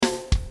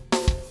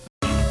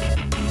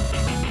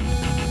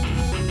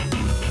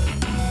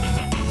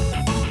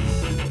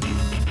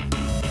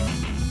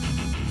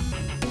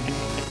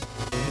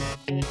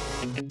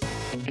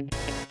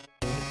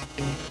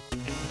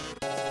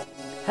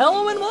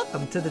Hello and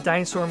welcome to the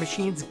Dinosaur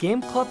Machines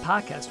Game Club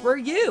podcast, where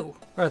you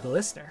are the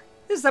listener.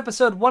 This is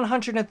episode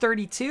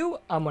 132.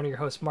 I'm one of your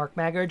hosts, Mark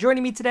Magger.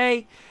 Joining me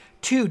today,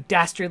 two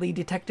dastardly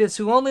detectives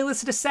who only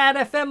listen to Sad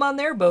FM on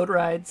their boat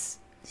rides.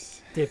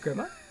 Dave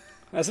Grima.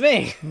 That's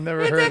me. Never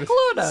And heard Dick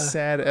Luna. of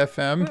Sad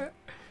FM.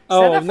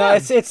 Oh Sad no,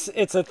 FM.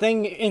 it's a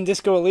thing in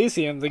Disco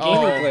Elysium, the game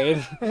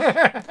we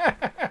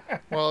played.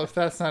 Well, if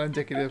that's not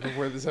indicative of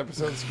where this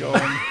episode's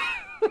going.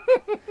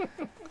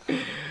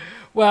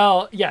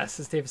 Well, yes,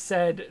 as Dave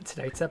said,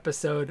 tonight's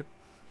episode,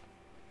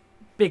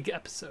 big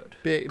episode.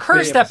 Big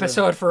Cursed episode.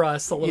 episode for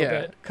us a little Yeah.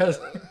 bit, because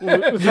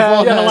We've we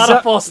had a lot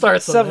of false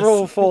starts on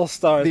several this. full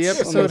starts. The on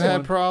episode this had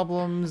one.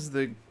 problems.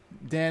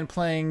 Dan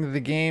playing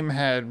the game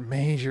had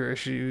major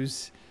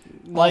issues.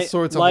 All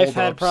sorts of life holdups.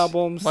 had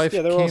problems. Life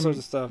Yeah, there were all came- sorts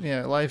of stuff.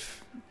 Yeah,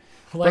 life.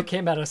 Life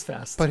came at us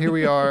fast. But here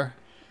we are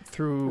We're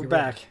through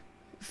back.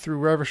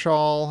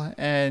 Revachol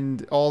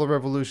and all the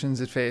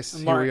revolutions it faced.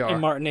 Here we are. In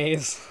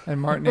Martinez.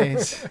 And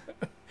Martinez.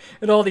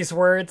 And all these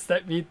words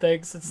that mean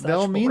things and stuff.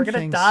 They'll But mean we're gonna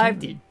things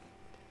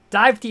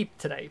dive deep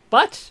today.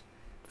 But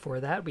before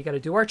that, we got to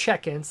do our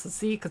check-ins. Let's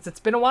see, because it's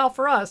been a while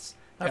for us.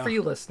 Not for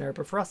you, listener,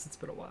 but for us, it's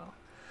been a while.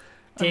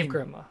 Dave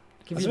Grima,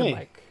 give you that's the me.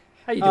 mic.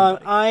 How you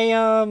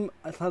doing,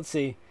 buddy? Let's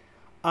see.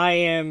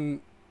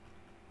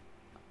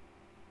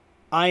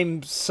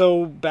 I'm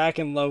so back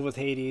in love with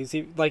Hades. I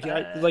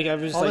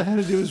was all they like, had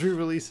to do was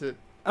re-release it.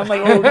 I'm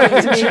like, oh, give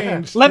it to me.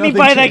 Changed. Let me Nothing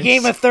buy that changed.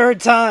 game a third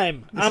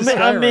time. This is I'm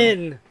Skyrim.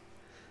 in.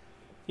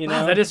 You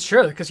know? Wow, that is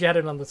true, because you had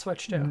it on the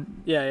Switch too.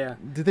 Yeah.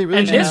 Did they really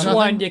And change this nothing?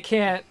 one, you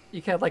can't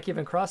like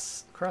even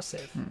cross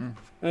save.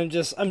 I'm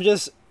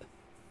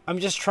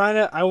just trying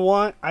to. I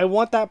want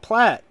that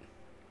plat.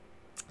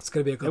 It's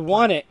gonna be a good. I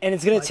want it, and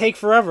it's gonna take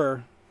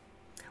forever.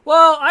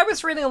 Well, I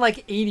was reading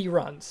like 80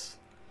 runs.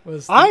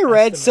 Was the I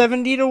read estimate.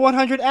 70 to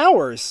 100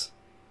 hours.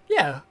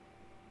 Yeah.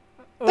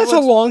 That's a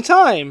long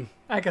time.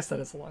 I guess that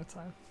is a long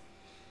time.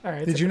 All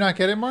right. Did you not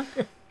get it, Mark?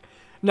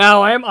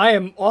 No, I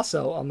am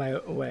also on my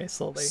way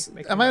slowly.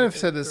 I might have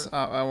said this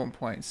at one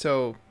point,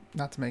 so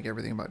not to make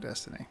everything about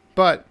Destiny.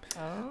 But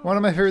one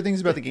of my favorite things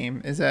about the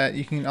game is that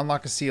you can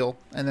unlock a seal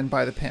and then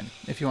buy the pin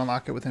if you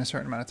unlock it within a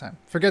certain amount of time.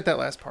 Forget that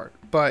last part.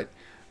 But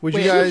would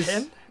Wait, you guys... a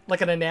pin?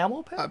 Like an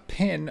enamel pin? A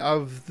pin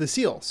of the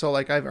seal. So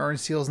like I've earned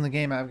seals in the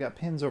game. I've got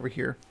pins over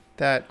here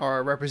that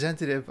are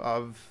representative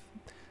of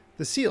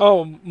the seal.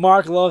 Oh,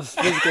 Mark loves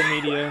physical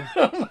media.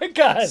 Oh my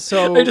god.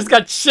 So I just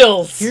got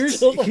chills. Here's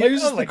Chills. I'm like,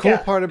 oh the my cool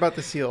God. part about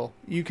the seal.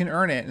 You can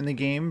earn it in the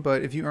game,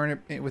 but if you earn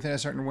it within a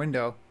certain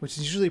window, which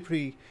is usually a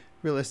pretty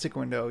realistic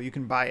window, you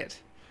can buy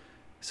it.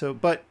 So,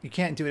 but you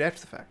can't do it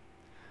after the fact.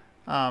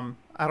 I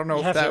don't know You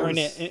if have that to earn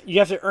was... it. You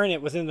have to earn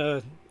it within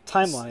the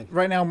timeline.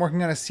 Right now, I'm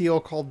working on a seal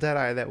called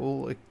Deadeye that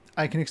will...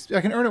 I can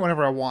earn it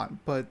whenever I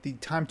want, but the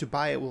time to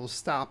buy it will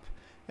stop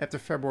after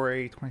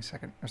February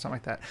 22nd or something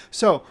like that.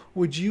 So,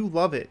 would you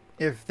love it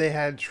if they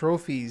had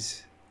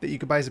trophies that you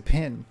could buy as a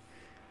pin?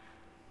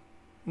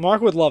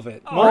 Mark would love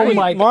it. Oh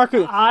my- Mark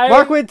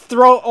would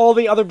throw all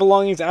the other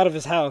belongings out of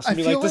his house and I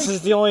be feel like, "This like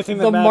is the only thing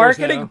that The matters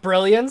marketing now."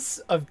 brilliance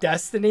of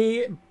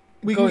Destiny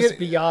goes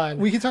beyond.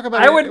 We can talk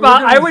about I it. would We're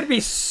buy, gonna- I would be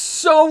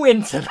so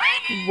into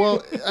that.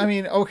 Well, I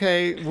mean,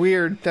 okay,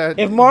 weird that...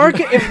 If Mark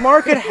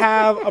could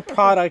have a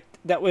product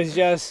that was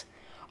just,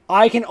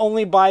 I can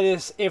only buy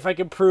this if I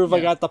can prove I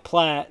Yeah. got the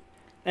plat,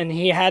 and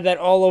he had that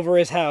all over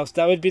his house,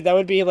 that would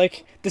be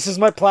like, this is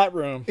my plat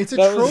room. It's a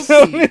That was-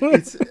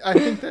 trophy. I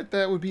think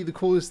that would be the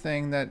coolest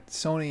thing, that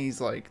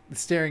Sony's like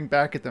staring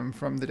back at them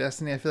from the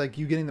Destiny. I feel like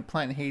you getting the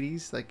plant in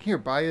Hades, like, here,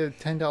 buy a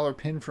 $10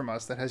 pin from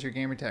us that has your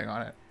gamer tag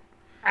on it.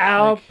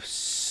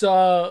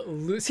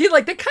 Absolutely. See,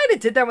 like they kind of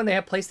did that when they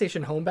had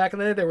PlayStation Home back in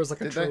the day. There was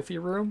like a Did they? trophy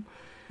room.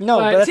 No,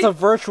 But but that's see- a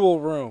virtual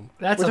room.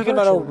 That's We're a talking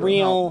about a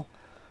virtual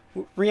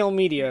real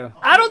media.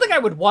 I don't think I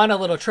would want a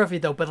little trophy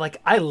though, but like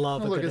I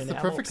love Oh, a look, good it's the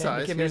enamel perfect pin.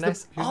 size. Give me a Here's the-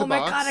 nice. here's Oh the my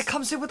box. god! It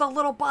comes in with a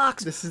little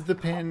box. This is the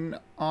pin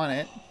on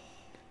it,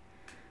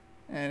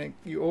 and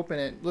you open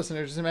it.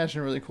 Listeners, just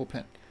imagine a really cool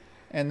pin,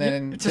 and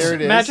then Just there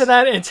it is. imagine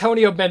that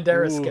Antonio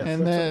Banderas Ooh. gift.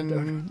 And That's what I'm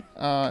doing. then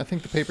I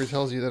think the paper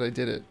tells you that I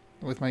did it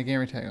with my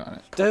gamer tag on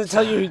it.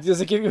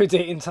 Does it give you a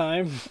date and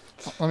time?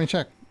 Let me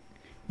check.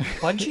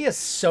 Bungie is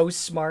so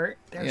smart.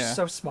 They're Yeah.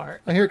 so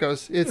smart. Oh, here it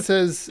goes. It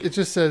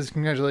just says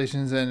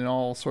congratulations and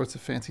all sorts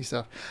of fancy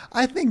stuff.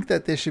 I think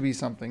that this should be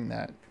something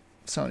that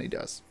Sony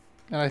does,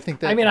 and I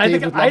think that I mean, I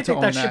Dave think would love to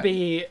that own should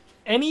be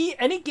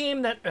any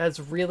game that has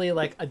really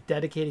like a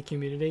dedicated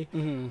community.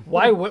 Mm-hmm.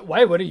 Why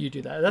wouldn't you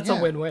do that? That's Yeah.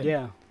 a win-win.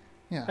 Yeah.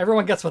 Yeah.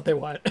 Everyone gets what they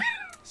want.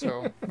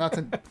 So, not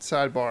to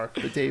sidebar,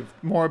 but Dave,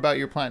 more about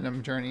your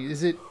platinum journey.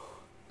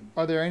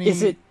 Are there any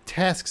Is it-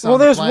 tasks? Well, on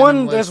the there's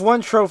platinum there's list?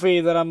 one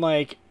trophy that I'm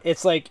like,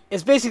 it's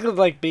basically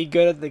like be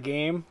good at the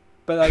game,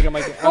 but like I'm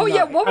like, I'm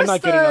what was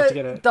not good enough to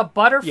get it. the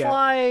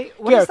butterfly?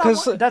 What Yeah, is that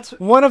 'cause one? That's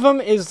One of them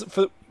is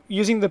for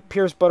using the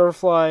Pierce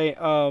Butterfly,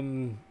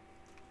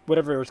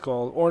 whatever it's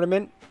called,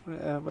 ornament,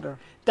 whatever.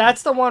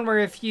 That's the one where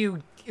if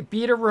you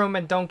beat a room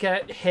and don't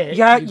get hit,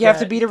 Yeah, you have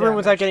to get beat a room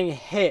without damage. getting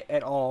hit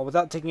at all,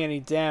 without taking any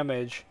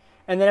damage.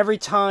 And then every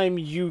time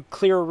you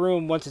clear a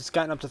room, once it's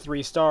gotten up to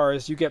 3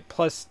 stars, you get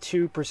plus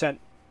 2%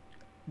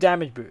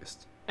 damage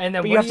boost. And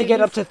then But you have to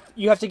get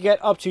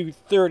up to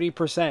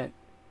 30%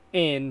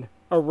 in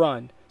a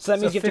run. So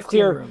that means you have to 15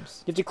 clear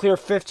rooms. you have to clear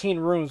 15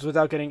 rooms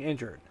without getting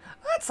injured.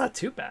 That's not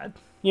too bad.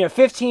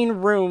 15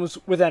 rooms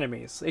with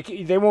enemies.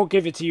 They won't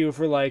give it to you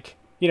for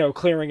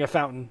clearing a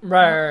fountain.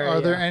 Right. Are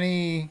there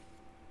any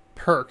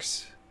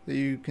perks that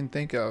you can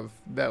think of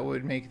that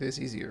would make this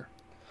easier?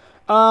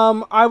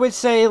 I would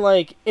say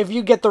if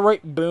you get the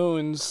right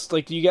boons,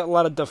 you get a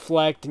lot of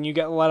deflect and you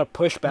get a lot of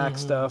pushback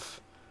stuff.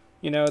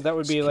 That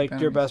would be Just keep your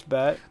enemies. best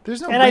bet.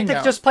 There's no And ring I think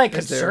out, just play is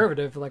there?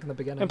 conservative, like in the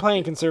beginning. I'm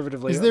playing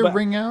conservatively. Is there but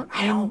ring out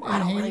I don't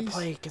in really Hades?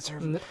 play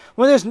conservative.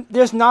 Well,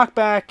 there's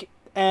knockback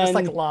and It's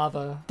like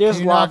lava. there's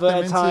Can you knock lava them at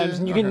into- times,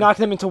 and you can okay. knock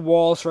them into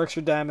walls for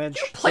extra damage.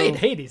 You played So-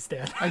 Hades,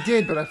 Dan. I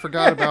did, but I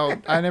forgot about.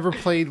 I never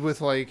played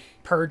with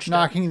Purge.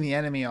 knocking the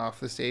enemy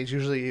off the stage.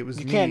 Usually it was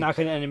You me. can't knock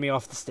an enemy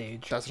off the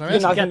stage. That's what You I'm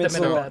can knock Get them them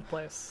in into a the- bad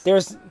place.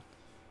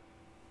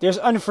 There's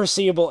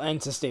unforeseeable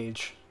end to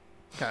stage.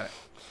 Got it.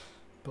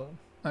 Boom.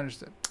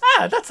 Understood.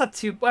 That's not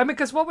too. I mean,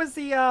 because what was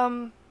the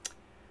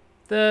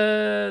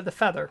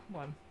feather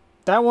one?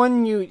 That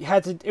one you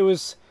had to. It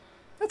was.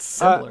 That's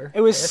similar.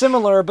 It was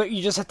similar, but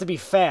you just have to be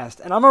fast,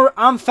 and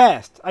I'm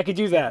fast. I could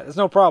do that. There's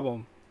no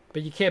problem.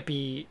 But you can't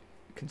be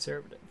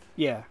conservative.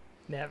 Yeah.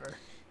 Never.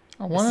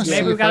 I want to see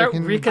Maybe we if I gotta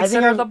can.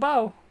 reconsider I've- the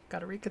bow.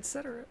 Gotta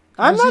reconsider it.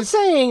 I'm Honestly- not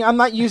saying I'm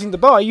not using the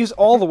bow. I use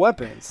all the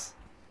weapons.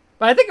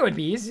 But I think it would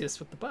be easiest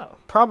with the bow.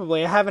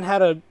 Probably. I haven't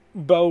had a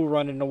bow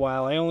run in a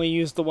while. I only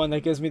use the one that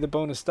gives me the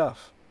bonus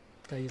stuff.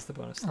 Gotta use the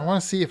bonus. I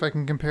want to see if I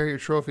can compare your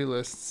trophy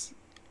lists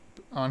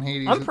on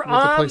Hades I'm, with pr- the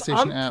I'm, PlayStation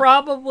I'm app.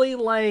 probably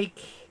I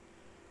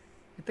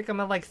think I'm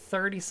at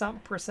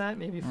 30-something percent,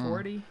 maybe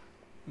 40.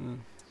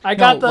 I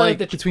got the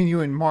between you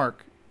and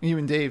Mark, you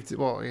and Dave.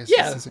 Well, I guess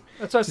yeah. it's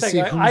That's what I was to see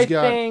saying. who's I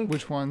got think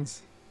which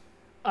ones.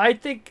 I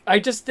think I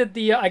just did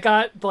I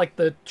got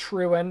the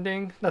true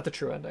ending, not the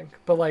true ending,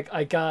 but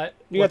I got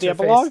You got the what's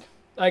her epilogue? face?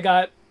 I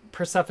got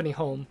Persephone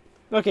home.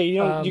 Okay,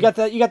 you got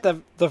that. You got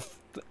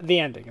the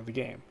ending of the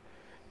game.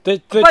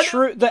 The But-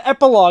 the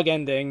epilogue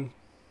ending.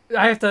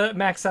 I have to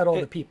max out all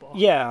the people.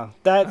 Yeah,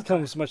 that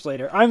comes much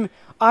later. I'm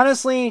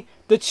honestly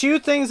the two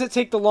things that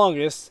take the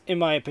longest, in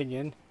my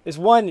opinion, is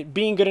one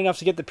being good enough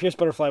to get the Pierce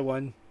Butterfly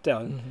one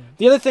done.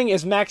 The other thing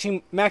is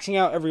maxing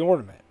out every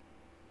ornament.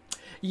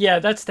 Yeah,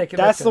 that's taking.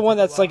 That's the gonna one take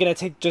a that's while. gonna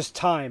take just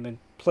time and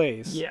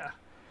plays. Yeah,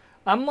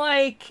 I'm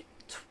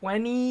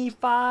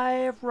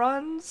 25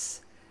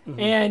 runs,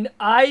 and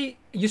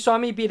you saw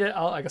me beat it.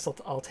 I guess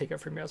I'll take it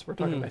from you as we're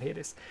talking about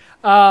Hades.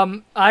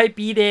 I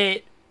beat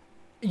it.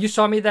 You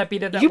saw me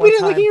beat it that You one beat it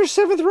time. in your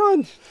 7th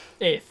run.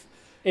 8th.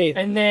 8th.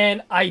 And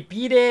then I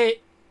beat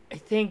it. I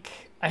think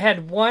I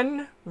had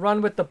one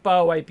run with the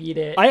bow. I beat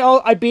it.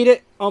 I beat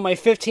it on my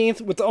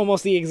 15th with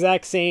almost the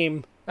exact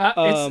same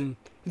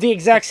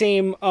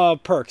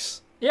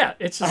perks. Yeah,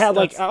 it's just I had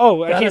I that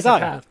can't is the die.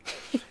 path.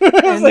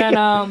 And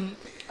then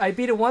I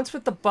beat it once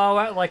with the bow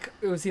at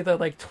it was either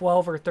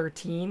 12 or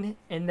 13,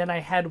 and then I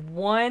had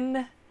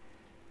one.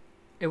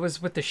 It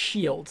was with the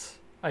shield.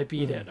 I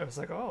beat it. I was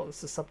like, oh,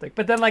 this is something.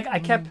 But then I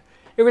kept.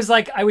 It was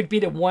I would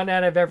beat it 1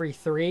 out of every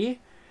 3,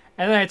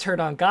 and then I turned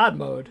on God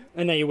mode.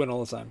 And now you win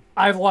all the time.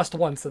 I've lost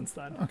one since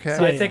then. Okay.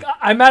 So I think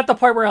I'm at the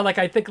point where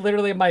I think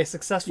literally my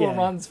successful Yeah.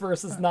 runs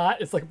versus not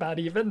is about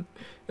even,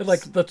 in,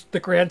 the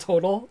grand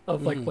total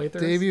of playthroughs.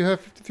 Dave, you have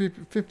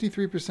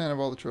 53% of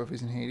all the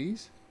trophies in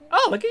Hades.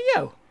 Oh, look at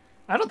you!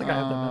 I don't think I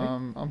have that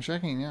many. I'm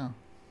checking now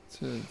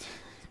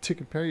to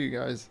compare you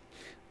guys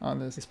on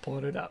this. He's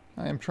pulling it up.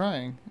 I am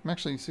trying. I'm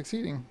actually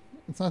succeeding.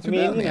 It's not I too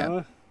mean, bad you yet. It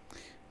know,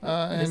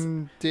 is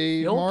And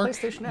Dave the old Mark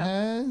PlayStation app.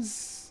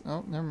 has.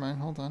 Oh, never mind.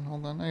 Hold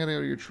on. I gotta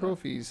go to your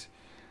trophies.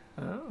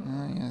 Oh.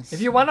 Yes. If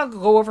you want to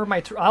go over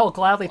I'll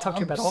gladly talk to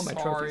you I'm about all my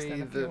trophies. sorry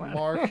Then, if you that want.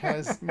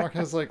 Mark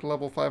has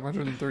level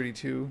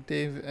 532.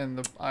 Dave, and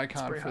the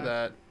icon pretty for high.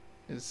 that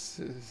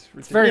is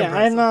ridiculous. very yeah,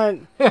 I'm not.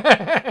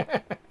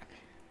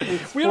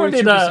 We don't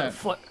need 42%.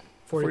 42%.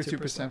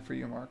 42% for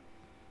you, Mark.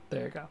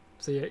 There you go.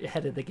 So you're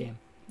ahead of the game.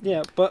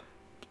 Yeah, but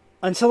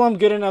until I'm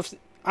good enough,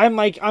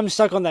 I'm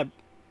stuck on that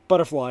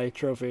butterfly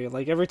trophy.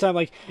 Every time,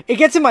 it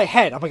gets in my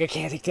head. I'm like, I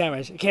can't take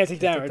damage. And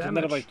then I'm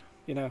damage. like,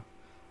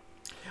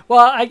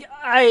 Well,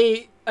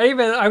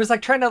 I was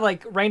trying to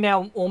right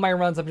now all my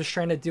runs I'm just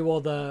trying to do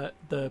all the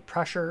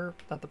pressure,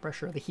 not the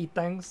pressure, the heat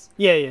things.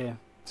 yeah.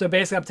 So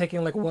basically I'm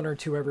taking 1 or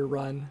 2 every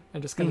run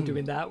and just kind of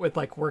doing that with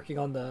working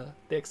on the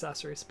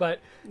accessories. But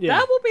Yeah.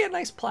 that will be a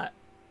nice plat.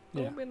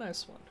 That Yeah. will be a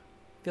nice one.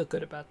 Feel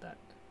good about that.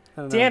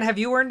 I don't know. Dan, have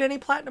you earned any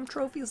platinum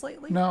trophies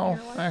lately? No, in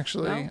your life?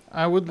 actually, No?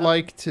 I would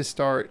like to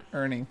start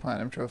earning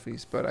platinum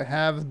trophies, but I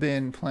have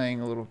been playing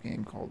a little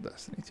game called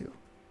Destiny 2.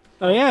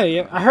 Oh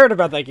yeah. I heard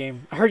about that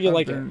game. I heard you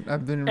like it.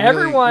 I've been really,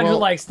 Everyone who well,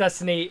 likes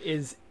Destiny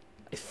is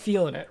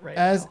feeling it right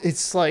as now.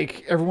 it's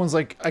everyone's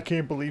like, I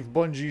can't believe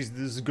Bungie's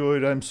this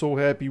good. I'm so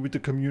happy with the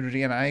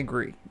community, and I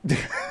agree.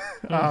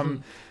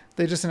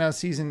 They just announced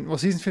season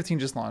 15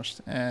 just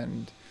launched,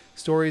 and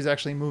story is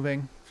actually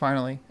moving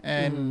finally,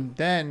 and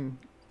then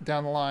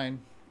down the line,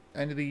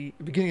 end of the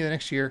beginning of the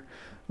next year,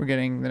 we're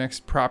getting the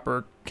next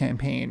proper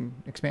campaign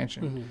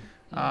expansion.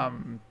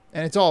 Mm-hmm.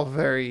 And it's all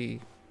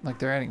very like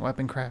they're adding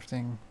weapon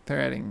crafting,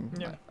 they're adding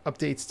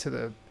updates to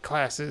the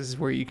classes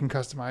where you can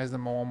customize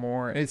them all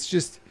more. It's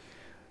just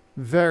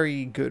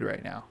very good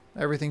right now.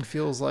 Everything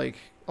feels like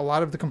a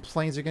lot of the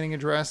complaints are getting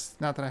addressed.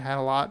 Not that I had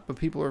a lot, but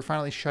people are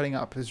finally shutting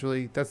up.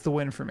 That's the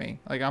win for me.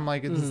 Like I'm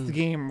like, it's the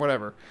game,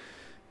 whatever.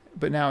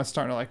 But now it's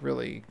starting to like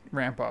really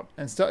ramp up,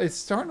 and it's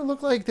starting to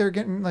look like they're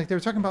getting like they were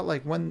talking about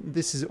like when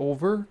this is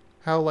over,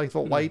 how like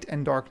the light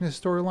and darkness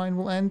storyline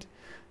will end.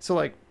 So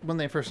like when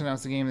they first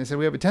announced the game, they said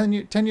we have a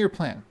 10-year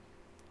plan,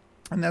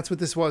 and that's what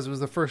this was. It was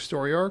the first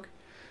story arc.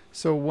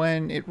 So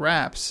when it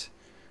wraps,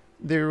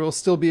 there will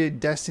still be a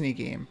Destiny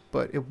game,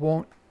 but it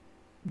won't.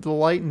 The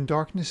light and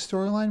darkness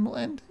storyline will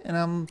end, and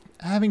I'm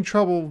having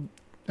trouble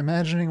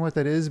imagining what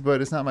that is,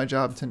 but it's not my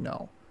job to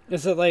know.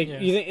 Is it like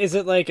you think? Is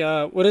it like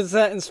what is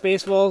that in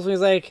Spaceballs? When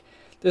he's like,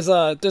 there's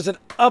an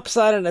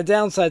upside and a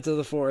downside to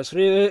the Force. What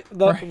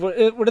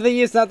do they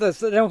use? Not the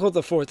they don't call it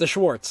the Force. The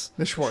Schwartz.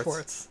 The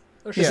Schwartz.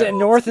 Is it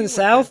north and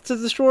south to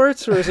the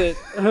Schwartz, or is it?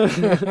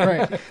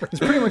 Right. It's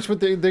pretty much what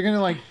they're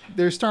gonna like.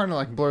 They're starting to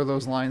like blur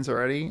those lines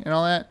already and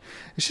all that.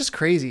 It's just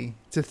crazy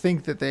to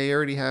think that they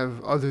already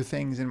have other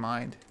things in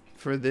mind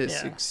for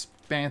this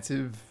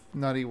expansive,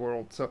 nutty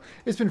world. So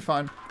it's been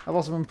fun. I've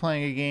also been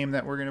playing a game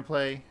that we're gonna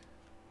play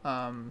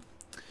for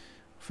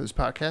this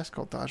podcast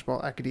called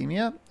Dodgeball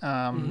Academia.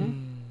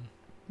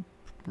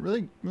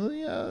 Really,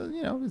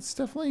 it's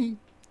definitely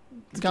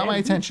got my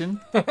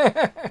attention.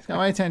 It's got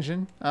my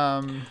attention.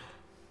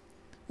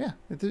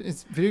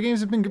 It's video games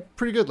have been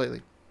pretty good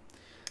lately.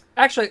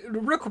 Actually,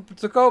 real quick,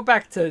 to go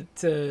back to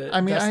Destiny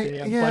and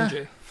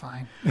Bungie.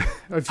 Fine.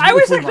 I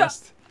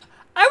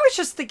was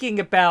just thinking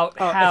about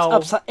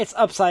how it's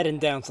upside and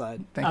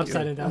downside.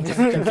 Upside and downside.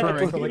 Thank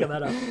you for looking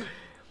that up.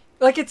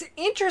 Like, it's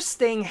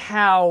interesting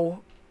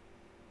how.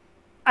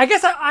 I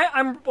guess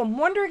I'm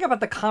wondering about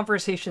the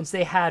conversations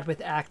they had with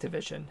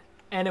Activision,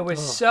 and it was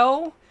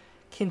so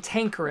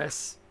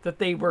cantankerous that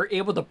they were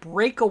able to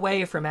break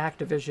away from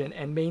Activision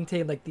and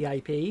maintain like the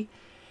IP.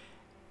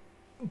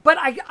 But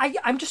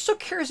I'm just so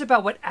curious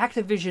about what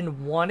Activision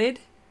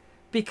wanted,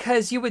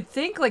 because you would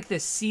think like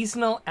this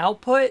seasonal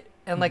output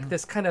and like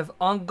this kind of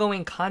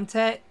ongoing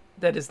content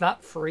that is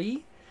not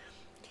free.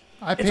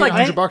 I paid like,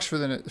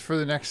 $100 for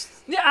the next.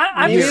 Yeah,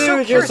 I'm just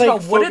so curious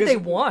about what did they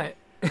want.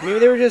 Maybe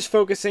they were just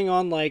focusing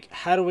on like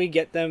how do we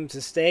get them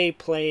to stay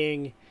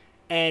playing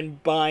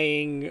and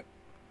buying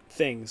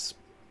things.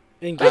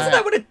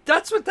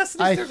 That's what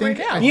Destiny's doing right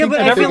now. Yeah, but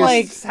I feel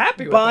like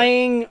happy with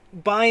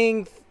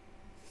buying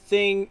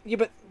thing. Yeah,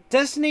 but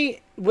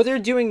Destiny, what they're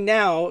doing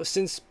now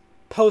since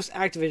post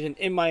Activision,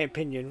 in my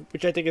opinion,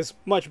 which I think is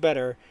much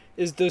better,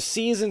 is the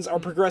seasons are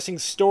progressing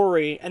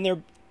story and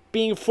they're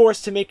being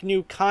forced to make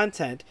new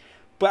content.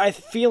 But I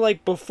feel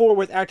like before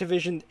with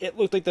Activision, it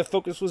looked like the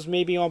focus was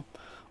maybe on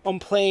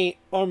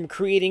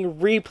creating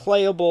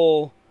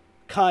replayable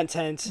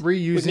content,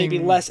 reusing, with maybe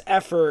less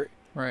effort.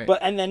 Right. But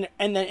and then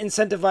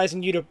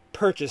incentivizing you to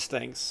purchase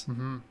things.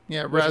 Mm-hmm.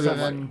 Yeah,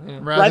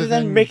 rather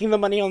than making the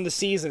money on the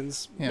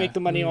seasons, make the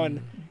money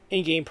on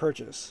in-game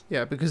purchase.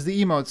 Yeah, because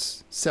the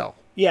emotes sell.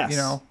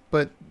 Yes.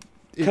 But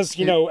because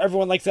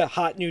everyone likes that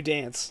hot new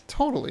dance.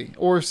 Totally.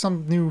 Or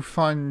some new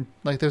fun,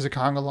 like there's a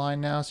conga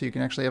line now, so you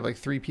can actually have like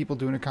 3 people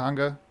doing a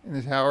conga in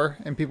the tower,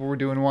 and people were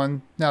doing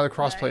one. Now the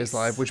crossplay is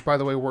live, which by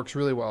the way works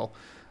really well.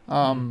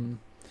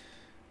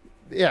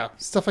 Yeah,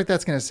 stuff like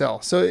that's going to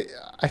sell. So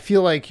I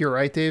feel like you're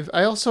right, Dave.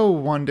 I also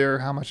wonder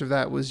how much of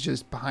that was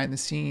just behind the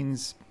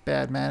scenes,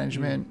 bad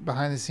management,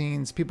 behind the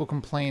scenes, people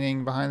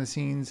complaining, behind the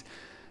scenes,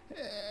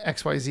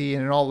 XYZ,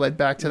 and it all led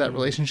back to that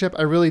relationship.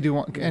 I really do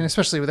want, and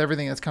especially with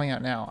everything that's coming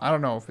out now, I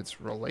don't know if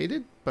it's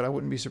related, but I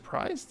wouldn't be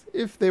surprised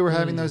if they were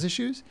having those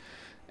issues.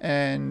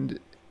 And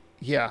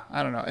yeah,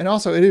 I don't know. And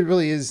also it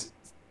really is,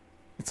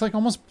 it's like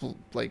almost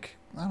like,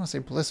 I don't want to say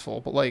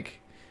blissful, but like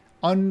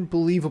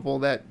unbelievable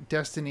that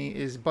Destiny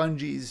is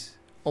Bungie's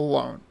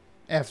alone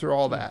after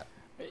all that.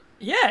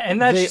 Yeah,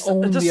 and that's they just,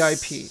 own just, the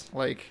IP,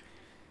 like,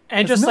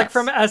 and just nuts. like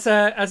from as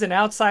an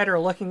outsider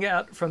looking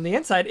at from the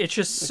inside, it's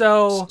just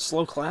so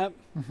slow clap.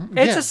 Mm-hmm.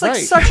 It's just like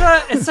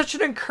such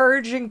an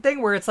encouraging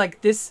thing where it's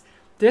like this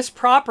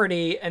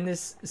property and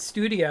this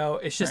studio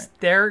is just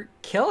they're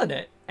killing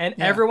it, and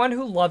everyone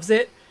who loves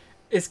it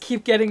is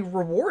keep getting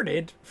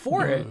rewarded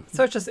for it.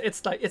 So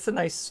it's a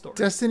nice story.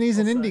 Destiny's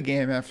an indie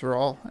game after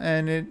all,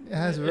 and it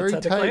has a very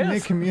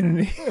tight-knit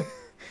community.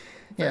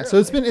 Yeah, so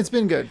it's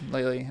been good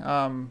lately.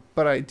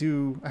 But I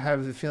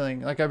have the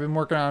feeling like I've been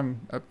working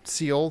on a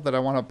seal that I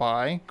want to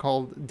buy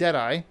called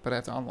Deadeye, but I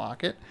have to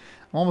unlock it.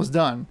 I'm almost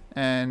done,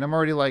 and I'm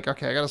already like,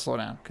 okay, I gotta slow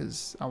down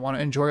because I want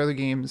to enjoy other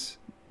games.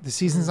 The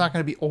season's not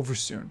going to be over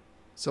soon,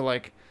 so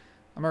like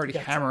I'm already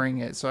hammering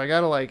it. So I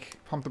gotta like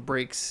pump the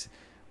brakes,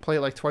 play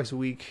it like twice a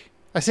week.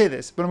 I say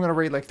this, but I'm gonna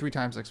raid like 3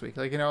 times next week.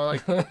 Like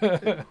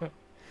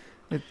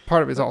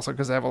part of it's also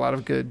because I have a lot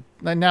of good.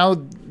 And now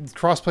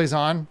crossplay's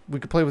on.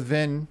 We could play with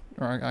Vin,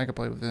 or I could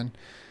play with Vin,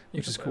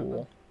 which is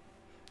cool.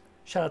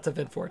 Shout out to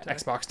Vin Forte.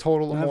 Xbox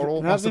Total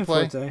Immortal wants to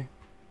play.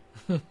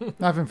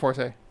 Not Vin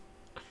Forte.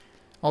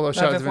 Although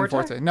shout out to Vin Vin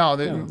Forte? Forte. No,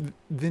 No.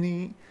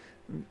 Vinny.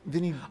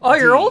 Oh,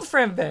 your D. old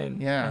friend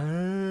Vin. Yeah.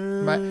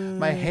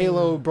 My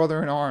Halo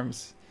brother in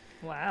arms.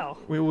 Wow.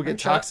 We will get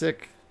Shout-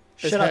 toxic.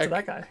 as Shout out to heck.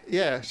 that guy.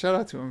 Yeah, shout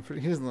out to him.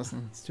 He doesn't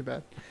listen. It's too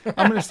bad.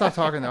 I'm gonna stop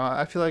talking though.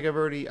 I feel like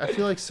I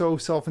feel like so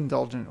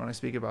self-indulgent when I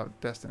speak about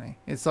Destiny.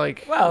 It's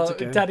like, Well, That's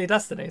okay. Daddy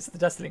Destiny. It's the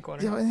Destiny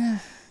corner. yeah,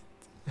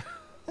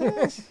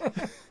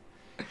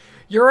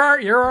 You're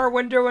our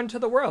window into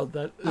the world.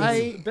 That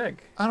is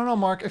big. I don't know,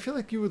 Mark. I feel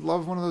like you would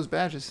love one of those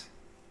badges.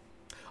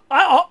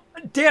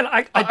 Dan,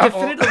 I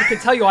definitively can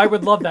tell you I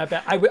would love that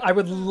badge. I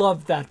would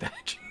love that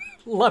badge.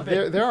 Love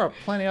it. There are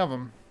plenty of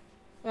them.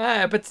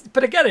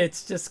 But again,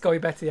 it's just going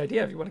back to the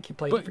idea if you want to keep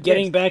playing. But different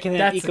getting games. back in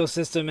that That's-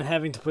 ecosystem and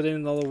having to put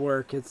in all the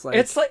work, it's like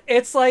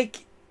it's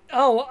like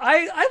oh,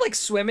 I like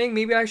swimming.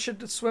 Maybe I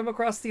should swim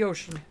across the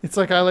ocean. It's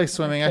like I like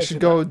swimming. I Okay,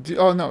 should so go.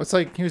 Oh no, it's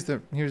like here's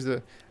the.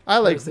 I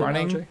like There's the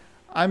running. analogy.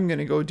 I'm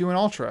gonna go do an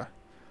ultra.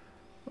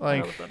 I don't Like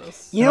know what that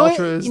is. you know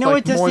Ultra what is you know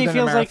what like more Disney than a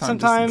feels like marathon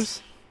sometimes.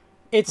 distance.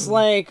 It's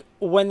like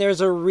when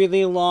there's a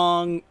really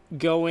long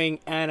going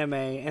anime,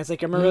 and it's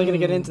like, am I really gonna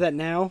get into that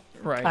now?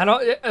 right. I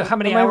don't. How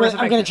many Am I hours?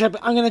 really- I'm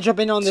gonna jump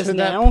in on this to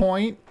now. that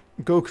point,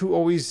 Goku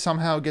always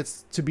somehow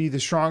gets to be the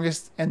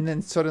strongest, and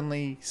then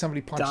suddenly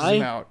somebody punches Die?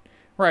 him out.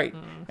 Right,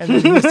 and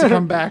then he has to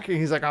come back, and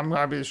he's like, "I'm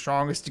gonna be the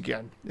strongest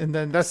again." And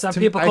then that's Some to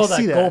me- people I call that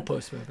see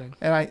goalpost moving.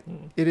 And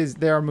it is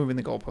they are moving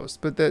the goalpost,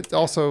 but that's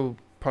also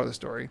part of the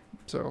story.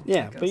 So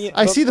Yeah, but yeah,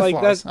 I see the like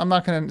flaws. that- I'm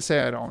not gonna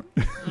say I don't.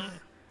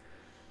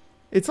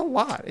 It's a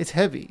lot. It's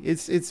heavy.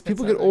 It's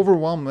people get heavy.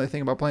 overwhelmed when they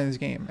think about playing this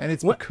game, and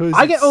it's What- because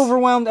I get it's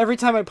overwhelmed every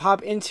time I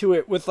pop into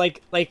it with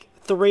like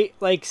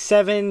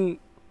 7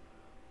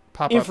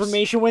 pop-ups.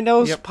 information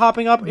windows Yep.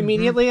 popping up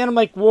immediately, and I'm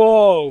like,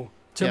 whoa!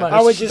 Too Yeah, much.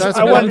 I would just That's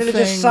I one wanted to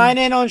thing- just sign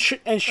in on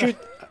and shoot,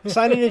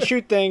 sign in and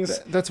shoot things.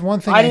 That's one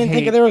thing I didn't hate.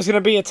 think there was gonna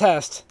be a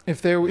test.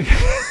 If there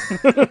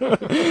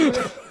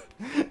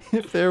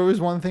if there was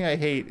one thing I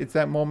hate, it's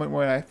that moment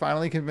when I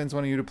finally convince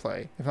one of you to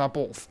play, if not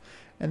both,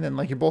 and then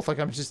like you're both like,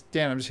 I'm just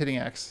hitting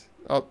X.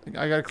 Oh,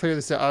 I gotta clear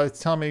this out. Oh, it's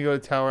telling me to go to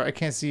tower. I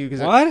can't see you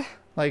because What?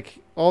 like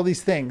all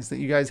these things that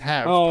you guys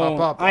have Oh, pop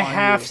up. I on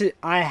have you. to.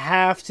 I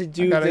have to I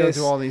do gotta this.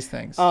 go do all these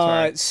things.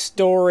 Sorry.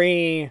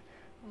 Story.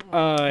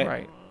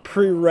 Right.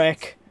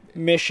 Prereq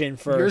mission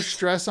first. Your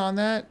stress on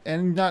that,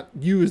 and not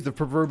you as the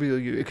proverbial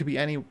you. It could be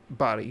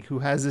anybody who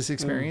has this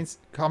experience.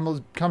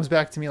 Comes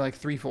back to me like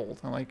threefold.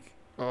 I'm like,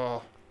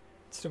 oh.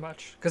 It's too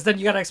much. Because then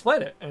you gotta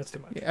explain it, and it's too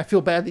much. Yeah, I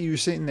feel bad that you were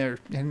sitting there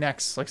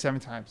next like 7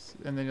 times,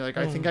 and then you're like,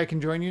 I think I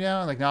can join you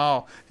now. I'm like,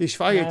 no, this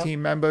fire No.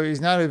 team member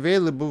is not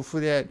available for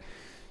that.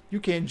 You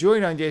can't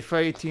join on that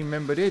fire team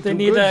member. They're They too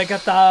need good. to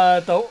get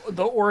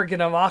the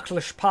organ of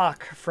Aklish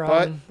Pak from.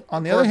 But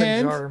on the other Corbin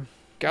hand, Jar.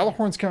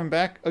 Galahorn's coming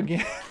back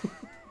again.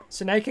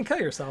 So now you can kill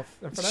yourself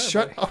in front of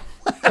Shut everybody.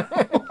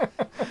 up.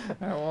 Alright,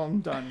 well, I'm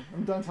done.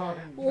 I'm done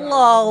talking.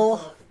 Lol.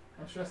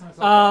 I'm stressing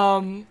myself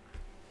out.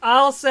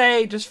 I'll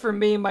say just for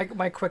me, my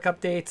quick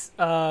updates.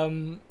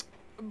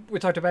 We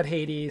talked about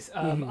Hades.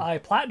 I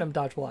platinum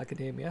Dodgeball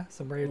Academia,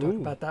 so I'm ready to talk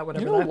Ooh. about that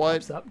whenever know that what?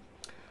 pops up.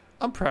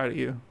 I'm proud of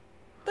you.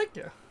 Thank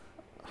you.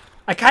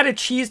 I kind of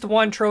cheesed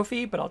one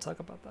trophy, but I'll talk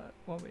about that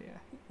when we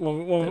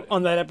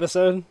on that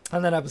episode.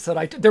 on that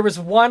episode. There was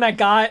one I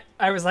got.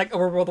 I was like,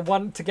 or the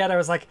one to get. I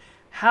was like,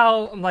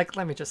 how? I'm like,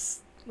 let me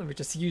just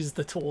use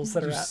the tools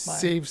that You are at my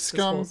save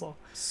scum. disposal.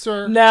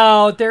 Sir,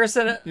 No, there's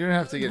an you don't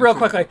have to get real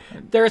into quickly.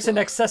 it. There's an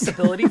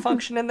accessibility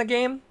function in the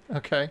game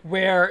Okay.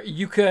 where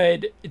you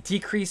could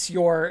decrease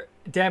your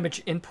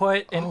damage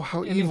input and, Oh,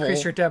 how and increase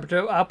evil. your damage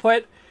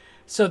output.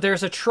 So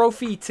there's a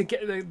trophy to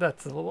get.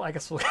 That's a little. I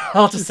guess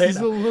I'll just say He's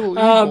that. a little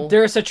evil.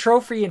 There's a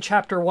trophy in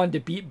chapter 1 to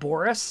beat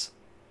Boris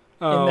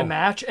in the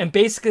match, and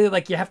basically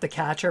like you have to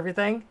catch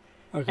everything,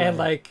 Okay. and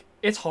like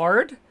it's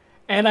hard.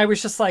 And I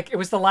was just like, it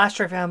was the last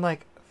trophy. I'm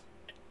like,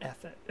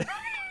 F it.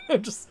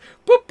 I'm just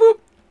boop boop.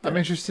 I'm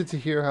interested to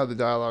hear how the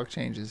dialogue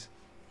changes.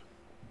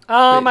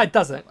 It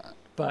doesn't,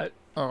 but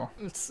Oh,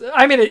 it's.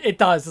 I mean, it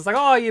does. It's like,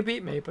 oh, you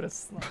beat me, but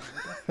it's. Not.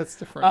 that's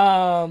different.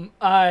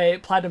 I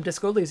platinum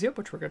Disco Elysium,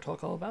 which we're gonna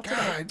talk all about today.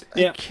 God,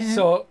 Yeah, I can't.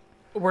 So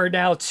we're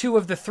now 2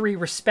 of the 3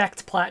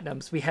 respect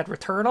platinums. We had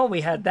Returnal,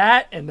 we had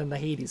that, and then the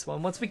Hades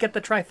one. Once we get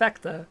the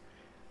trifecta,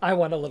 I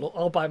want a little.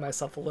 I'll buy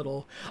myself a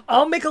little.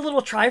 I'll make a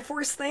little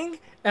Triforce thing,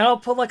 and I'll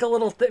put like a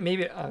little.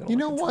 Maybe I don't You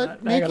know look into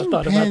what? that. I gotta Making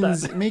thought about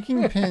pins, that.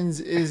 making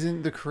pins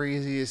isn't the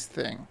craziest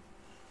thing.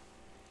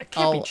 It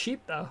can't be I'll-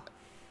 cheap though.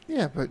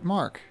 Yeah, but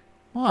Mark.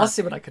 I'll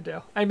see what I could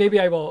do. Maybe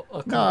I will.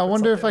 I'll come No, up I with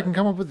wonder if I something can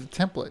come up with a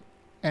template,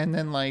 and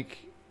then like.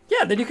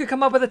 Yeah, then you could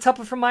come up with a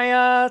template from my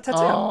tattoo.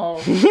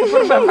 Oh.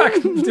 Put 'em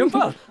back, do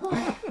both.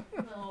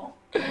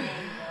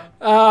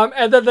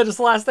 And then the just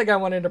last thing I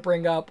wanted to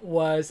bring up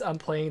was I'm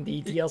playing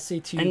the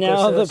DLC to and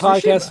now Ghost the of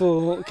podcast Tsushima.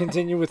 will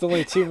continue with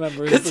only 2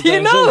 members. Because he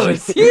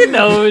knows. He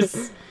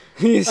knows.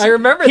 He's, I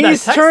remember that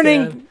he's text,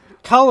 turning man.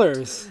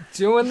 colors.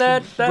 Doing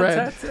that Red.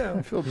 I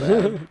tattoo. feel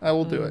bad. I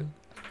will do it.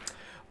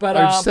 But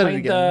I just said it playing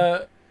again.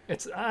 the.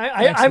 It's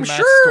Thanks to I'm Matt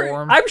sure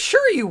Storm. I'm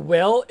sure you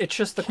will. It's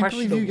just the I can't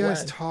question believe you of guys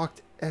when.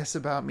 talked s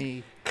about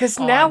me because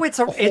now it's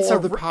a the it's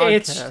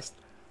podcast.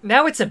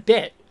 now it's a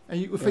bit.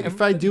 And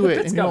if I do it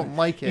bit's and you going. don't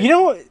like it, You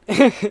know,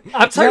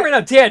 I'm telling you right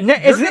now, Dan.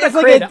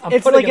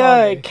 it's like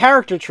a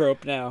character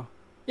trope now.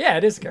 Yeah,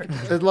 it is a character.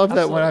 I love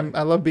that when Absolutely.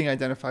 I love being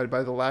identified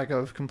by the lack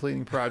of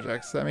completing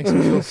projects. That makes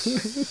me feel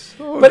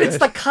so But good. it's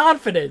the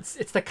confidence.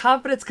 It's the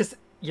confidence because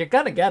you're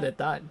gonna get it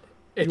done.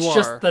 It's You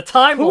just are. the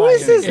timeline Who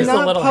is this is a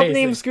not little pup hazy.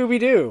 named Scooby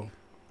Doo?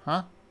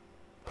 Huh?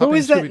 Who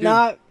is that Scooby-Doo.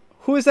 not?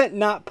 Who is that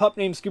not pup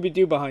named Scooby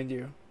Doo behind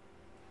you?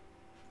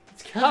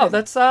 It's Kevin. Oh,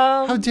 that's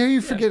How dare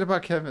you forget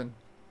about Kevin?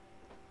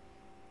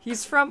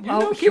 He's from. You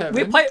know we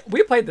Kevin.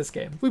 played this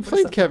game. We What is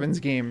played that? Kevin's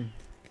game.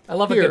 I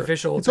love a Here, good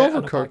visual it's bit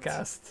on a Overcooked.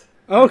 podcast.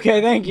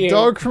 Okay, thank you.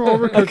 Dog from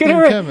Overcooked Okay,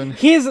 named right.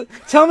 Kevin.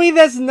 Tell me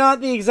that's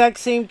not the exact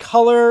same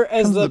color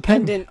as Comes the the pin.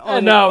 pendant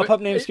on No, a pup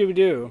named Scooby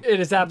Doo. It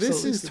is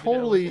absolutely. This is Scooby-Doo.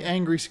 totally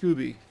Angry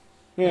Scooby.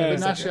 Yeah, But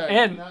not Shaggy.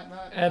 And- not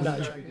and not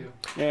Scooby-Doo.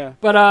 yeah.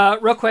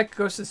 But real quick,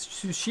 Ghost of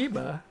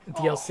Tsushima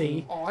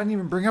DLC. Oh, I didn't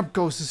even bring up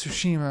Ghost of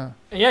Tsushima.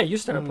 Yeah, you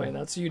started playing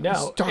that, so you know.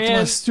 Talk to my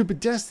And stupid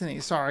Destiny.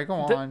 Sorry, go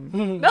on.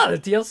 no, the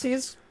DLC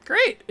is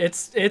great.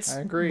 It's I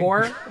agree.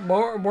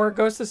 more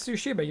Ghost of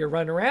Tsushima. You're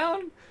running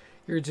around.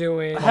 You're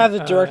doing. I have the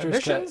director's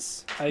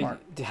missions. cut. I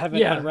Mark. haven't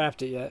Yeah.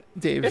 unwrapped it yet.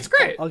 Dave, It's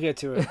great. I'll get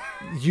to it.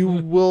 you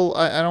will.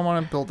 I don't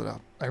want to build it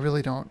up. I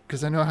really don't,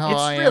 because I know how It's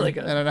I really am,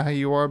 good. and I know how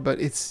you are. But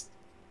it's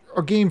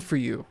a game for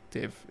you,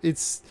 Dave.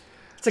 It's.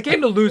 It's a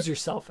game to lose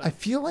yourself in. I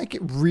feel like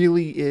it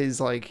really is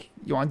like,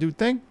 you want to do a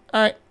thing,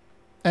 all right,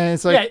 and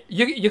it's like.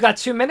 Yeah, you got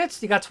 2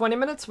 minutes. You got 20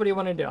 minutes. What do you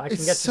want to do? I can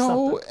It's get to so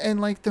something. and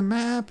like the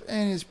map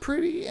and it's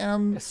pretty and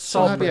I'm It's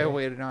so so happy I pretty.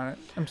 waited on it.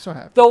 I'm so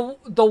happy.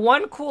 The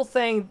one cool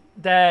thing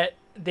that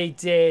they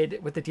did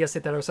with the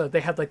DLC that I saw,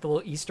 they had like the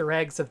little Easter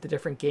eggs of the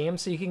different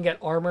games, so you can get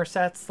armor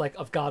sets like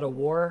of God of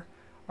War,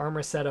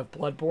 armor set of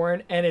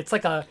Bloodborne, and it's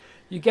like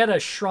you get a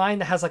shrine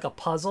that has like a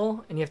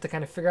puzzle, and you have to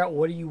kind of figure out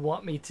what do you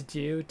want me to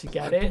do to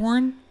get it.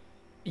 Bloodborne?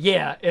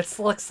 Yeah, it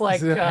looks like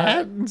Is it a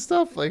hat and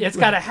stuff? Like it's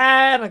got a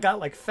hat, and I got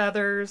like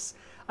feathers.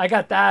 I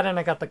got that, and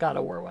I got the God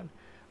of War one.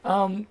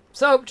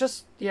 So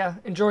just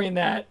enjoying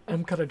that.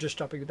 I'm kind of just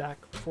jumping back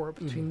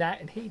between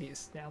that and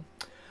Hades now.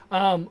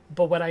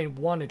 But what I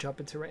want to jump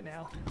into right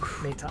now,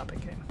 main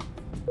topic game.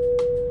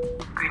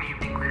 Good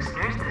evening,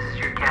 listeners. This is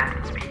your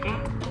captain speaking.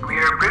 We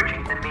are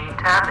approaching the main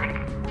topic.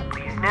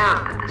 Please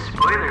note that the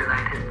spoiler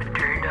light has been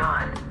turned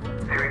on.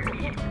 I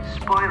repeat,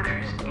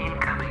 spoilers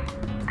incoming.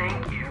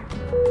 Thank you.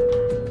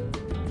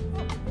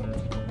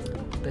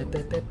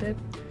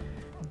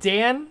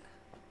 Dan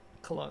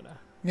Colonna,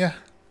 Yeah.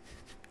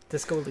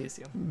 Disco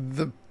Elysium.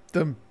 The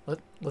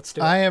Let's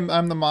do it.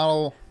 I'm the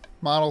model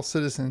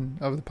citizen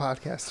of the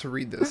podcast to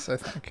read this, I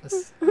think.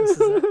 This is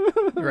it.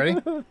 You ready?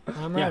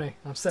 I'm ready.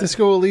 I'm set.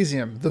 Disco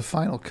Elysium, The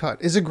Final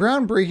Cut, is a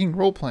groundbreaking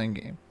role-playing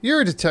game.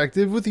 You're a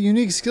detective with a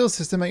unique skill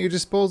system at your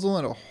disposal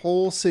and a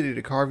whole city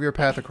to carve your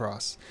path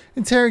across.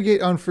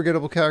 Interrogate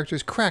unforgettable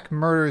characters, crack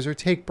murders, or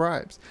take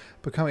bribes.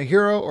 Become a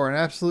hero or an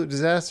absolute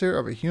disaster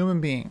of a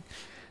human being.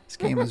 This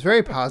game was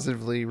very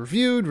positively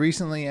reviewed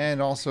recently and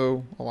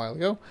also a while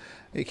ago.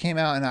 It came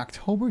out in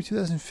October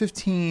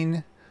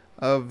 2015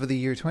 of the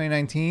year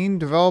 2019,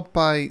 developed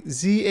by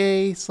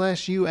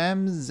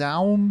ZA/UM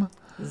Zaum.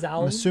 I'm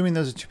Zaun. assuming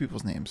those are two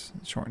people's names,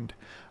 shortened.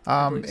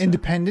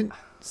 believe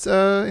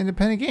so.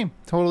 Independent game,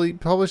 totally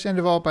published and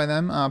developed by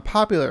them.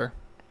 Popular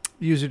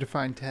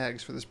user-defined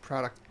tags for this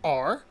product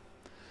are: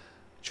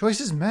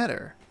 choices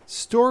matter,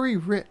 story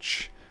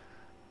rich,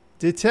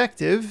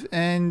 detective,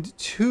 and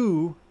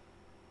 2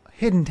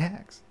 hidden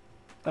tags.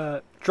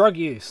 Drug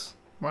use.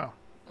 Wow.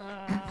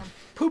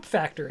 Poop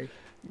Factory.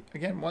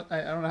 Again, what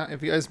I don't know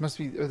if you guys must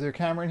be. Is there a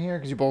camera in here?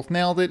 Because you both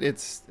nailed it.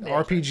 It's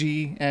Nailed it.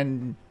 RPG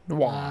and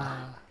noir.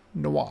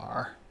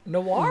 Noir.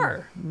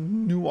 Noir.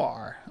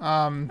 Noir.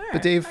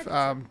 But Dave,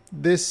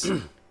 this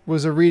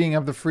was a reading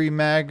of the free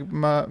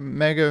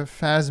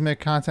Megaphasmic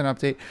content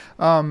update.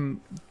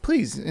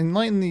 Please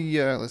enlighten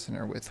the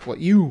listener with what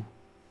you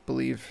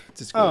believe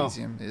Disco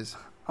Elysium is.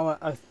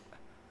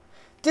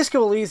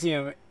 Disco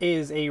Elysium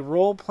is a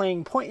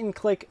role-playing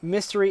point-and-click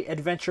mystery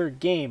adventure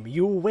game.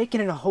 You awaken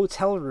in a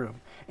hotel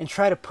room and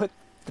try to put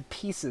the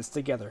pieces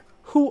together.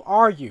 Who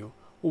are you?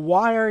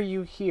 Why are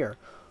you here?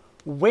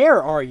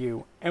 Where are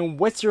you? And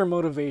what's your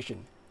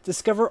motivation?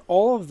 Discover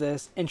all of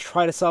this and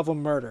try to solve a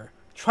murder.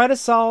 Try to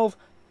solve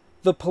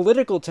the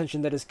political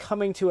tension that is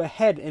coming to a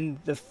head in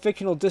the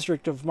fictional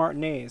district of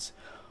Martinez.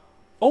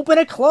 Open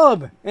a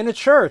club in a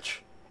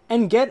church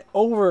and get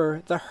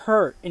over the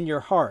hurt in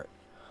your heart.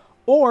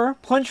 Or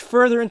plunge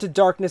further into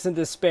darkness and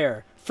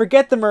despair.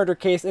 Forget the murder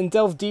case and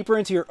delve deeper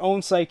into your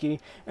own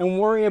psyche and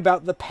worry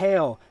about the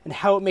Pale and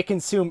how it may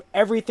consume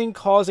everything,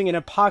 causing an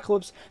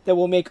apocalypse that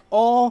will make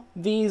all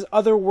these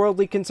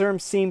otherworldly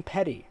concerns seem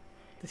petty.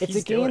 It's a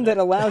He's doing game it. that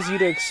allows you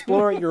to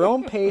explore at your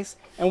own pace,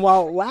 and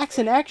while it lacks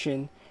in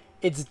action,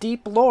 its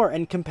deep lore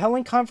and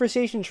compelling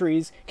conversation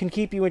trees can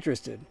keep you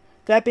interested.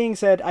 That being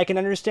said, I can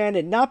understand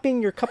it not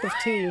being your cup of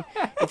tea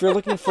if you're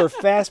looking for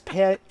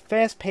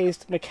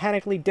fast-paced,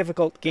 mechanically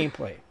difficult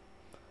gameplay.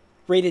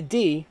 Rated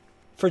D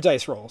for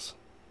dice rolls.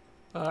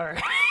 All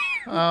right.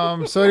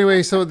 So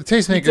anyway, so the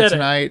tastemaker did it.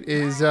 tonight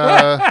is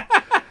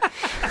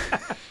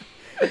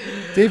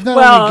Dave not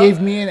Well, only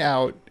gave me an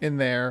out in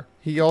there,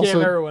 he Gave also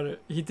everyone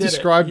he did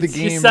described it. the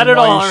He game said and it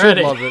all why you should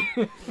already.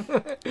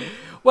 love it.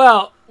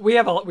 Well, we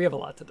have a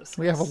lot to discuss.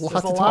 We have a lot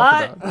There's to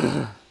talk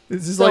about.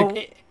 This is So-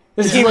 like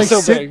This It's game like is so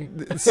sit,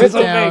 big. sit It's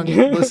so down,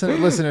 big.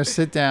 listeners,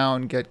 sit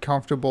down, get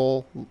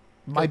comfortable.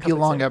 Might be a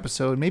long compensated.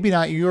 episode, maybe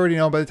not. You already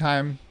know by the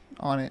time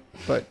on it,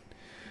 but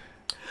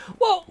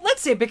Well,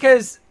 let's see,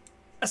 because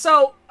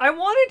so I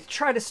wanted to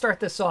try to start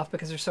this off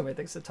because there's so many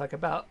things to talk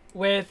about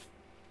with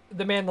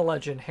the man, the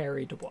legend,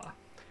 Harry Dubois.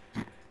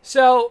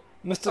 So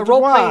Mr. a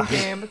role-playing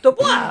Dubois. game,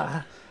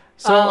 Dubois.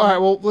 so all right.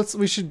 Well,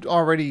 we should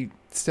already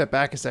step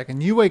back a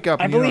second. You wake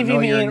up I and you don't believe know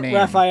you your mean name,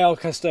 Raphael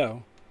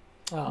Cousteau.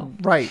 Oh,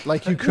 right?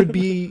 Like you could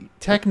be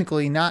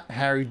technically not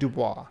Harry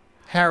Dubois,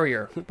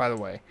 Harrier, by the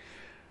way.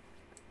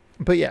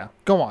 But yeah,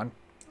 go on.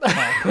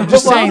 I'm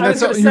just Well, saying I was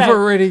that's gonna you're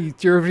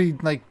already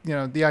like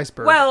the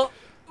iceberg. well,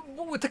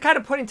 to kind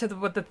of put into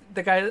what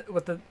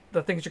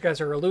the things you guys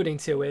are alluding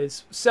to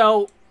is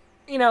so,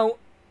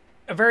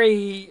 a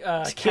very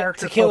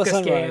character Tequila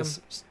focused game.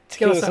 Sunrise.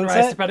 Tequila Sunrise,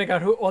 Sunset? depending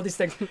on who all these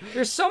things.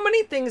 There's so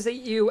many things that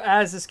you,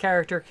 as this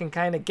character, can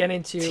kind of get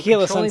into.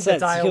 Tequila controlling Sunset.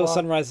 the Tequila dialogue.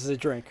 Sunrise is a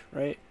drink,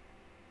 right?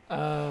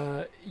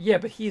 Yeah,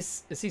 but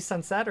is he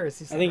Sunset or is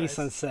he? Sunrise? I think he's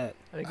Sunset.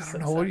 I think he's I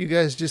don't know Sunset. what you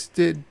guys just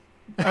did.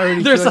 I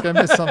already There's feel like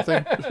I missed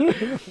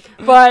something.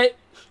 But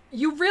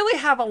you really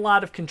have a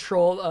lot of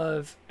control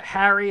of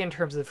Harry in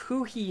terms of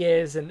who he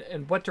is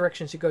and what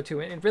directions you go to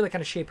and really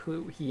kind of shape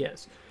who he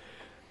is.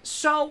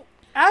 So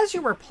as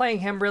you were playing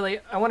him, really,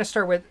 I want to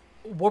start with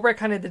what were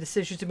kind of the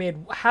decisions you made?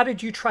 How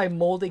did you try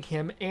molding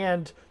him?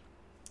 And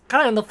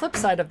kind of on the flip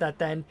side of that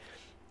then,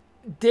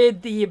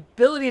 did the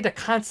ability to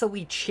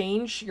constantly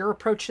change your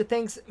approach to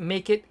things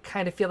make it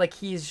kind of feel like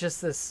he's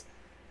just this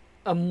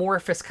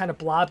amorphous kind of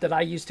blob that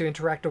I use to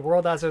interact with the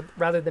world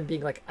rather than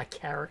being like a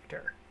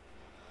character?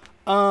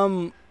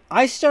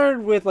 I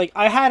started with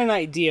I had an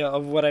idea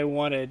of what I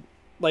wanted.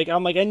 I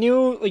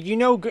knew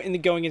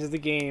going into the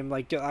game,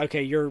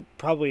 okay, you're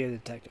probably a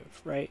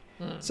detective, right?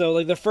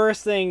 So the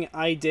first thing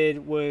I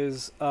did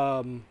was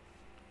I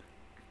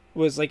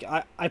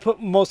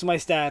put most of my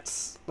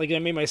stats, I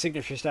made my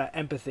signature stat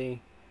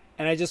empathy,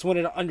 and I just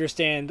wanted to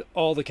understand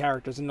all the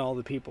characters and all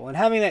the people, and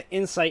having that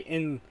insight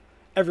in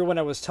everyone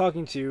I was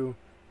talking to,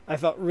 I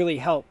felt really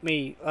helped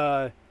me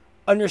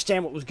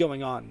understand what was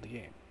going on in the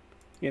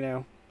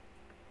game,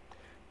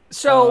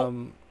 So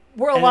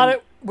were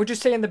and- would you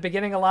say in the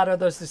beginning a lot of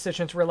those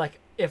decisions were like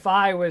if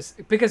I was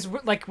because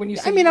when you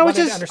say I mean, you I was wanted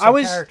to just understand I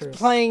was characters,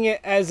 playing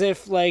it as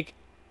if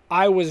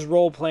I was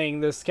role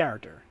playing this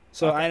character.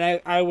 So Okay.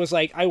 and I was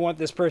I want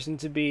this person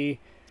to be,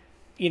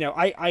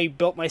 I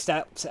built my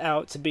stats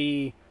out to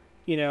be,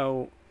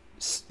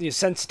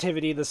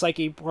 sensitivity. The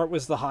psyche part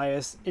was the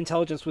highest.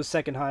 Intelligence was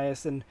second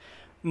highest, and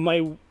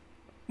my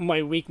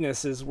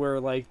weaknesses were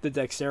the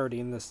dexterity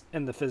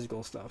and the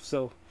physical stuff.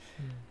 So.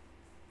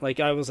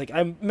 I was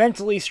I'm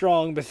mentally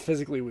strong but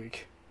physically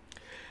weak.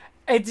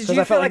 Hey, did Because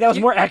you I felt feel that was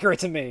you- more accurate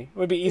to me. It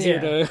would be easier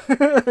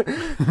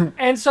to.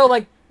 And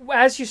so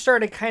as you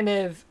started kind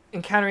of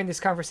encountering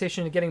this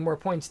conversation and getting more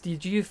points,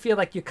 did you feel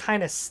like you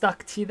kind of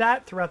stuck to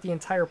that throughout the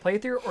entire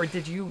playthrough, or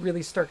did you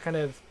really start kind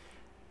of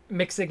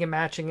mixing and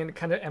matching and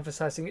kind of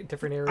emphasizing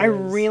different areas? I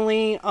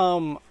really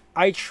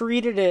I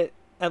treated it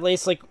at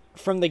least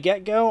from the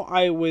get-go.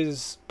 I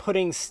was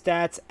putting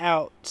stats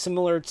out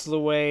similar to the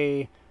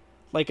way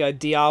a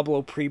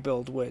Diablo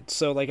pre-build would.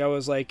 So I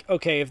was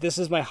okay, if this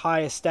is my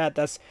highest stat,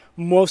 that's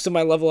most of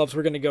my level ups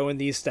were going to go in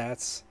these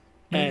stats.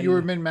 And You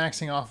were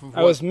min-maxing off of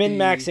I what was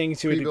min-maxing the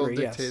to a pre-build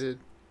degree, yes. dictated.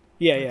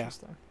 yeah.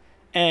 Interesting.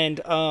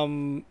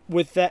 And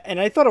with that, and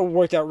I thought it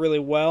worked out really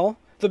well.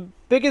 The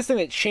biggest thing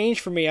that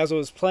changed for me as I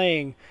was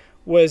playing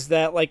was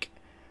that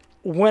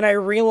when I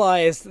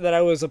realized that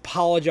I was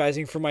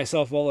apologizing for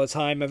myself all the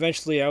time,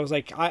 eventually I was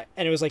and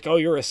it was oh,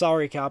 you're a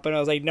sorry cop, and I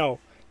was no,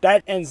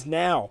 that ends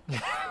now.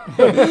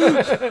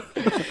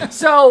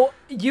 So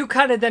you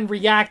kind of then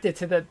reacted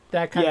to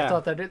that kind Yeah. of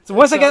thought that it. So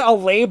once I got a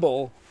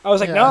label, I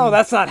was Yeah. no,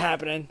 that's not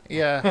happening.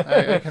 Yeah,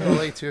 I can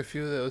relate to a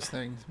few of those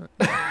things.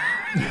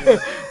 But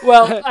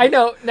Well, I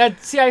know. Now,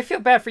 see, I feel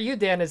bad for you,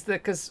 Dan, is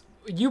that because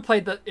you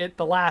played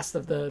the last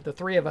of the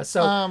three of us,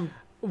 so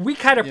we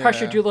kind of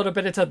pressured yeah. you a little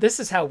bit into this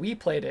is how we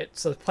played it,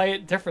 so play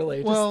it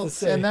differently. well, just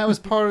to see. and that was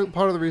part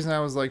of the reason I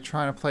was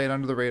trying to play it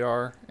under the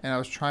radar, and I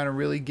was trying to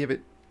really give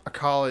it a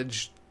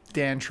college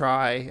Dan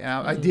try,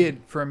 and I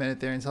did for a minute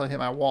there until I hit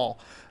my wall.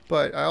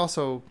 But I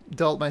also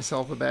dealt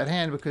myself a bad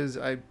hand because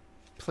I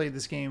played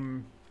this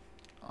game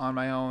on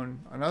my own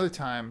another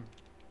time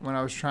when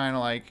I was trying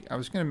to I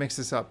was gonna mix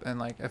this up,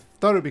 and I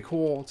thought it'd be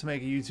cool to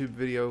make a YouTube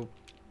video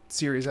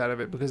series out of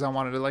it because I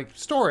wanted to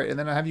store it and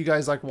then I have you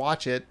guys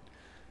watch it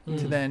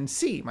to then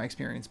see my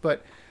experience.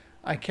 But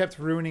I kept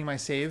ruining my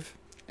save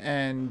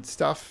and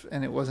stuff,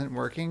 and it wasn't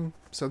working,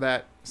 so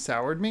that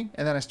soured me.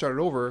 And then I started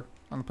over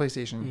on the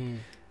PlayStation,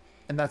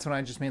 and that's when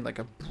I just made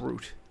a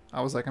brute.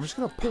 I was I'm just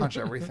gonna punch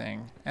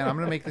everything, and I'm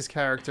gonna make this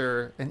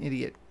character an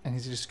idiot, and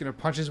he's just gonna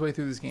punch his way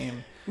through this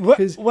game.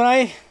 'Cause- When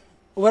I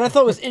what I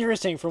thought was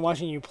interesting from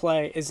watching you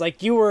play is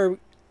like you were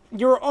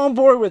on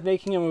board with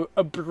making him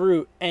a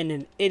brute and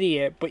an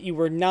idiot, but you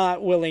were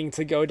not willing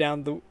to go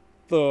down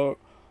the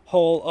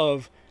hole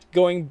of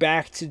going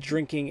back to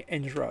drinking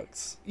and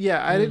drugs.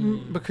 Yeah, I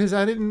didn't because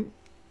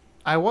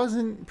I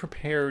wasn't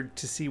prepared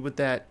to see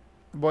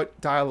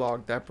what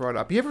dialogue that brought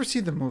up. You ever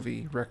see the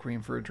movie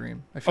Requiem for a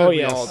Dream? I feel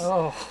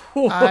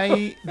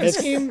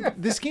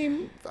this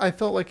game I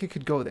felt like it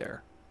could go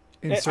there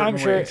in certain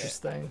ways.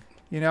 Interesting.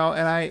 You know,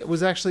 and I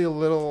was actually a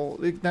little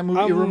that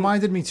movie. It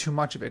reminded me too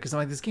much of it because I'm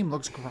like, this game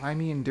looks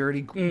grimy and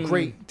dirty.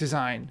 Great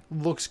design,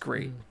 looks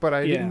great, but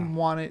I didn't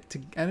want it to.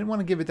 I didn't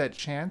want to give it that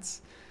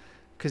chance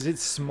because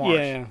it's smart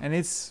and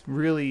it's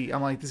really.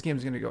 I'm like, this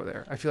game's gonna go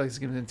there. I feel like this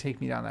game's gonna take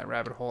me down that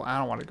rabbit hole. I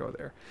don't want to go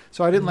there,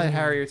 so I didn't let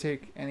Harrier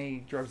take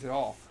any drugs at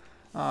all.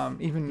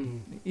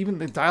 Even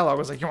the dialogue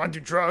was like, "You want to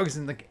do drugs?"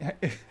 And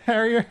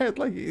Harrier had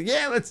like,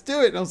 "Yeah, let's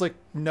do it." And I was like,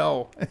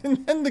 "No."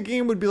 And then the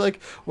game would be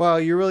like, "Wow,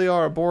 you really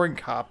are a boring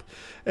cop,"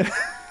 and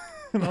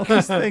all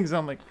these things. And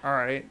I'm like, "All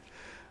right."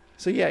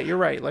 So yeah, you're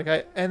right. Like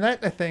I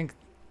think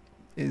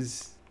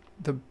is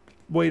the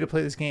way to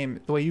play this game.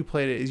 The way you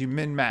played it is you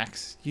min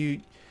max.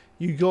 You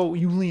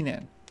lean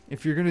in.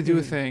 If you're gonna do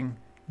a thing,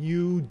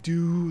 you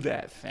do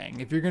that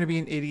thing. If you're gonna be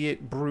an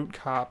idiot brute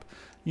cop,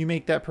 you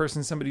make that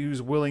person somebody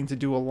who's willing to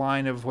do a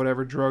line of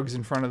whatever drugs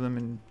in front of them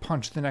and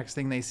punch the next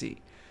thing they see.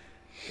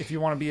 If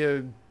you want to be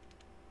a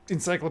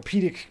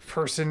encyclopedic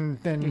person,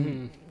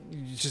 then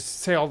you just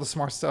say all the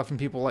smart stuff and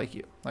people like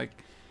you. Like,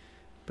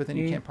 but then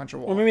you can't punch a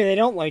wall. Or maybe they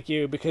don't like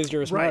you because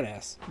you're a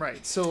smartass.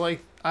 Right. So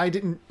like, I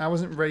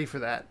wasn't ready for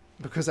that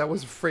because I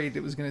was afraid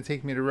it was going to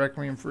take me to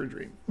Requiem for a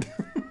Dream.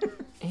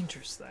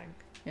 Interesting.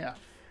 Yeah.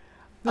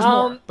 There's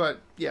more, but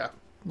yeah,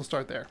 we'll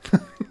start there.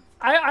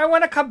 I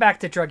want to come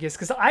back to drug use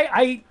because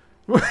I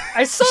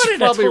saw it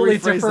in a totally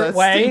different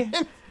way.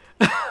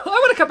 I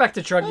want to come back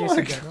to drug use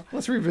in general.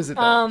 Let's revisit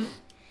that.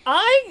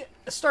 I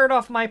started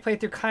off my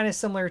playthrough kind of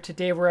similar to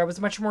Dave, where I was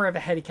much more of a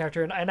heady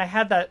character, and I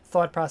had that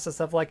thought process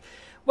of like,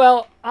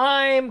 well,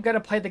 I'm gonna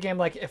play the game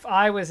like if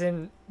I was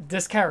in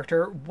this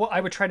character,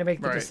 I would try to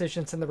make the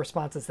decisions and the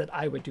responses that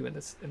I would do in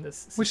this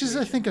situation. Which is,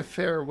 I think, a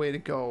fair way to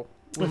go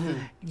with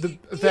the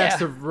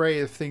vast array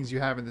of things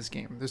you have in this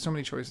game. There's so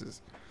many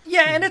choices.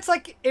 Yeah, and it's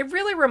like it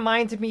really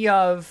reminded me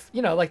of,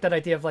 you know, like that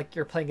idea of like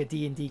you're playing a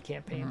D&D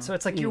campaign. So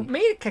it's like you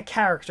make a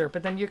character,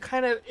 but then you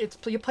kind of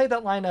you play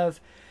that line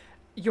of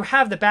you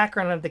have the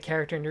background of the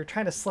character and you're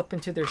trying to slip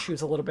into their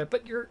shoes a little bit,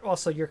 but you're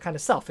also your kind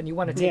of self and you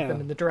want to take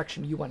them in the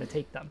direction you want to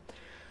take them.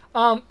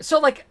 So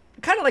like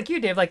kind of like you,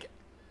 Dave, like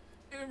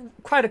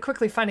quite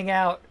quickly finding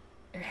out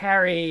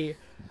Harry,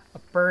 a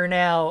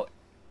burnout,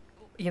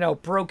 you know,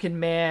 broken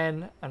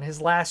man on his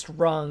last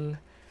rung.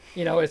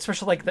 You know,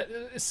 especially like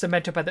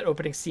cemented by that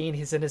opening scene.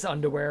 He's in his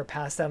underwear,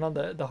 passed out on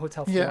the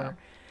hotel floor. Yeah.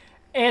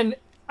 And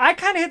I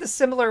kind of hit the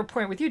similar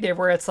point with you, Dave,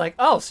 where it's like,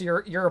 oh, so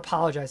you're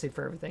apologizing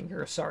for everything.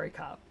 You're a sorry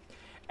cop.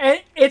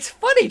 And it's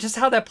funny just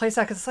how that plays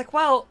out, because it's like,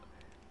 well,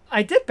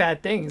 I did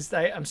bad things.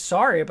 I'm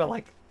sorry, but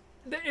like,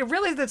 it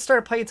really did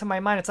start playing into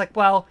my mind. It's like,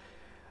 well,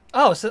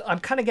 oh, so I'm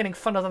kind of getting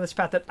funneled on this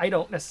path that I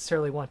don't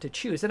necessarily want to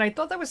choose. And I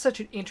thought that was such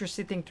an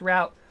interesting thing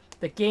throughout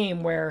the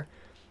game where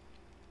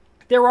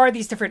there are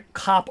these different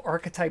cop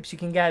archetypes you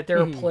can get.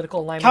 There are political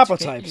alignments.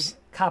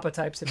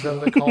 Copotypes, if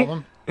they call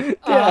them.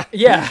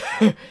 Yeah.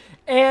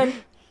 And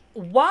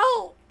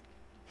while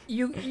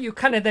you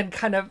kind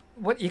of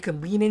what you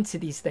can lean into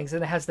these things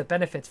and it has the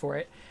benefits for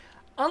it,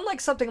 unlike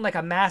something like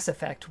a Mass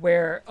Effect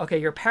where, okay,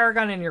 you're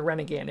Paragon and you're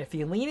Renegade, if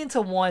you lean into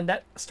one,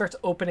 that starts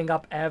opening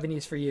up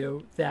avenues for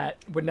you that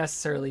would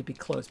necessarily be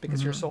closed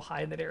because you're so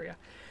high in that area.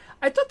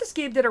 I thought this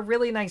game did a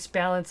really nice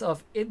balance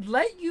of it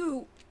let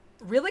you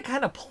really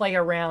kind of play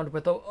around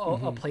with a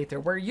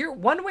playthrough where you're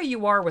one way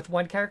you are with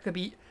one character could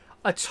be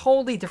a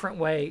totally different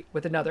way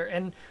with another,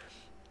 and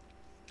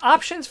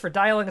options for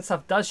dialogue and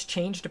stuff does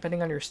change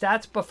depending on your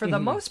stats, but for the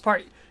most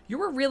part you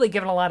were really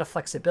given a lot of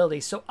flexibility.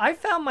 So I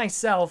found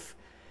myself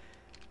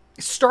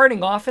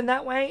starting off in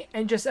that way,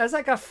 and just as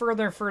I got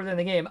further and further in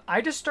the game,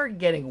 I just started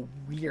getting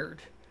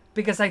weird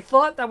because I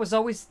thought that was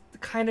always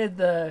kind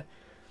of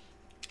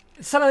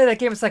suddenly that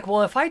game was like,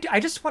 well, if I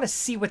just want to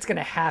see what's going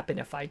to happen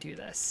if I do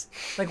this.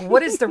 Like,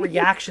 what is the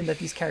reaction that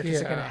these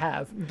characters are going to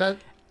have?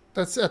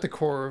 That's at the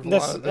core of a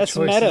lot of the choices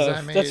meta.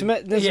 I made.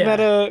 That's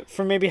meta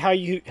for maybe how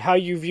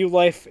you view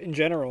life in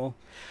general.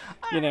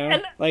 You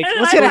know,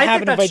 what's going to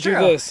happen if I do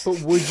this? But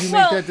would you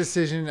make that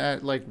decision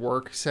at like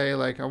work? Say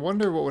like, I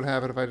wonder what would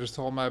happen if I just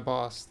told my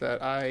boss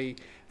that I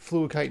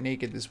flew a kite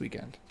naked this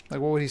weekend. Like,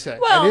 what would he say?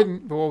 Well, I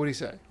didn't, but what would he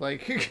say?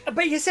 Like,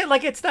 but you said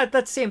like it's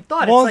that same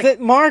thought. Well, it's like,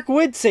 Mark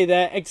would say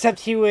that,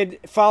 except he would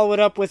follow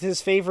it up with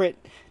his favorite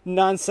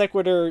non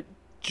sequitur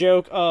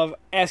joke of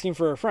asking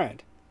for a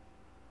friend.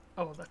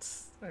 Oh,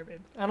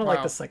 I don't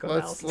like the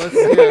psychoanalysis. Let's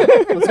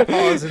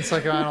pause and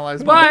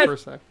psychoanalyze Mark for a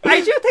sec. I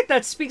do think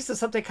that speaks to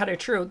something kind of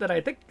true that I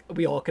think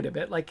we all could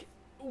admit. Like,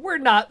 we're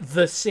not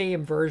the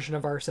same version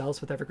of ourselves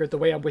with every group. The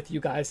way I'm with you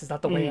guys is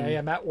not the way I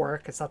am at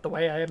work. It's not the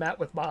way I am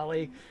with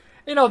Molly.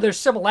 You know, there's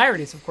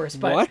similarities, of course,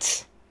 but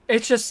what?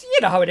 It's just, you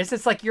know how it is.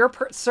 It's like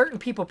certain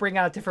people bring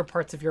out different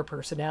parts of your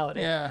personality.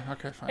 Yeah,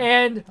 okay, fine.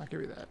 And I'll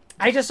give you that.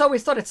 I just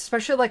always thought,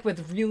 especially like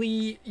with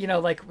really,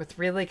 like with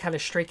really kind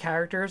of straight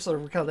characters, or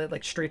we call it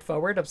like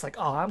straightforward. I was like,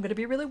 oh, I'm going to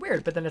be really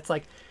weird. But then it's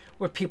like,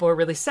 when people are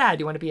really sad,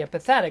 you want to be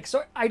empathetic.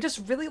 So I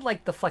just really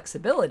like the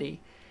flexibility.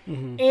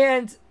 Mm-hmm.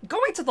 And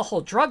going to the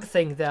whole drug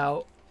thing,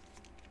 though,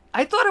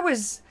 I thought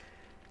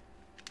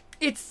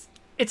it's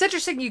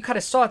interesting you kind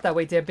of saw it that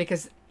way, Dan,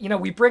 because,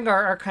 we bring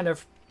our kind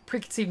of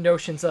preconceived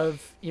notions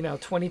of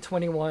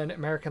 2021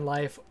 American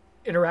life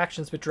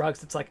interactions with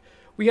drugs. It's like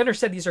we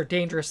understand these are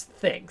dangerous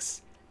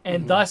things,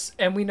 and thus,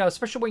 and we know,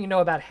 especially when you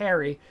know about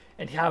Harry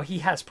and how he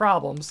has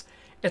problems,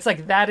 it's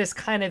like that is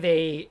kind of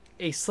a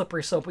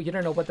slippery slope, but you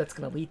don't know what that's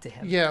going to lead to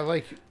him. Yeah,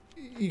 like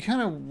you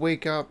kind of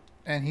wake up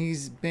and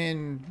he's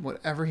been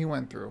whatever he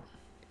went through.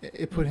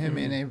 It put him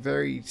in a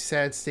very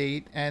sad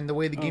state, and the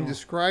way the game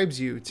describes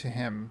you to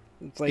him,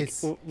 it's like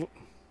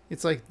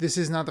it's like, this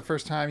is not the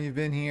first time you've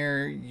been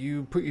here.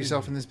 You put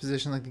yourself in this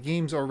position. Like, the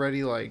game's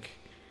already, like,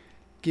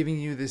 giving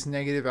you this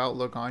negative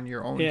outlook on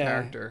your own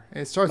character.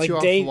 It starts like you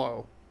off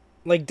low.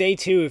 Like, day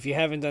 2, if you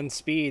haven't done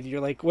speed, you're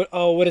like,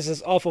 what is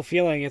this awful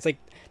feeling? It's like,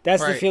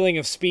 that's the feeling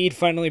of speed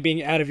finally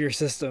being out of your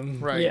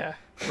system. Right. Yeah.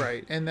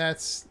 Right. And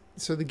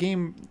so the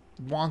game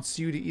wants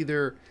you to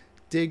either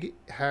dig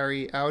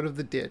Harry out of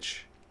the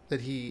ditch that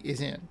he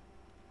is in,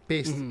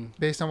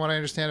 based on what I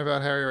understand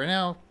about Harry right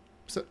now,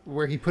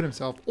 where he put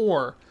himself,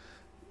 or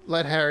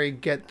let Harry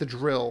get the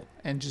drill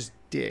and just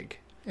dig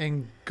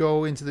and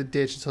go into the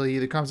ditch until he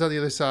either comes out the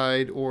other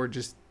side or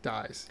just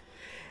dies.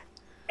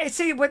 And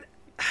see what,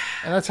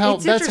 and that's how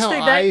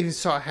I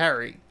saw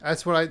Harry.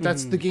 That's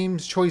the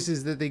game's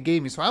choices that they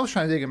gave me. So I was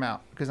trying to dig him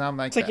out because I'm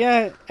like, it's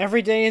like,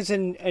 every day is a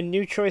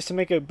new choice to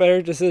make a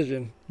better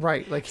decision.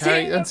 Right, like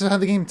Harry. That's how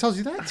the game tells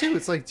you that too.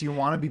 It's like, do you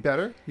want to be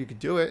better? You could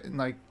do it, and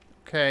like,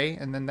 okay,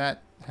 and then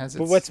that has its.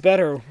 But what's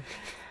better?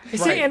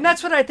 See, and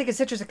that's what I think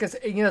is interesting, because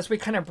as we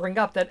kind of bring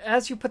up that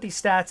as you put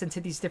these stats into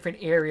these different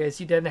areas,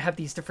 you then have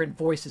these different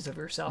voices of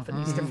yourself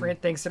and these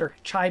different things that are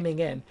chiming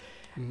in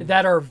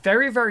that are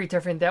very, very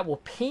different, that will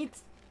paint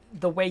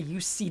the way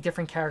you see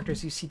different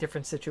characters, you see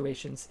different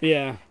situations.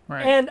 Yeah,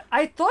 right. And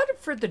I thought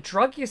for the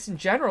drug use in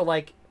general,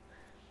 like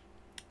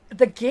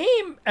the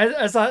game,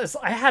 as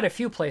I had a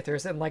few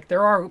playthroughs, and like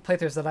there are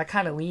playthroughs that I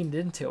kind of leaned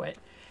into it.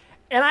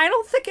 And I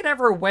don't think it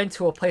ever went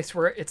to a place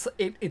where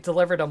it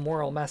delivered a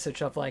moral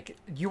message of like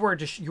you were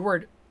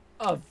destroying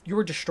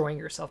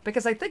yourself,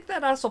 because I think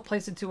that also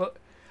plays into a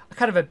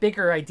kind of a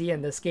bigger idea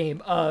in this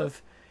game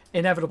of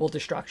inevitable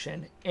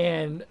destruction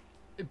and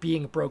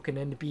being broken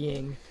and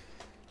being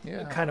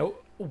kind of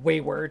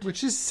wayward,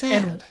 which is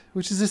sad.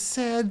 Which is a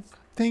sad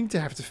thing to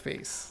have to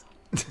face.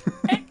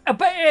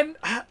 and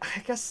I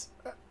guess.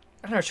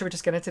 I don't know. Should we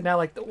just get into now?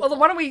 Like, why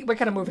don't we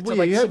kind of move it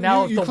to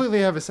now? You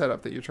clearly have a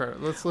setup that you're trying to.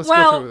 Let's go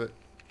through with it.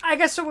 I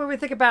guess so. When we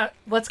think about,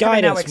 let's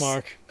guide kind of us,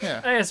 Mark.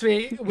 Yeah. As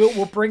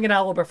we'll bring it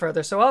out a little bit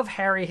further. So of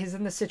Harry, he's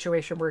in this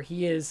situation where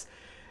he is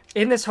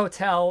in this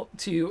hotel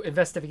to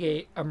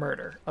investigate a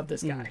murder of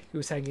this guy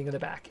who's hanging in the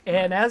back.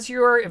 And as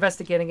you're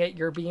investigating it,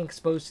 you're being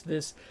exposed to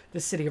this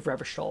city of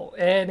Revachol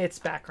and its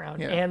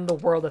background and the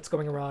world that's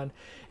going around.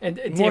 And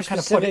more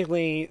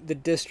specifically, the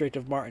district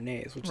of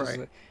Martinez, which is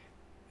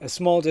a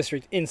small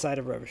district inside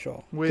of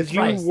Revachol.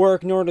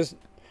 Because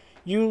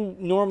you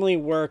normally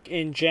work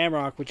in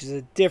Jamrock, which is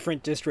a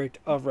different district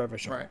of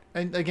Revachol. Right.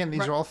 And again,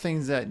 these are all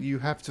things that you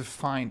have to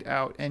find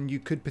out, and you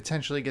could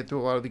potentially get through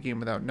a lot of the game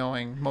without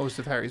knowing most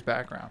of Harry's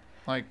background.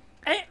 Like,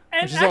 which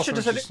is also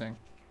interesting.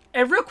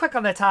 And real quick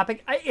on that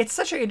topic, it's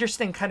such an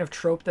interesting kind of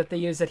trope that they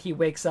use, that he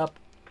wakes up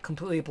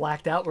completely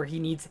blacked out, where he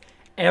needs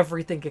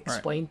everything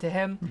explained to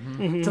him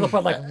to the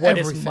point like, what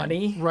is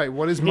money? Right.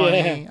 What is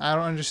money? I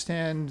don't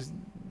understand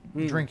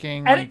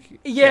drinking. And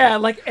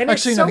and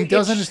actually, no, he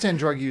does understand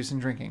drug use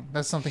and drinking.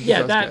 That's something he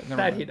does get.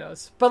 That he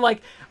knows. But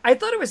like, I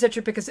thought it was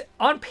interesting because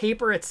on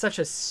paper it's such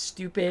a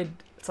stupid.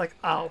 It's like,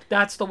 oh,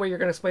 that's the way you're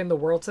going to explain the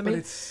world to me. But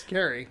it's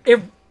scary.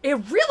 It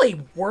really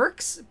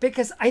works,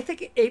 because I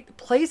think it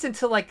plays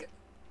into like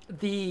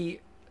the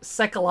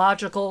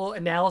psychological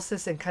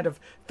analysis and kind of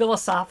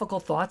philosophical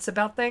thoughts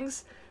about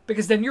things,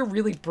 because then you're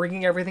really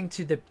bringing everything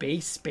to the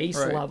base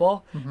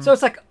level. So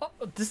it's like, oh,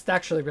 this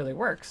actually really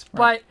works.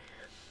 But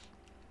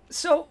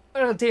so,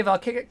 Dave, I'll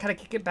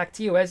kick it back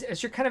to you.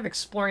 As you're kind of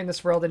exploring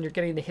this world and you're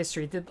getting the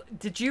history,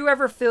 did you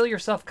ever feel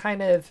yourself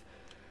kind of,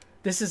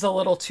 this is a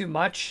little too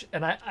much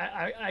and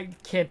I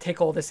can't take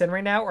all this in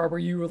right now? Or were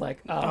you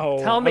like,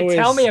 tell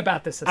me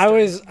about this? I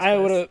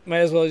would have might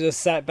as well just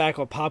sat back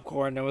with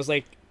popcorn and was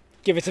like,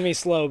 give it to me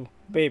slow,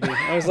 baby.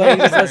 I was like,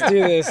 let's do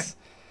this.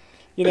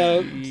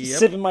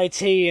 Sipping my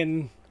tea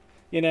and,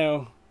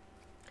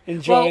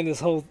 enjoying this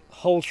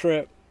whole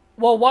trip.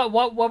 Well,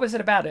 what was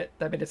it about it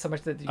that made it so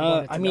much that you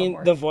wanted to know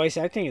more? The voice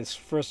acting is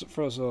first of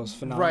all is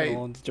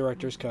phenomenal in the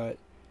director's cut,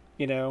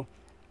 and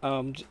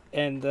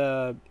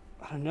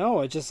I don't know,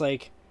 it's just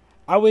like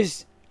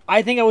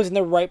I think I was in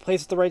the right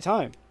place at the right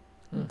time,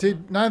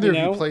 Did neither of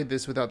You know? you played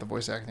this without the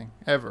voice acting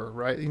ever,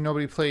 right?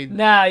 Nobody played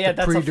Nah, yeah, the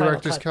that's a Final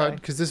pre-director's Cut cut thing.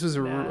 because this was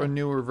Nah. a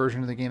newer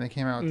version of the game that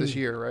came out this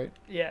year, right?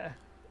 Yeah,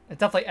 it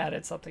definitely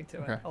added something to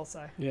it. Okay. I'll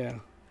say. Yeah.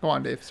 Go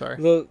on, Dave. Sorry.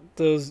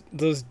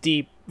 Those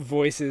deep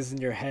voices in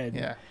your head.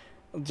 Yeah.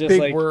 Just Big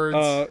like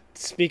words.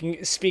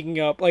 speaking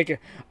up. Like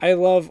I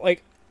love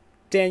like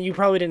Dan, you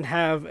probably didn't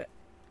have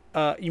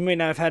you may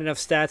not have had enough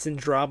stats in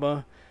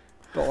drama.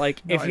 But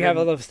like No, if I you have a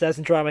didn't. lot of stats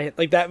in drama,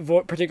 like that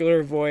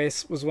particular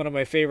voice was one of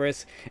my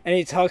favorites. And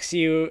he talks to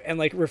you and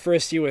like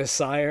refers to you as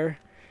sire.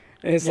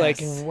 And it's like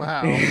Yes.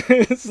 Wow.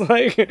 it's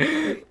like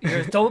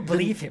You don't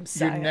believe him, Your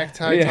Saya.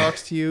 necktie Yeah.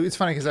 talks to you. It's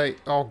funny because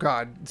oh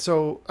god.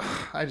 So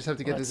I just have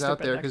to get That this out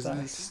stupid there because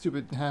necktie. this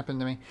stupid happened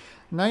to me.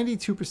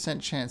 92%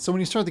 chance. So when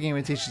you start the game,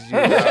 it teaches you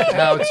about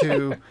how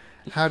to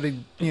how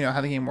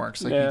the game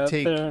works. Like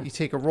Yeah, you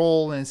take a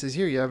roll and it says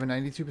here you have a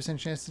 92%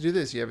 chance to do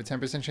this. You have a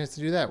 10% chance to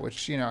do that.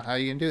 Which how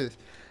you can do this.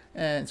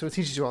 And so it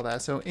teaches you all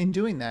that. So in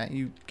doing that,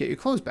 you get your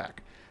clothes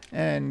back.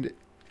 And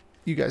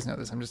you guys know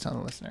this. I'm just telling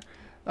the listener.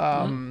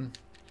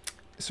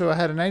 So I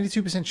had a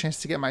 92%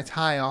 chance to get my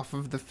tie off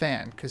of the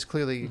fan because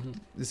clearly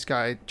this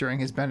guy during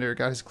his bender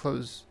got his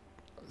clothes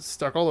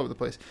stuck all over the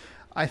place.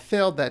 I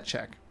failed that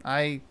check.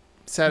 I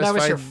satisfied. That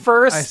was your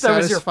first. That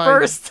was your satisfied-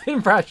 first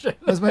impression.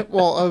 That was my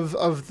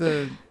of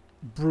the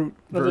brute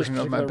version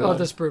of my particular build. one. Of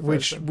this brute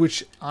version.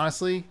 Which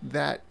honestly,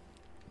 that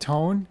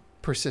tone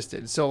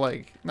persisted. So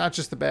like not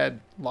just the bad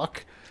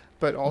luck,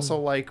 but also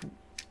like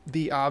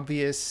the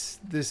obvious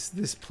this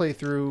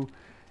playthrough.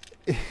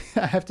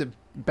 I have to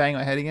bang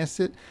my head against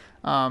it.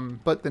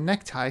 But the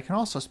necktie can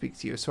also speak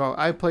to you. So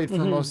I played for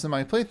most of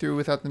my playthrough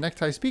without the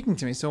necktie speaking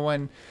to me. So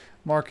when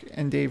Mark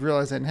and Dave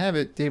realized I didn't have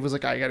it, Dave was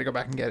like, I got to go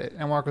back and get it.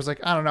 And Mark was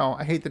like, I don't know.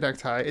 I hate the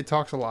necktie. It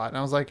talks a lot. And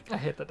I was like, I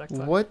hate the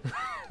necktie. what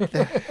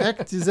the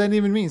heck does that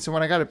even mean? So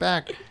when I got it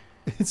back,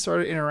 it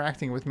started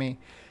interacting with me.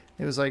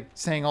 It was like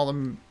saying all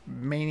the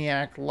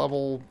maniac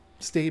level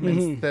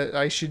statements that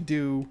I should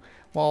do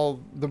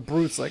while the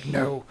brute's like,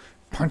 no,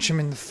 punch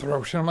him in the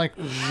throat. And I'm like,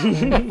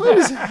 what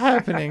is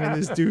happening in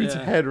this dude's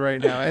head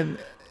right now? And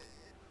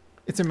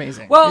it's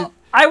amazing. Well,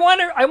 I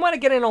want to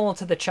get in all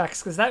into the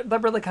checks because that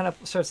really kind of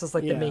serves as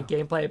like the Yeah. main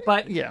gameplay.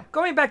 But Yeah.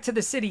 going back to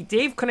the city,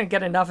 Dave couldn't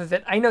get enough of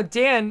it. I know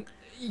Dan,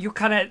 you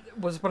kind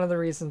of was one of the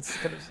reasons.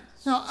 Kind of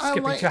no,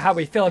 skipping to how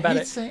we feel about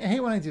it. I hate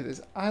when I do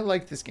this. I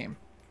like this game.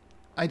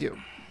 I do.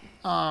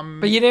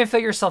 But you didn't feel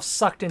yourself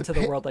sucked into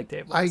the world like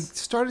Dave was. I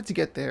started to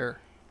get there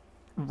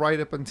right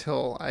up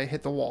until I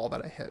hit the wall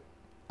that I hit,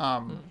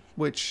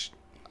 which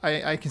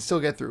I can still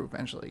get through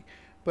eventually.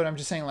 But I'm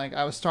just saying, like,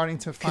 I was starting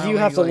to because finally. you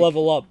have to like,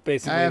 level up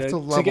basically. I have to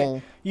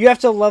level. You have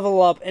to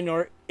level up in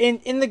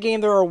the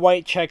game. There are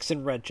white checks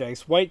and red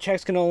checks. White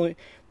checks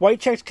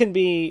can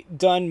be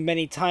done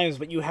many times,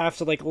 but you have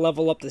to like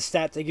level up the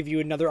stat to give you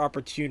another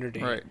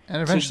opportunity. Right,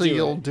 and eventually do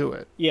you'll it. do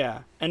it. Yeah,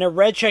 and a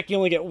red check you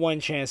only get one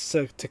chance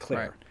to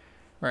clear.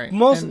 Right.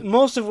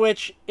 Most of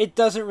which it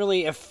doesn't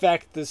really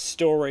affect the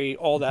story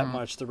all that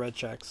much. The red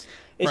checks.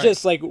 It's Right.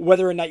 just like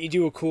whether or not you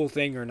do a cool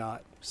thing or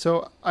not.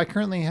 So I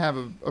currently have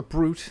a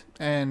brute,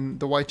 and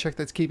the white check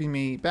that's keeping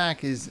me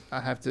back is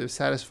I have to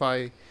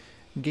satisfy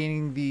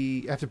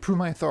I have to prove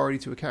my authority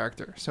to a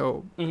character.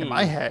 So in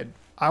my head,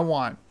 I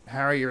want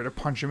Harrier to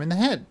punch him in the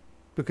head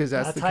because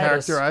that's Not the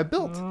Titus. character I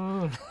built.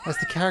 That's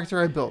the character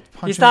I built.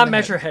 Punch He's him in not the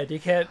Measure head. Head. You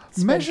can't.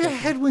 spin Measure kick.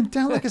 Head went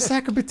down like a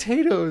sack of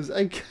potatoes.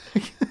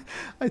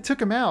 I took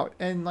him out,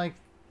 and like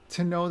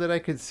to know that I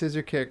could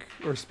scissor kick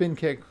or spin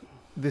kick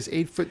this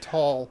 8 foot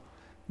tall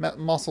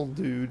muscle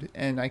dude,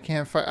 and I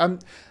can't fight.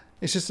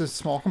 It's just a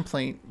small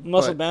complaint.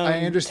 Muscle but bound, I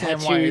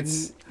understand why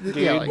it's tattooed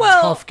like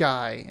Well- tough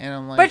guy, and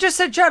I'm like, But just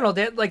in general,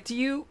 like, do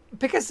you,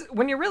 because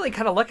when you really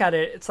kind of look at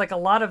it, it's like a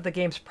lot of the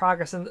game's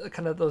progress and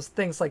kind of those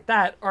things like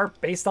that are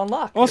based on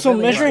luck. It Also,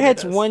 really is what it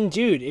Measurehead's is. one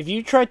dude. If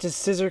you tried to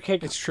scissor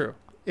kick it's true.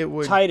 It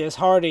would. Titus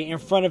Hardy in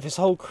front of his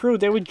whole crew,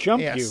 they would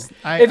jump Yes. you.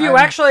 I, If you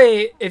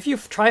I'm- if you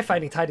try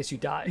fighting Titus, you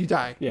die. you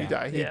die. Yeah. You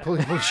die. He,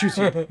 Yeah. he shoots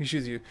you. He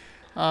shoots you.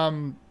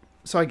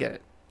 So I get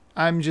it.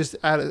 I'm just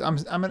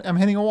I'm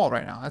hitting a wall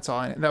right now. That's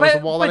all. That was a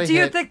wall that I do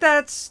you hit. think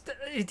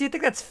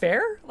that's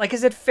fair? Like,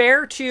 is it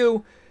fair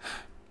to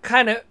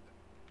kind of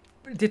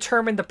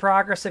determine the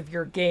progress of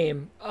your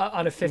game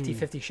on a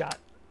 50-50 shot?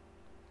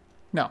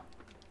 No,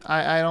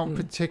 I don't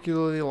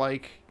particularly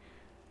like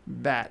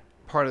that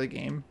part of the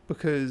game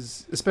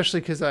because, especially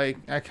because I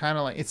kind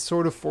of like it's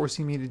sort of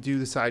forcing me to do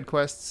the side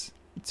quests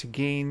to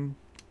gain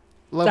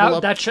level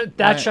up.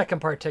 That check in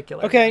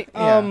particular. Okay,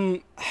 Yeah.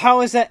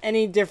 how is that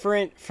any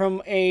different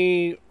from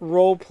a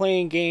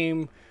role-playing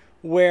game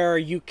where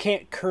you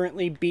can't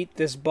currently beat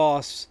this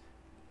boss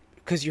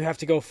because you have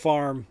to go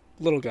farm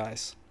little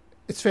guys?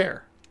 It's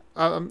fair.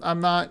 I'm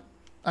not.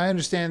 I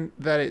understand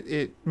that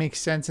it makes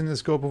sense in the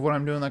scope of what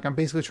I'm doing. Like I'm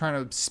basically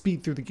trying to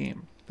speed through the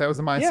game. That was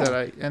the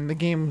mindset. Yeah. And the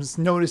game's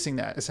noticing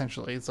that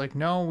essentially. It's like,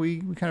 no, we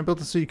kind of built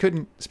it so you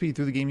couldn't speed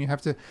through the game. You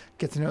have to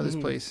get to know this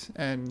place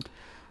and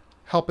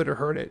help it or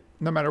hurt it.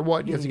 No matter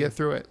what, you have to get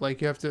through it.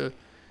 Like you have to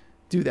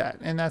do that,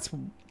 and that's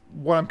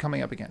what I'm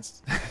coming up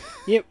against.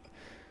 Yep.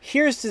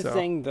 Here's the So.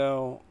 thing,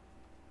 though.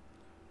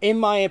 in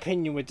my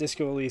opinion, with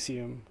Disco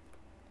Elysium,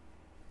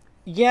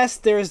 yes,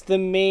 there's the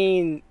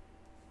main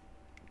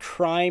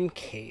crime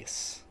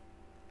case,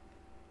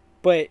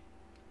 but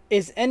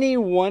is any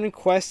one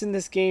quest in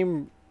this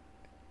game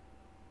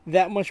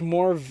that much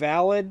more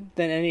valid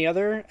than any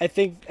other? I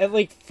think,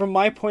 like, from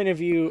my point of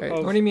view, Right.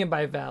 of, What do you mean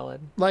by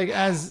valid? Like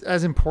as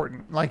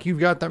important. Like you've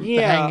got the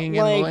yeah, hanging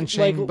and the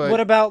lynching, like, but what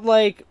about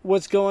like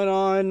what's going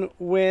on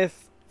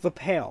with the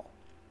Pale?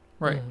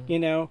 right. You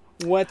know,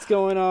 what's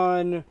going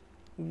on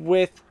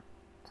with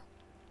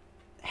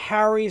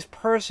Harry's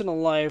personal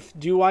life?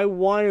 Do I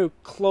want to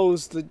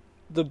close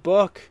the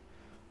book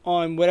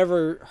on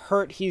whatever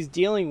hurt he's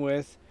dealing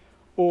with,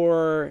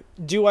 or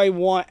do I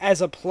want,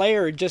 as a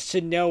player, just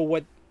to know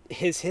what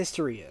his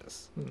history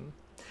is?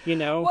 You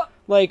know, Well-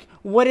 like,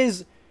 what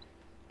is?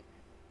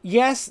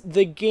 Yes,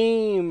 the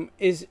game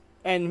is,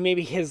 and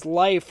maybe his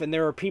life, and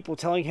there are people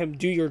telling him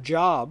do your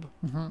job.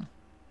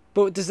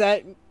 But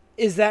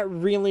is that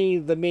really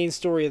the main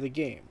story of the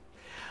game?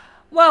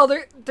 Well,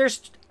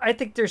 I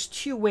think there's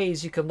two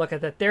ways you can look at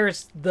that.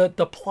 There's the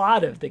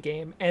plot of the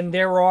game, and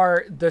there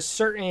are the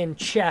certain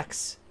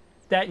checks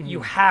that you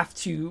have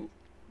to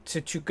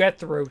get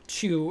through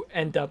to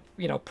end up,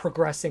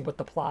 progressing what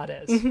the plot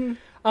is.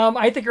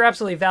 I think you're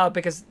absolutely valid,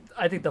 because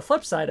I think the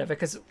flip side of it,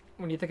 because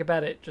when you think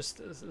about it just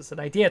as an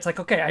idea, it's like,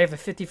 okay, I have a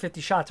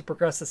 50-50 shot to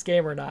progress this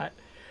game or not.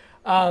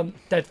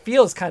 That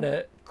feels kind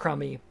of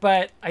crummy,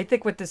 but I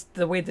think with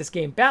the way this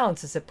game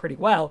balances it pretty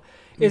well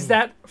is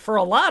that for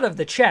a lot of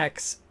the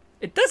checks,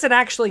 it doesn't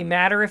actually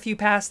matter if you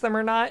pass them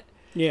or not.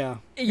 Yeah.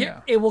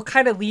 It will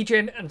kind of lead you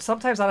in, and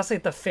sometimes honestly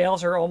the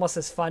fails are almost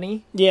as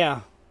funny.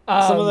 Yeah.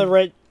 Some of the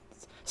red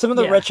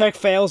yeah. check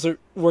fails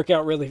work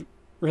out really,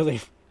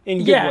 really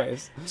in good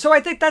ways. So I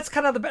think that's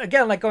kind of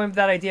again, like going with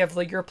that idea of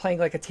like you're playing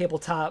like a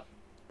tabletop,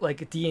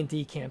 like a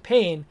D&D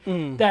campaign,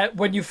 that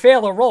when you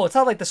fail a roll, it's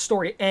not like the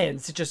story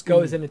ends, it just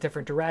goes in a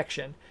different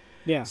direction.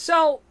 Yeah.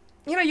 So,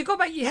 you go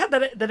back, you had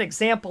that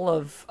example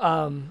of,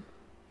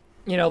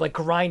 like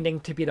grinding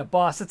to beat a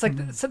boss. It's like,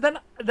 so then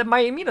my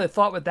immediate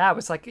thought with that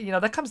was like,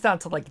 that comes down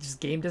to like just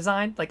game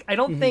design. Like, I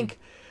don't think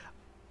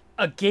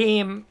a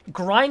game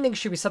grinding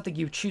should be something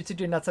you choose to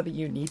do, not something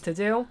you need to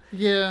do.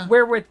 Yeah.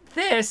 Where with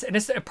this, and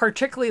it's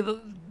particularly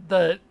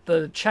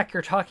the check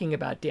you're talking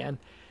about, Dan,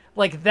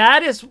 like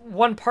that is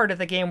one part of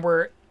the game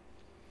where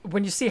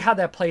when you see how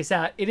that plays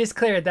out, it is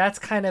clear that's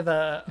kind of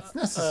It's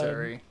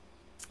necessary.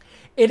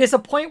 it is a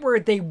point where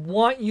they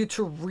want you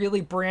to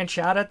really branch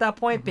out at that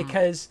point,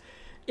 because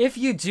if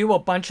you do a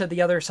bunch of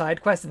the other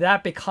side quests,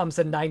 that becomes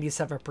a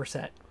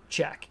 97%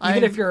 check,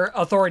 even if your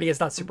authority is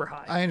not super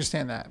high. I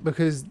understand that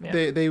because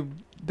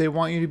they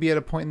want you to be at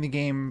a point in the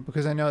game,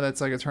 because I know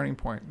that's like a turning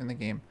point in the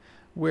game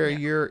where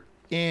you're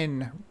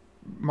in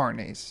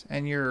Martinez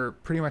and you're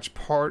pretty much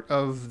part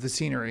of the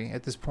scenery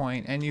at this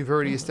point, and you've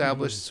already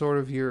established sort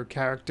of your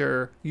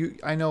character.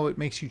 I know it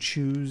makes you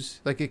choose.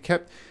 Like, it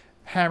kept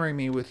hammering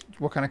me with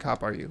what kind of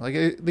cop are you? Like,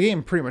 the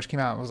game pretty much came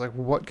out and was like,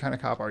 what kind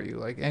of cop are you?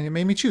 Like, and it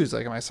made me choose.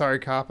 Like, am I sorry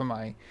cop? Am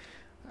I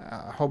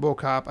hobo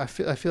cop? I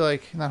feel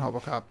like not hobo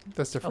cop.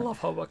 That's I different. love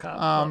Hobo Cop.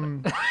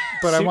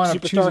 But I wound up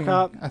Superstar choosing.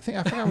 cop? I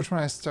forgot which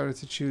one I started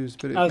to choose,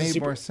 but it I was made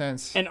super- more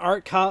sense. And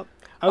Art Cop.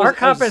 Our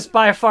cop is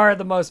by far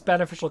the most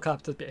beneficial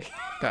cop to be.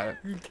 Got it.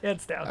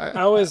 Hands down.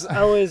 I was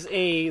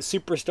a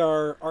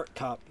superstar Art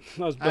Cop.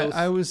 I was both.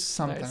 I was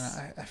something.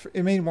 Nice.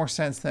 It made more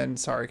sense than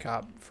sorry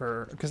cop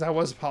because I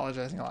was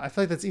apologizing a lot. I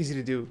feel like that's easy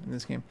to do in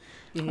this game.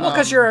 Well,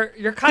 because you're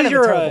kind of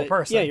a terrible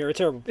person. Yeah, you're a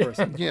terrible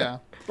person. Yeah.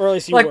 Or at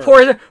least you like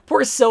were.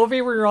 poor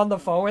Sylvie, when you're on the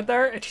phone with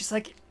her, and she's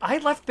like, "I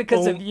left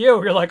because of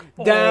you." You're like,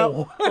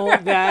 "Oh."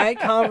 That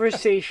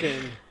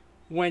conversation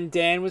when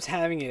Dan was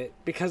having it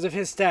because of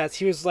his stats,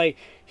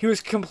 he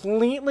was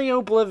completely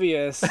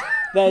oblivious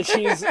that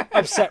she's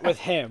upset with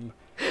him,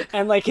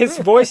 and like his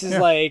voice is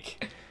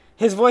like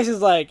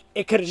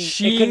it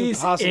couldn't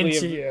possibly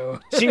into you.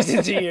 She's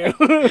into you.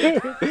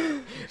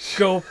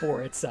 Go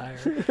for it, sire.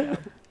 Yeah.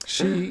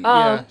 She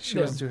yeah.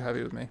 wasn't too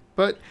happy with me,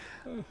 but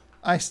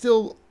I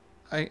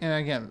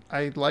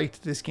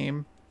liked this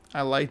game.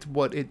 I liked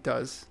what it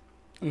does,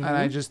 and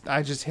I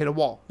just hit a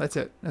wall. That's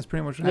it. That's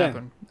pretty much what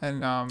happened.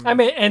 And I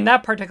mean, and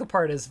that particular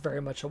part is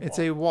very much a wall. it's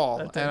a wall,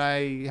 That's and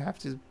it. I have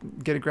to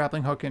get a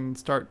grappling hook and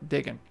start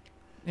digging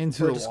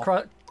into Or the just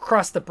wall.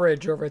 cross the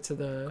bridge over to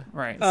the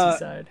Right.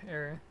 seaside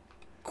area.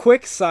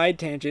 Quick side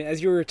tangent,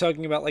 as you were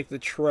talking about like the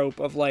trope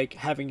of like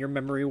having your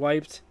memory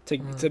wiped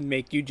to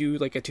make you do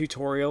like a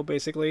tutorial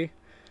basically.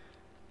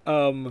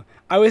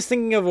 I was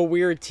thinking of a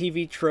weird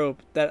TV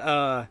trope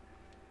that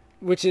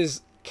which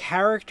is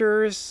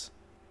characters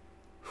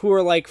who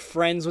are like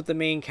friends with the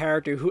main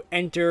character who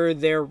enter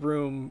their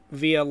room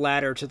via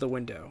ladder to the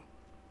window.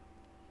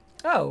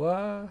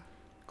 Oh,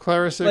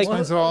 Clarissa Like-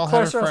 explains it all. Had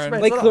Clarissa her friend.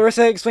 explains- Like it all.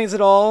 Clarissa explains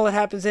it all. It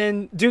happens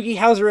in Doogie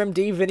Howser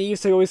MD. Vinny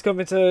used to always come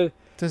into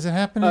Does it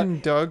happen in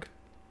Doug?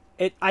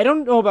 it. I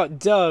don't know about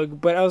Doug,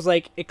 but I was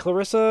like,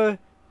 Clarissa.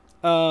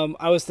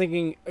 I was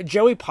thinking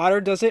Joey Potter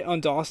does it on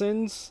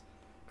Dawson's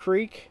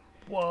Creek.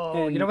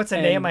 whoa! And- You know what's a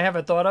and- name I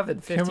haven't thought of in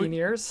Can 15 we-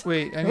 years?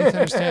 Wait, I need to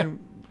understand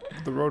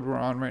the road we're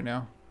on right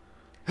now.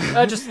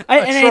 Just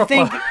I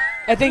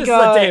think this is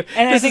a Dave,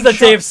 and this I is think a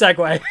Dave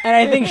segue. and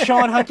I think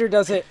Sean Hunter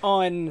does it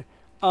on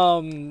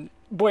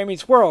Boy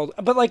Meets World.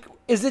 But like,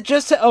 is it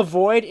just to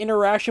avoid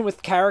interaction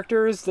with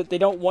characters that they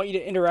don't want you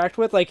to interact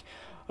with? Like,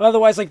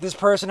 otherwise, like this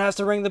person has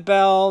to ring the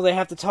bell. They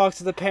have to talk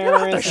to the They don't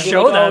parents. have to and be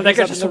show like, that. "Oh, They he's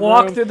can up just in the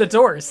walk room." through the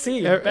door,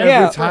 see. Every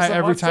Yeah.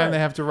 every time they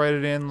have to write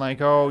it in,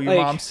 like, oh, your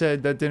Like, mom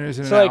said that dinner's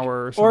in So, an like,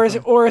 hour or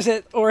something.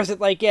 or is it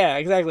like, yeah,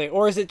 exactly.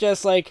 Or is it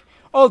just like,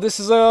 oh, this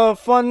is a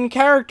fun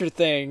character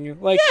thing.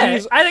 Like, Yeah,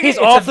 he's, I think he's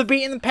it's off a- the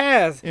beaten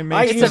path. It I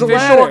makes can It's use a a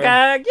visual ladder.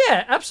 gag.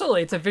 Yeah,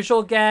 absolutely. It's a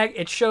visual gag.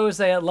 It shows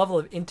a level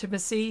of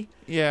intimacy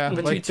Yeah,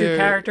 between like two they're-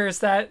 characters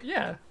that,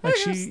 yeah. Like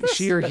I guess this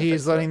she or he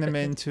benefits is letting it. them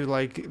into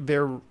like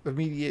their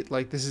immediate,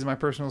 like, this is my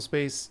personal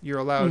space. You're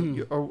allowed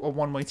a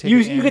one-way ticket. You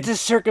in. get to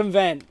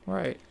circumvent,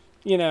 right,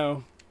 you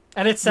know.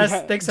 And it says you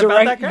ha- things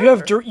about that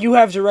character. you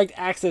have direct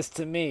access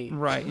to me.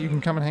 right. You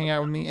can come and hang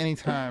out with me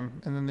anytime,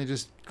 and then they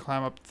just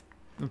climb up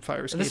the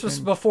fire escape. This was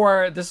and-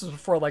 before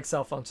like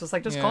cell phones. Just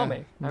like, just yeah, call me.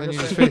 And I'm then you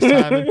just just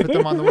FaceTime and put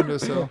them on the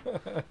windowsill.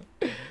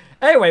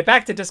 Anyway,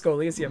 back to Disco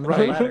Elysium and the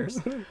Right. ladders.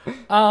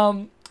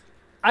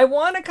 I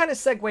want to kind of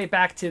segue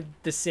back to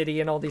the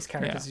city and all these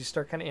characters. Yeah. You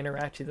start kind of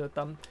interacting with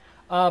them,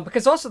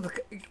 because also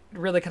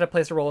really kind of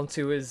plays a role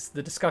into is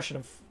the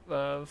discussion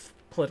of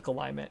political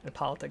alignment and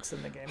politics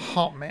in the game.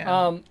 Oh man,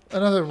 Uh,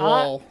 another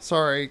wall.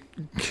 Sorry.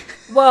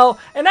 Well,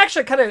 and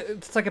actually, kind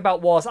of talk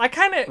about walls. I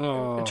kind of,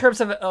 Oh. in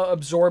terms of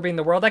absorbing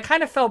the world, I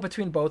kind of fell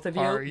between both of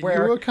you. Are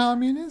where you a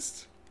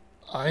communist?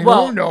 I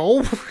Well- don't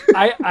know.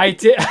 I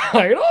did.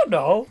 I don't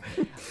know.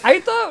 I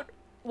thought,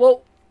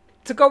 well,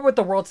 to go with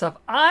the world stuff,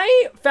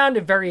 I found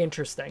it very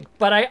interesting.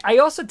 But I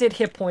also did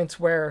hit points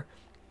where,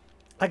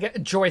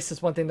 like, Joyce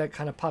is one thing that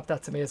kind of popped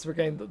out to me as we're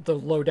getting the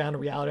lowdown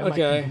reality. I'm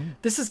Okay. like,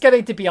 this is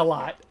getting to be a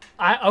lot.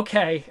 I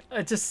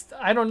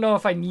don't know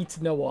if I need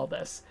to know all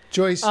this.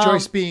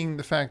 Joyce being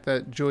the fact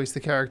that Joyce, the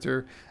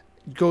character,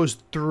 goes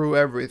through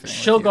everything. with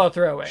She'll you. go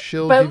through it.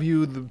 She'll But- give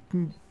you the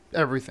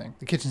everything.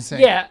 The kitchen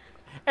sink. Yeah.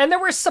 And there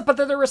were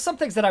some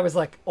things that I was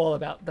like all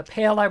about. The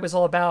Pale I was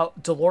all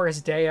about.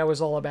 Dolores Day I was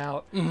all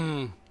about.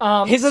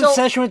 His so-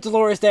 obsession with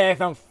Dolores Day I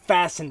found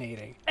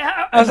fascinating.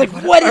 I I was like,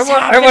 what is I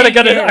happening want to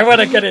get here? I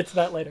want to get into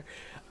that later.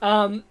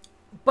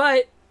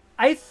 But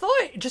I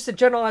thought, just in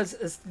general,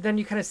 as then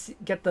you kind of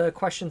get the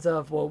questions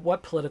of, well,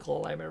 what political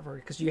alignment,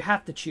 because you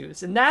have to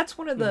choose, and that's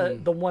one of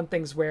the one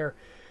things where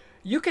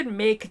you can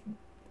make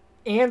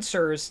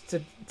answers to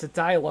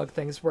dialogue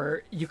things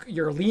where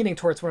you're leaning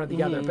towards one or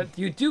the other, but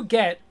you do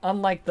get,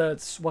 unlike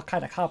the what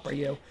kind of cop are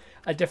you,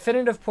 a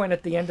definitive point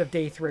at the end of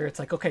day 3 where it's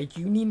like, okay,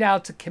 you need now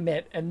to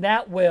commit, and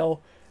that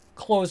will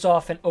close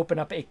off and open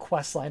up a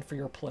quest line for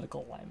your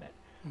political alignment.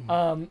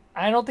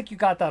 I don't think you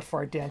got that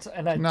far, Dan.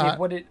 And I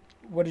Not- did.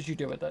 What did you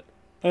do with it?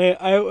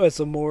 I was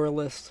a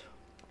moralist.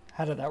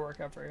 How did that work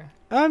out for you?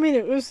 I mean,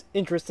 it was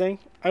interesting.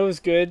 I was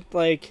good.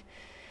 Like,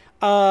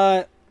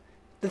 the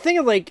thing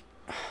of like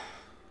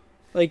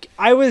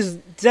I was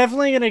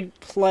definitely gonna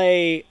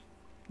play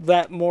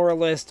that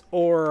moralist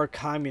or a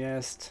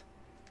communist,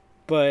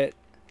 but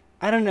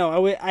I don't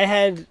know. I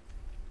had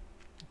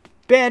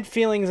bad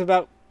feelings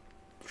about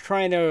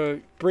trying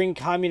to bring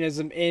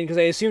communism in because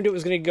I assumed it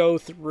was gonna go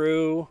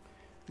through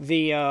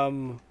the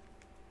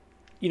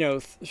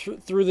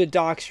through the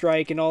dock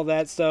strike and all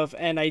that stuff,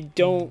 and I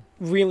don't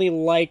really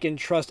like and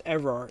trust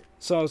Everard.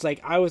 So I was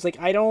like,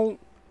 I don't.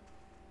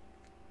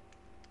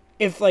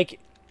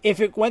 If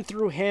it went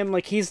through him,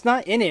 like, he's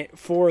not in it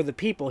for the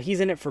people, he's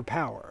in it for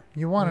power.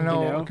 You want to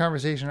know, know? a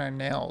conversation I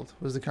nailed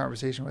was the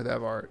conversation with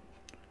Evart.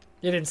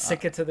 You didn't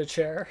stick it to the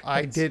chair.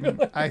 I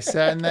didn't. I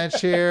sat in that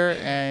chair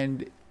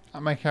and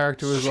my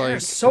character was You're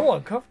like, so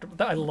uncomfortable.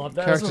 I love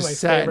that. That's one of my Character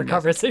sat favorite in it.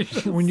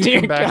 conversations. when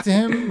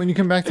you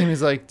come back to him,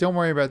 he's like, "Don't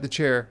worry about the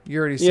chair. You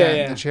already sat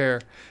in the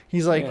chair."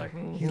 He's like,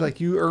 Yeah.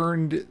 "You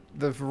earned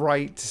the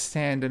right to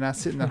stand and not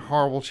sit in that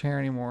horrible chair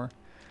anymore."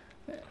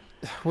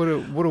 What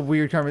a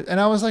weird conversation. And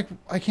I was like,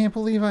 I can't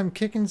believe I'm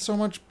kicking so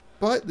much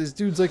butt. This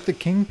dude's like the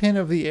kingpin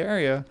of the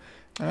area,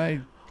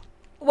 and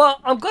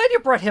Well, I'm glad you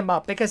brought him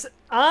up because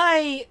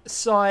I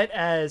saw it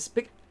as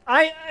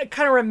I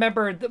kind of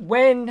remember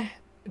when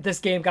this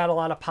game got a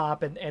lot of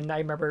pop, and I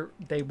remember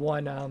they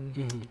won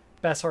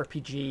Best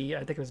RPG. I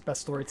think it was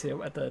Best Story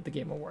too at the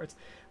Game Awards.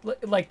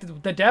 Like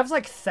the devs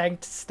like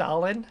thanked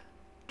Stalin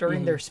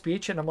during their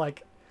speech, and I'm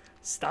like,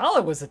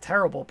 Stalin was a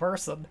terrible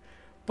person,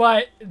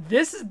 but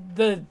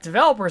the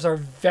developers are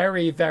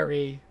very,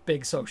 very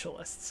big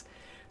socialists.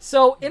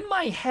 So in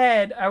my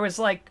head, I was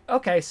like,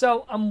 okay,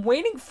 so I'm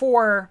waiting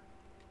for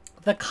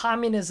the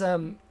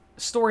communism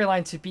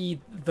storyline to be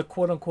the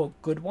quote unquote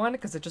good one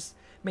because it just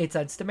made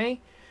sense to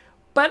me.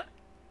 But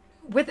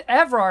with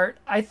Everard,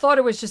 I thought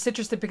it was just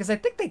interesting because I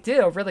think they did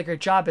a really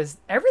good job. Is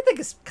everything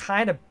is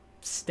kind of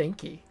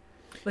stinky.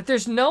 Like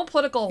there's no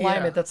political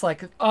alignment that's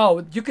like,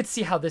 oh, you could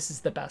see how this is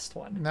the best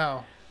one.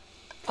 no.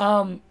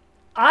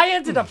 I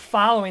ended up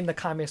following the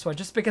communist one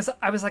just because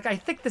I was like, I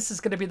think this is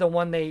going to be the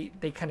one they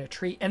kind of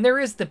treat. And there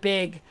is the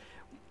big,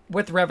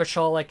 with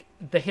Revachol, like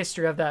the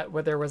history of that,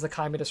 where there was a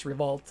communist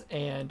revolt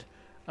and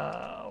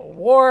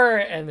war,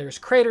 and there's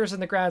craters in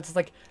the ground. It's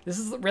like, this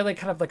is really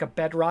kind of like a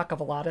bedrock of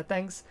a lot of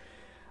things.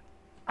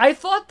 I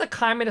thought the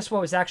communist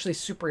one was actually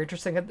super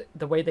interesting,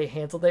 the way they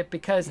handled it,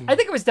 because I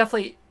think it was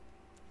definitely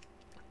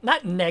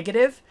not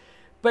negative,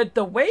 but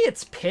the way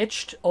it's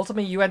pitched,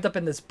 ultimately you end up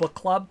in this book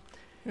club.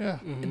 Yeah.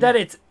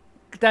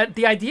 That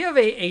the idea of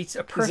a perfect Is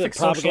it propaganda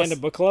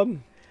socialist book club?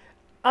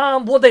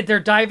 well, they're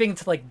diving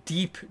into like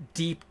deep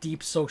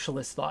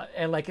socialist thought,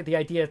 and like the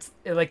idea, it's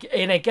like,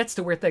 and it gets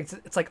to weird things.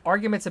 It's like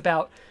arguments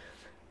about,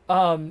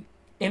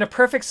 in a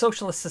perfect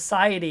socialist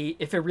society,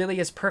 if it really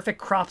is perfect,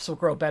 crops will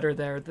grow better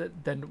there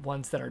than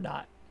ones that are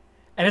not.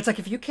 And it's like,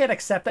 if you can't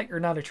accept that, you're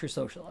not a true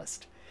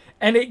socialist.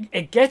 And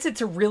it gets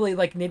into really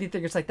like nitty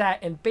things like that.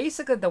 And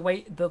basically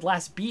the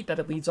last beat that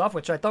it leads off,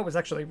 which I thought was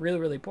actually really,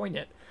 really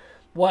poignant,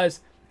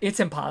 was it's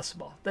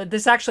impossible. That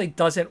this actually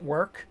doesn't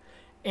work.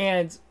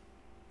 And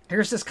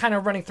here's this kind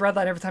of running thread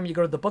line every time you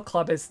go to the book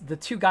club, is the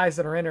two guys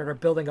that are in it are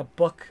building a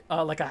book,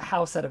 like a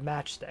house out of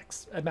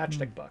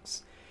matchstick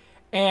books.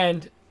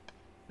 And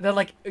they're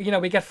like,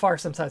 we get far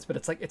sometimes, but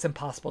it's like, it's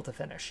impossible to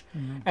finish.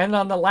 And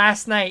on the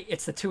last night,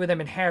 it's the two of them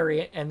and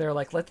Harry, and they're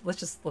like,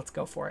 let's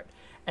go for it.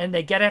 And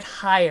they get it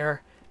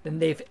higher than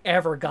they've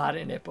ever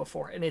gotten it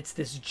before. And it's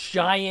this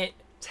giant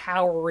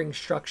towering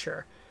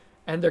structure,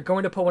 and they're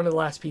going to put one of the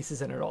last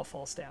pieces in, and it all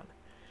falls down.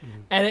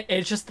 And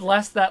it's just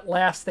that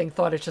last thing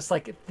thought. It's just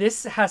like,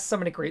 this has so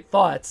many great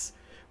thoughts,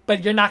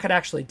 but you're not going to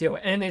actually do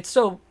it. And it's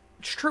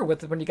true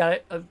with when you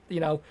got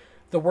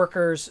the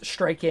workers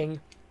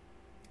striking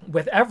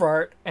with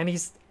Everard, and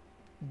he's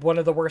one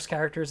of the worst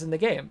characters in the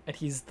game, and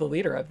he's the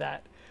leader of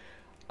that.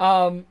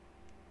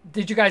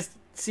 Did you guys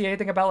see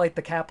anything about like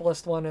the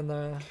capitalist one and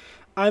the?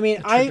 I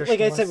mean, like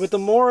I said, with the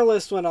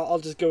moralist one, I'll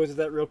just go into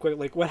that real quick.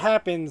 Like, what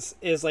happens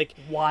is like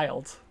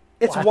wild.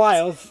 It's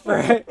wild.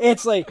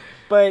 It's like,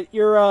 but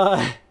you're,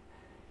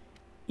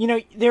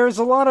 there's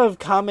a lot of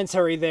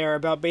commentary there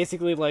about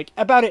basically like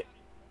about it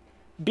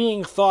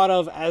being thought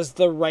of as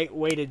the right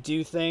way to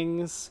do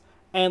things,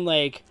 and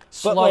like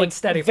slow and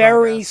steady,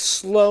 very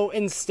slow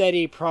and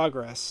steady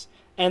progress.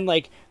 And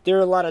like there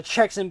are a lot of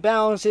checks and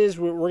balances.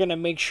 We're gonna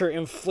make sure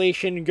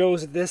inflation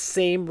goes at this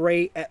same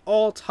rate at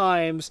all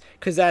times,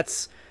 because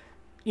that's,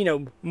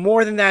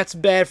 more than that's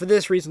bad for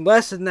this reason,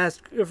 less than that's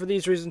for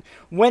these reasons.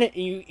 When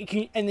you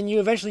can, and then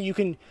you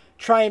can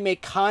try and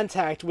make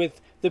contact with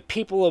the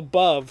people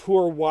above who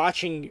are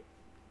watching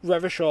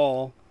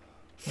Revachol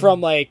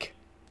from like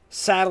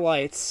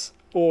satellites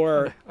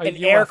or an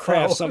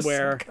aircraft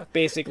somewhere,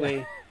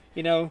 basically,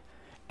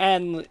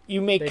 and you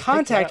make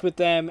contact with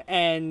them,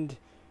 and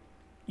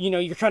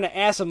you're trying to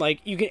ask them,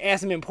 like, you can ask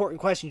them important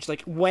questions,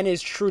 like, when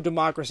is true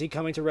democracy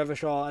coming to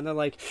Revachol? And they're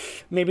like,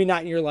 maybe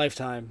not in your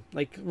lifetime.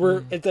 Like,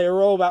 they're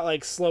all about,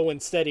 like, slow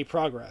and steady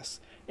progress.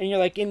 And you're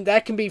like, and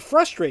that can be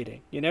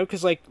frustrating,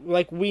 because,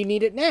 like, we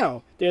need it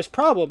now. There's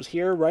problems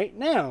here right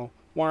now.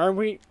 Why aren't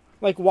we,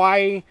 like,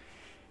 why,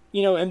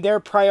 and they're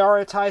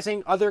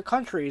prioritizing other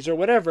countries or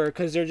whatever,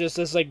 because they're just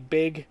this, like,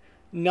 big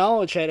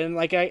knowledge head. And,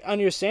 like, I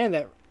understand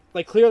that,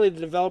 like, clearly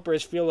the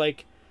developers feel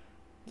like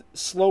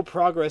slow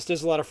progress,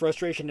 there's a lot of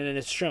frustration, and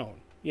it's shown,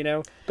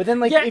 but then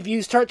like if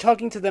you start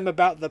talking to them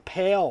about the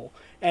Pale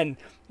and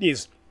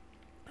these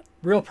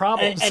real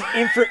problems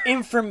and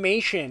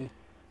information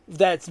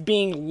that's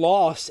being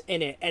lost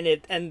in it,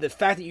 and the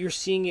fact that you're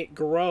seeing it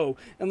grow,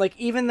 and like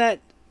even that,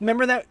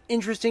 remember that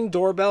interesting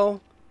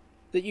doorbell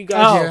that you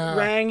guys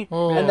rang,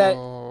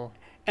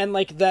 and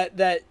like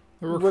that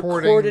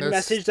recorded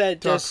message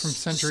that just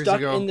stuck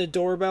in the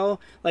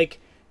doorbell, like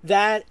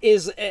that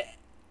is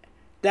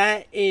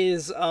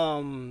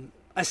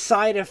a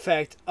side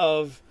effect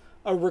of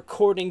a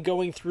recording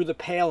going through the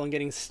Pale and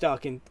getting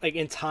stuck in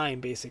time,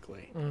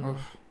 basically.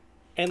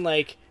 And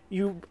like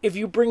if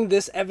you bring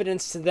this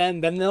evidence to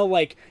them, then they'll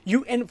like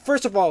you. And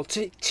first of all,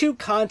 to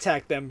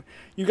contact them,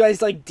 you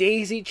guys like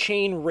daisy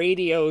chain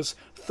radios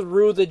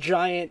through the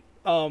giant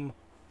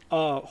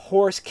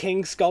horse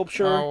king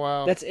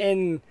sculpture that's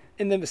in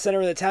the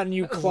center of the town, and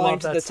you climb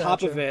to the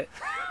top of it.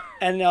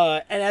 And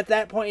at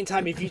that point in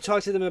time, if you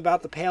talk to them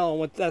about the Pale and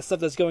what that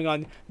stuff that's going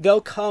on, they'll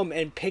come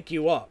and pick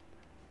you up.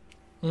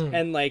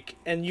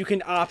 And you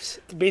can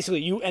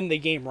basically you end the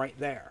game right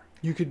there.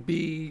 You could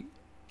be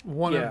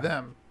one of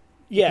them.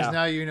 Yeah. Because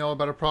now you know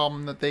about a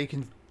problem that they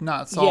can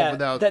not solve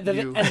without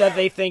you. And that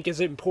they think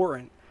is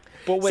important.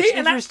 But what's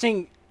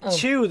interesting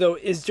too, though,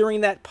 is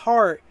during that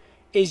part,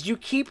 is you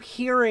keep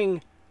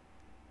hearing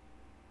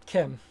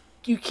Kim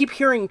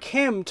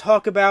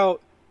talk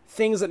about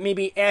things that may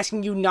be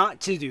asking you not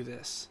to do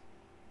this,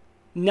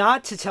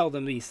 not to tell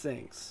them these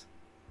things,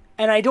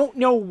 and I don't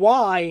know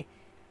why,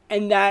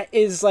 and that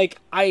is like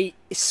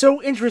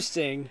so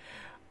interesting.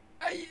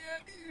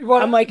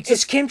 I'm like,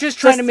 is Kim just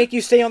trying to make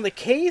you stay on the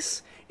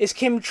case? Is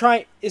Kim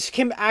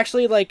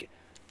actually like,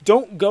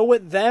 don't go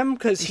with them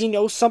because he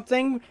knows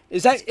something?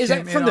 Is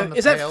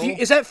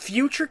that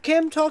future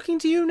Kim talking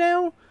to you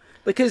now?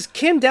 Because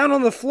Kim down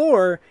on the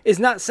floor is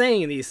not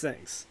saying these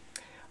things.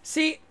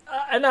 See,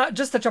 and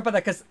just to jump on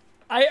that, because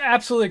I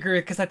absolutely agree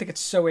because I think it's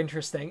so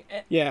interesting.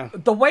 Yeah.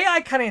 The way I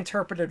kind of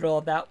interpreted all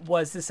of that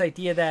was this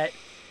idea that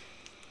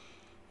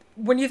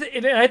when you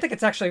and I think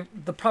it's actually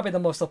probably the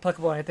most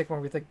applicable. I think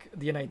when we think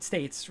the United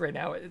States right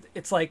now,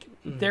 it's like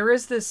there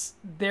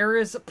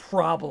is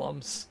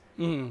problems,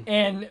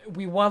 and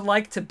we would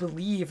like to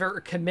believe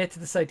or commit to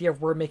this idea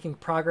of we're making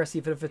progress,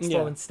 even if it's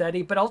slow and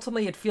steady. But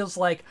ultimately, it feels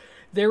like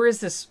there's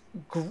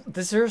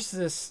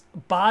this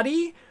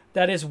body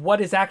that is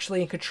what is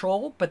actually in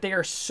control, but they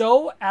are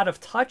so out of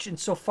touch and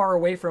so far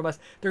away from us.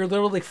 They're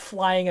literally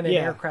flying in an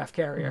aircraft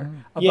carrier.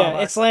 Yeah,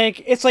 us.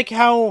 it's like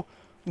how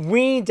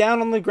we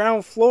down on the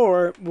ground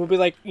floor will be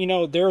like,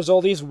 there's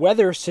all these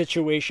weather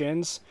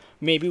situations.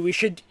 Maybe we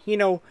should,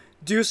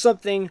 do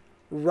something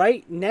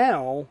right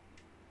now,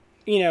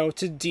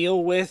 to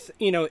deal with,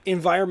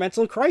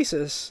 environmental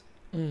crisis.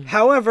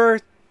 However,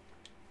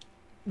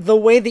 the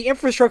way the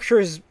infrastructure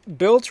is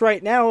built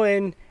right now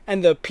and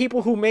the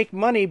people who make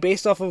money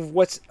based off of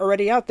what's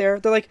already out there,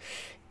 they're like,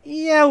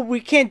 yeah, we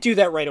can't do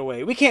that right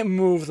away. We can't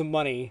move the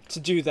money to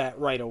do that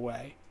right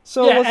away.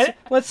 So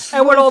let's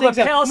and what all the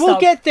pale stuff. We'll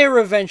get there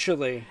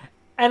eventually.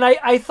 And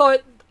I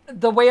thought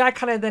the way I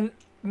kind of then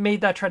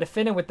made that try to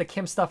fit in with the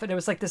Kim stuff, and it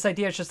was like this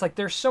idea. It's just like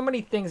there's so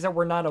many things that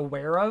we're not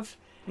aware of,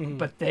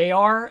 but they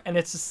are, and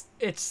it's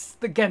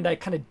again that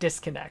kind of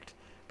disconnect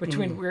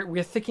between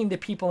we're thinking the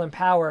people in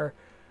power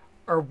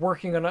are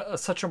working on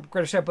such a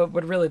greater step, but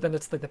really then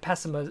it's like the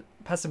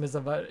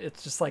pessimism of it.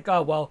 It's just like,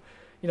 oh well,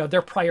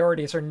 their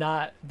priorities are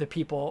not the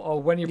people. Oh,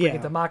 when you bring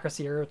in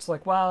democracy, or it's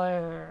like,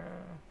 well.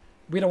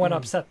 We don't want to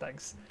upset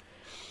things.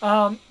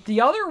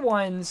 The other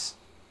ones,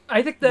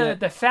 I think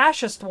the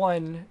fascist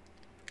one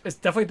is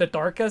definitely the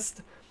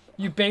darkest.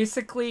 You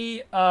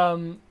basically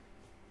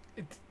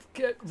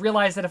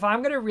realize that if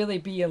I'm going to really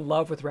be in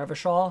love with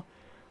Revachol,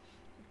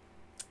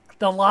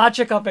 the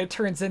logic of it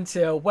turns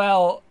into,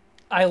 well,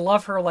 I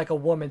love her like a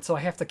woman, so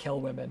I have to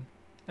kill women,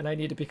 and I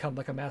need to become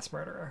like a mass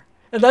murderer.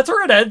 And that's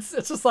where it ends.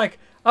 It's just like,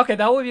 okay,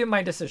 that will be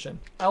my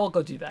decision. I will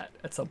go do that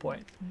at some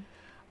point.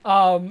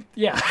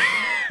 Yeah.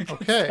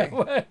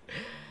 Okay.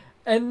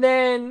 And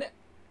then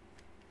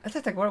I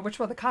think which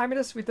one? The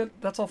communists? We did.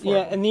 That's all four.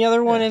 Yeah, and the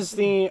other one is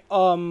the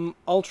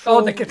ultra.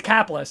 Oh, the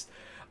capitalist.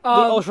 The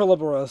ultra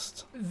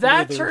liberalist.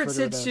 That turns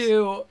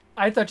into,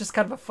 I thought, just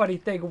kind of a funny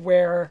thing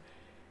where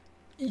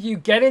you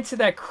get into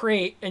that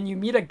crate and you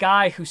meet a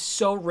guy who's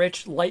so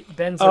rich, light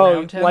bends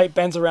around him. Light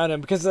bends around him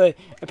because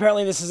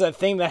apparently this is a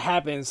thing that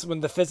happens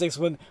when the physics,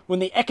 when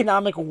the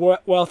economic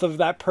wealth of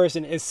that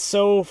person is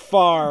so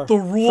far the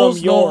rules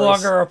from yours. no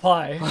longer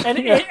apply, and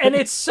and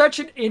it's such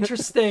an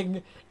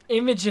interesting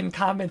image and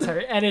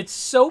commentary, and it's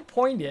so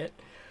poignant.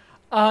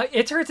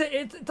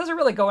 It doesn't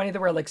really go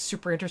anywhere like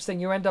super interesting.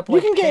 You end up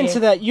like you can get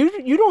into that.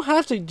 You don't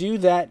have to do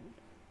that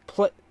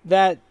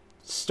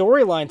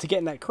storyline to get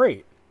in that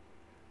crate.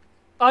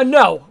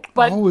 No,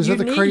 but is that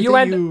the crate you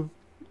that end,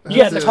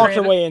 you have to talk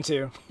your way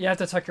into. You have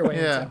to tuck your way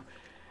into.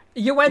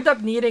 You end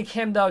up needing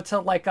him though to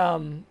like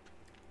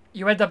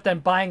you end up then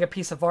buying a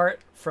piece of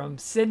art from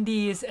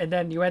Cindy's, and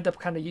then you end up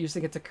kind of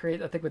using it to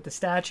create, I think, with the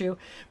statue.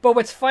 But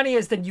what's funny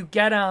is then you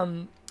get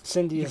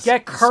Cindy, you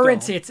get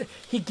currency.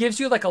 He gives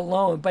you like a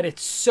loan, but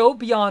it's so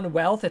beyond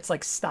wealth. It's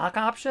like stock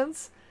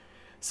options.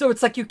 So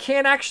it's like you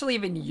can't actually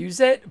even use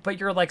it, but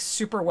you're like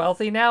super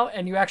wealthy now,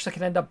 and you actually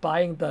can end up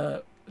buying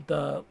the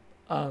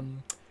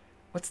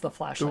what's the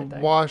flashlight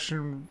thing?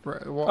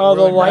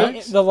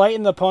 The light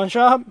in the pawn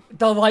shop?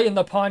 The light in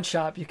the pawn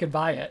shop, you can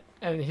buy it.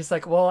 And he's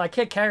like, well, I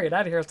can't carry it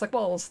out of here. It's like,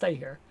 well, it'll stay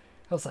here.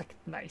 I was like,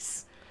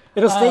 nice.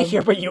 It'll stay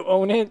here, but you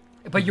own it?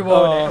 But you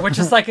own it, which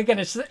is like, again,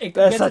 it's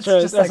such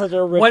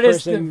a rich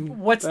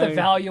what's the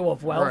value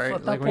of wealth? Right, at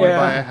that like point? when you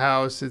buy a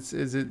house,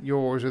 is it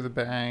yours or the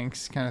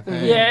bank's kind of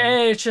thing? Yeah,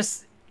 it's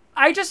just,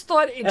 I just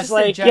thought it it's just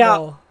like, in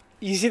general.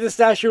 Yeah, you see the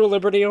Statue of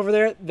Liberty over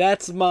there?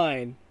 That's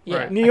mine. Yeah,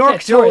 right. New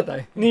York's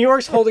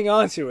holding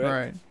on to it.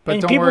 Right. But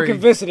and don't people worry. can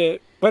visit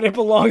it, but it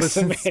belongs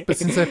to me. But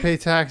since I pay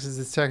taxes,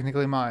 it's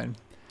technically mine.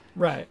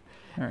 Right.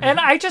 Right. And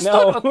I just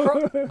thought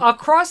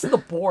across the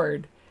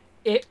board,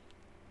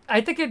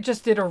 I think it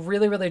just did a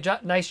really, really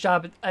nice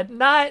job at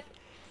not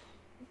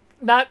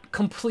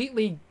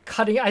completely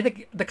cutting. I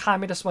think the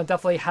communist one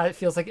definitely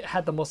feels like it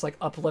had the most like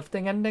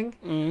uplifting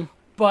ending.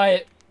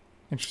 But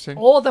interesting.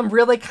 All of them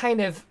really kind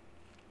of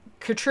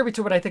contribute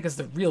to what I think is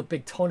the real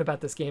big tone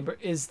about this game,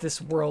 is this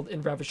world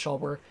in Revachol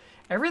where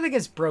everything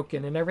is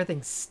broken and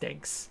everything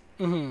stinks.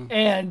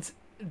 And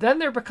then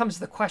there becomes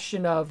the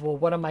question of, well,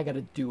 what am I going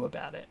to do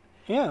about it?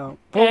 Yeah.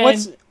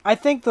 But I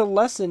think the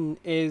lesson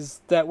is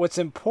that what's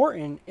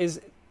important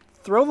is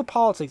throw the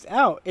politics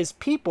out. Is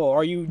people.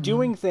 Are you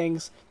doing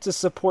things to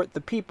support the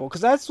people?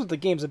 Because that's what the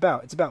game's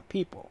about. It's about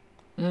people.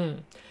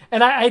 And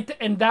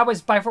and that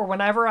was by far,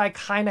 whenever I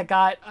kind of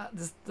got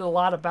a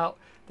lot about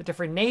the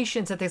different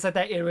nations and things like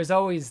that, it was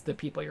always the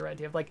people you're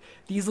idea of like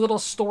these little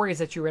stories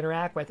that you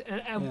interact with.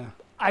 And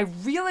I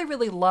really,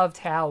 really loved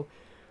how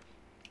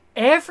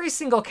every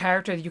single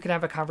character that you can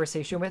have a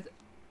conversation with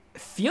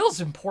feels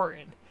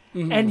important.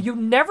 And you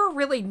never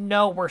really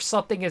know where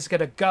something is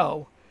going to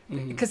go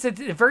because it's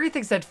very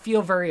things that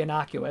feel very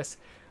innocuous.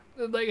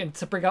 like, and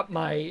to bring up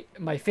my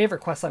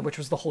favorite questline, which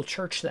was the whole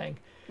church thing,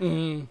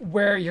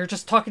 where you're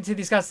just talking to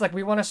these guys like,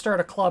 we want to start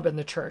a club in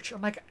the church.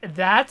 I'm like,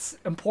 that's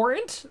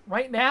important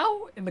right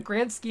now in the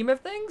grand scheme of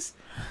things,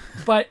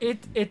 but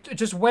it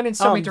just went in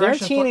so many They're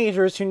directions.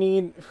 teenagers who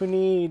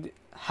need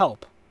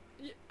help.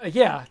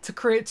 Yeah, to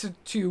create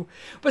to.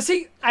 But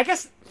see, I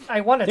guess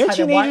I want to. They're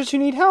teenagers who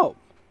need help.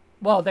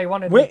 Well, they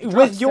wanted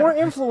With your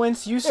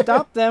influence, you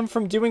stop them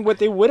from doing what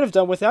they would have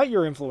done without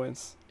your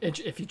influence.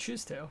 if you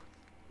choose to.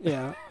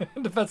 Yeah,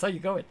 Depends how you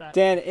go with that.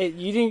 Dan,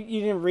 you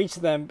didn't reach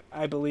them,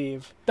 I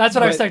believe. That's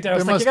what I was But thinking. I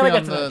was They like, must you be gotta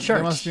on get to the the. church.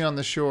 They must be on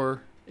the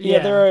shore. Yeah,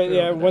 they're over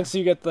there. once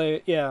you get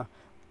but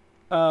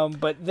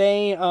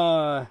they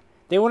want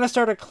to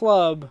start a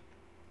club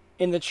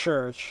in the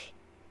church,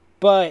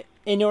 but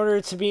in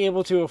order to be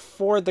able to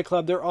afford the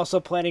club, they're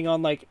also planning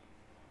on like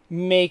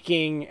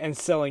making and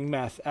selling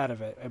meth out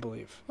of it, I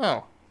believe.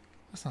 Oh,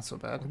 that's not so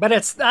bad. But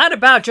it's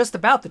not just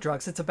about the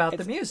drugs. It's about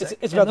the music.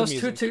 it's And about the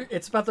those music.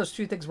 It's about those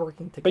two things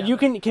working together. But you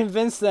can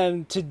convince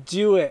them to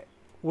do it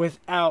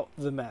without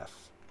the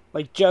meth.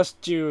 Like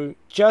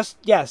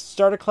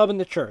start a club in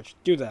the church.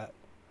 Do that.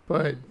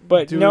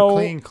 But do no a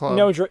clean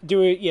club.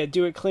 do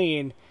it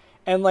clean.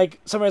 And like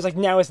somebody's like,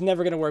 now it's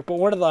never gonna work. But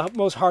one of the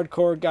most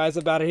hardcore guys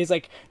about it, he's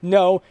like,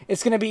 no,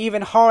 it's gonna be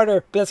even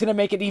harder, but it's gonna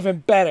make it even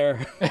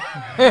better.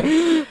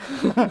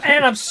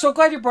 And I'm so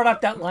glad you brought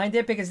up that line,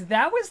 Dave, because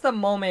that was the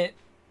moment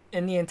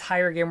in the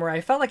entire game where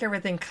I felt like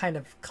everything kind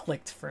of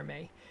clicked for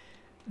me.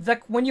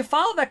 When you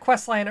follow that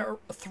quest line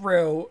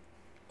through,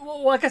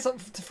 well, I guess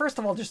first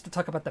of all, just to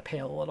talk about the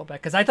Pale a little bit,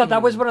 because I thought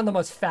that was one of the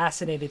most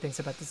fascinating things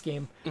about this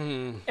game.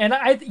 And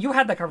you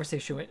had that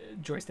conversation with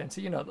Joyce then,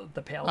 so you know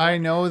the Pale. I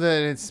know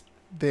that it's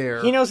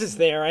there. He knows it's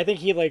there. I think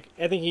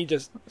he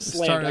just It's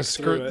slammed starting to X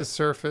through skirt it. the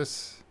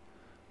surface.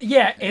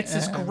 Yeah, it's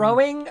this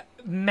growing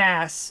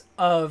mass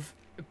of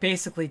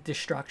basically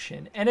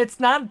destruction. And it's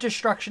not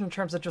destruction in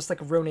terms of just like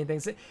ruining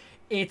things.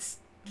 It's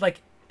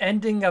like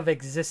ending of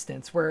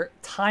existence where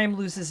time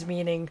loses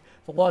meaning,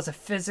 the laws of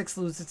physics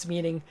lose its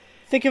meaning.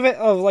 Think of it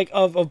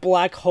of a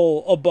black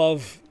hole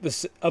above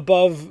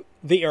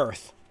the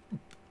Earth.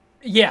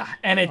 Yeah,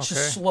 and it's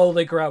just Okay.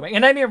 slowly growing.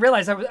 And I didn't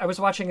realize I was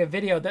watching a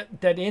video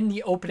that in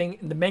the opening,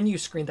 in the menu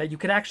screen, that you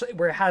could actually,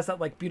 where it has that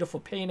like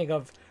beautiful painting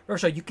of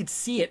Ursula, you could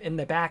see it in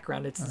the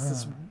background. It's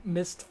this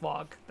mist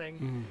fog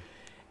thing.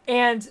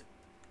 And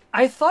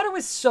I thought it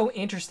was so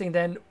interesting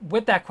then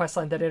with that quest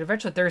line that it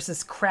eventually, there's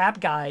this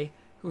crab guy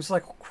who's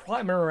like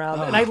climbing around.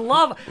 And I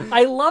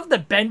love the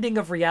bending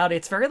of reality.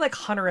 It's very like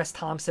Hunter S.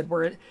 Thompson,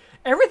 where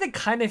everything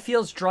kind of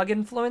feels drug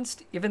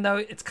influenced, even though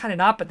it's kind of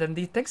not. But then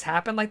these things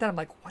happen like that. I'm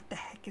like, what the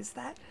heck is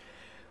that?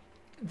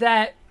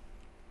 That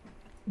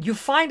you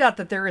find out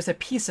that there is a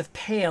piece of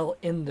Pale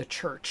in the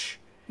church.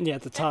 Yeah,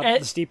 at the top,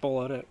 And- the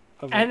steeple of it.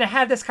 And I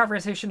had this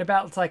conversation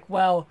about, it's like,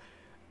 well,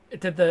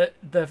 did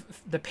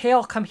the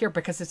Pale come here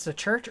because it's a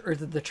church, or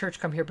did the church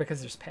come here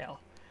because there's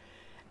Pale?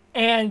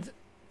 And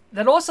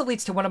that also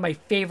leads to one of my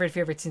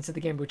favorite scenes of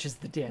the game, which is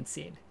the dance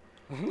scene,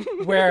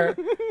 where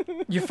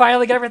you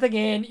finally get everything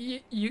in,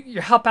 you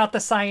help out the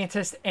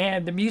scientist,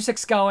 and the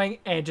music's going,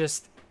 and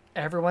just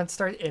everyone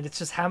starts, and it's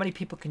just how many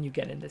people can you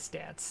get in this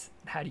dance?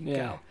 How do you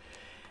go?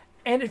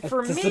 And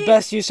for It's me, the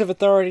best use of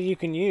authority you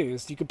can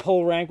use. You could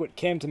pull rank with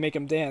Kim to make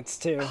him dance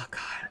too. oh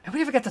god, and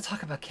we even get to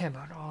talk about Kim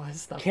and all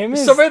his stuff. Kim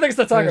There's is- so many things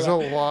to talk There's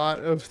about. a lot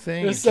of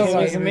things. There's so much.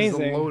 Kim is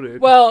Amazing.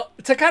 loaded. Well,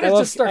 to kind of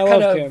just start I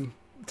kind love of Kim.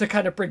 to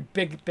kind of bring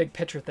big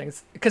picture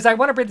things, because I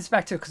want to bring this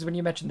back to, because when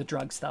you mentioned the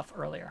drug stuff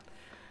earlier,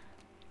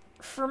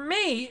 for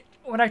me,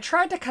 when I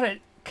tried to kind of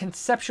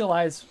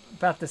conceptualize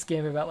about this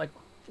game, about like,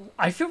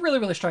 I feel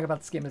really strong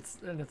about this game,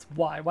 and it's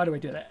why do I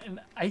do that? And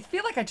I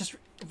feel like I just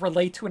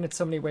relate to it in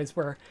so many ways.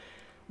 Where,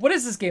 what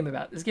is this game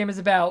about? This game is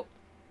about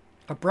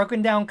a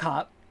broken down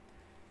cop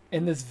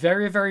in this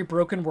very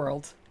broken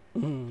world,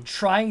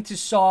 trying to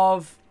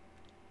solve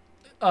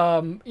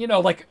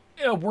like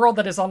a world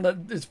that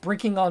is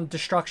brinking on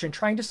destruction,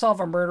 trying to solve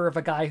a murder of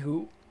a guy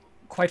who,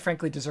 quite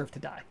frankly, deserved to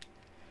die.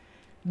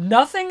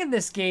 Nothing in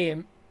this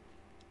game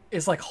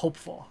is like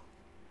hopeful.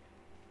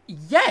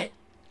 Yet,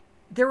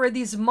 there are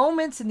these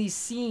moments and these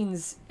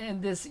scenes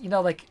and this,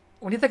 like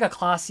when you think of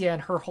Klasia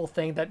and her whole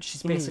thing, that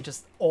she's basically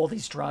just all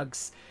these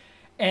drugs,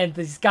 and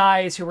these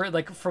guys who were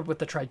like with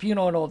the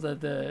tribunal and all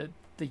the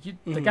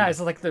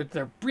guys, like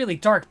they're really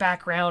dark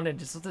background and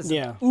just this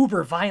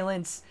uber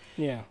violence.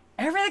 Yeah.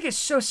 Everything is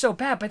so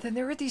bad, but then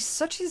there are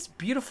such these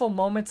beautiful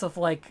moments of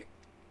like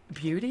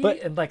beauty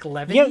and like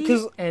levity. Yeah,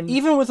 because and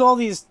even with all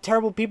these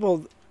terrible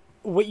people,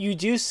 what you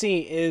do see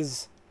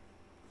is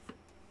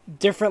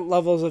different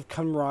levels of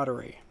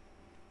camaraderie.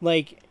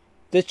 Like,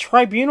 the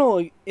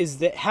tribunal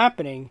is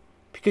happening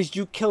because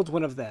you killed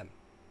one of them.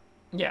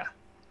 yeah,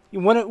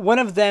 One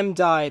of them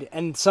died,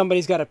 and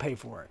somebody's got to pay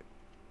for it.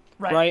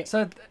 Right.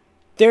 So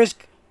There's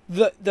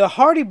the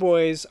Hardy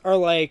Boys are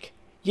like,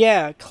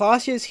 yeah,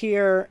 Klasia's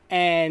here,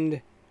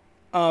 and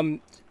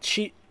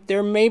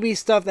there may be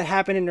stuff that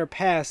happened in her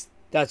past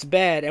that's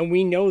bad, and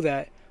we know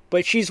that,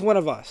 but she's one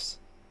of us.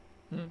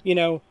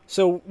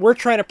 So we're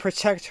trying to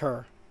protect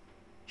her.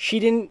 She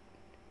didn't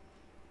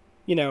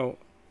you know,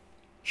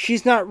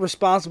 she's not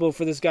responsible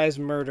for this guy's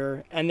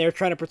murder, and they're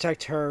trying to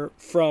protect her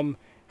from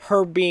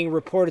her being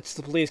reported to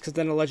the police, because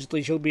then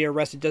allegedly she'll be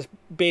arrested just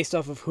based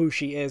off of who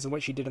she is and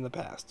what she did in the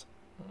past.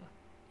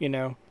 You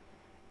know?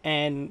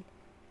 And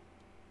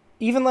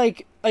even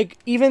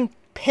even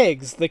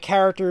Pigs, the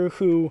character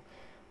who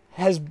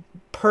has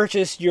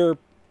purchased your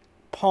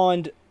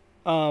pawned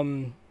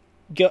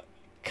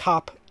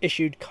cop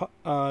issued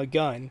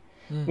gun,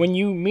 when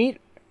you meet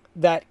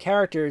that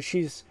character,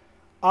 she's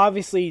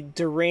obviously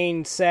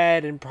deranged,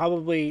 sad, and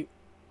probably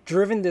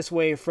driven this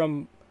way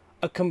from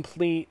a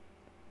complete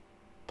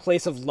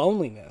place of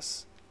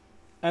loneliness.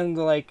 And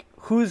like,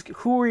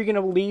 who are you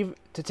gonna leave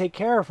to take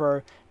care of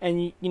her?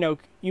 And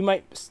you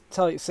might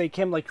say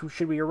Kim, like,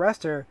 should we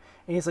arrest her?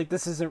 And he's like,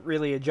 this isn't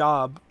really a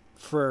job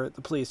for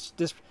the police.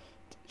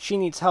 She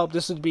needs help.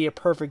 This would be a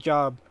perfect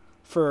job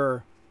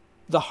for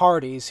the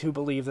Hardys, who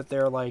believe that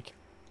they're like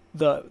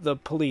the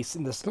police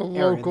in this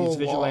area, these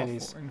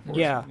vigilantes.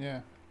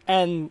 Yeah.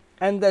 And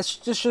that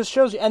just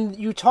shows you. And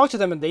you talk to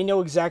them, and they know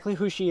exactly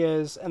who she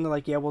is, and they're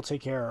like, yeah, we'll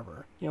take care of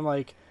her.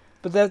 Like,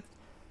 but that.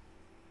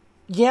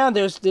 Yeah,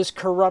 there's this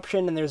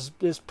corruption and there's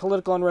this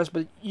political unrest,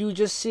 but you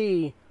just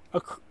see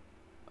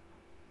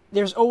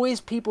there's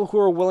always people who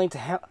are willing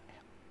to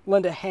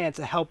lend a hand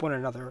to help one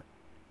another,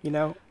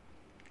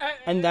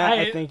 and that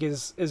I think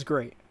is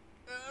great.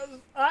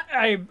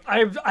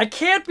 I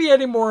can't be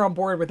any more on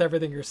board with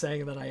everything you're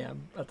saying than I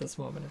am at this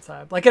moment in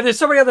time. Like, there's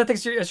so many other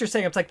things as you're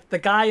saying. It's like the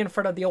guy in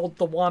front of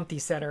the Wampty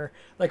Center,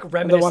 like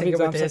reminiscing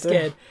with his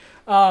kid.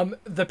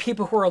 The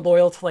people who are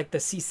loyal to like the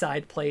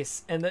seaside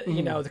place, and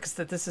because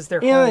this is their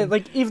home. Yeah,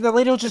 like even the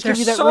lady will just give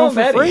you that room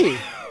for free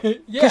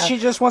because she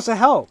just wants to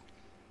help.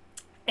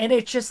 And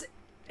it just,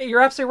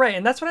 you're absolutely right,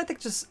 and that's what I think.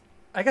 Just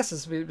I guess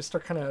as we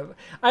start kind of,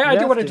 I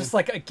do want to just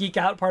like a geek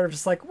out part of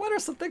just like, what are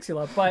some things you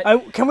love?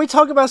 But can we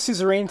talk about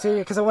Suzerainty?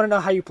 Because I want to know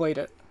how you played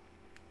it.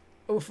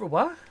 Oh, for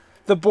what?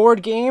 The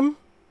board game.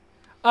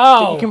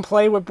 Oh, that you can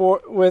play with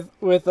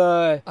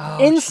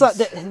inside.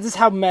 This is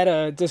how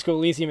meta Disco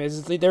Elysium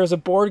is. There's a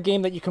board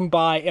game that you can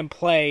buy and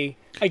play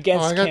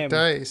against Kim. I got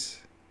dice.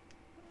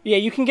 Yeah,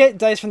 you can get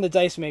dice from the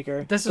dice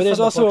maker. But there's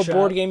also a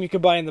board shop. game you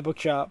can buy in the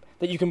bookshop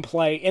that you can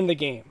play in the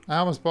game. I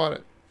almost bought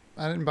it.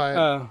 I didn't buy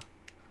it.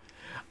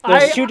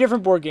 There's two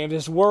different board games.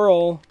 There's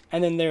Whirl,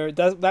 and then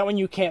that one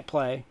you can't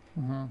play.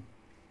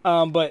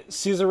 Mm-hmm. But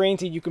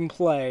Suzerainty you can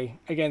play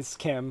against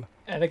Kim.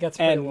 And it gets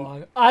pretty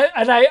long.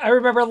 I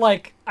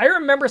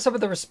remember some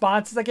of the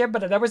responses I get,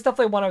 but that was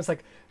definitely one I was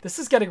like, this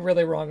is getting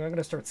really wrong. I'm going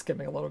to start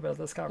skimming a little bit of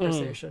this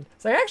conversation.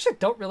 So I actually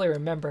don't really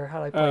remember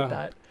how I played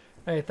that.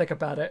 I think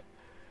about it.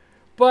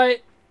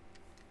 But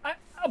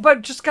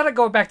just kind of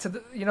going back to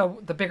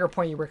the bigger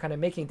point you were kind of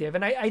making, Dave,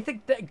 and I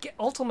think that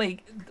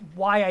ultimately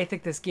why I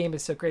think this game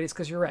is so great is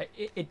because you're right.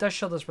 It does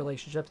show those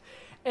relationships.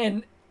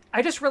 And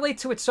I just relate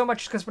to it so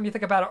much because when you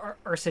think about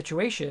our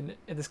situation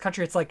in this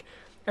country, it's like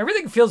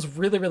everything feels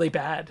really, really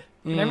bad.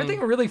 And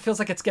everything really feels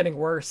like it's getting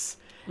worse.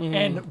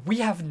 And we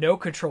have no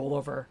control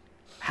over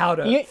how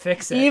to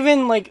fix it.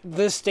 Even like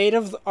the state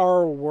of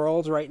our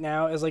world right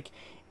now is like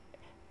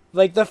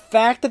the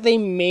fact that they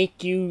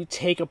make you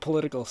take a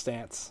political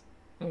stance.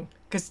 In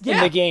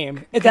the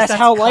game. That's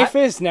how life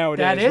is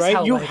nowadays,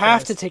 right? You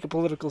have to take a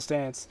political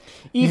stance.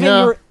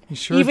 Even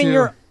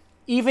your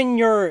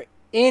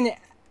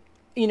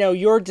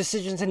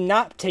decision to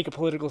not take a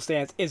political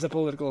stance is a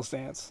political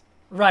stance.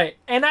 Right.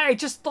 And I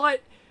just thought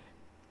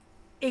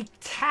it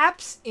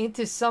taps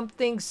into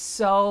something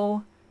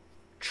so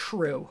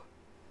true.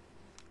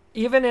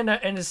 Even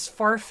in this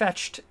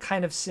far-fetched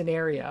kind of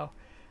scenario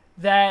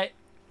that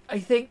I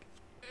think,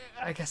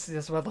 I guess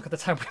this is when I look at the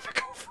time, we've been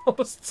going for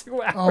almost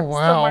 2 hours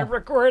on my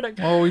recording.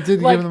 Oh, we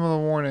did give them a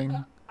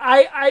warning.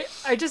 I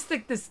just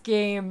think this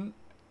game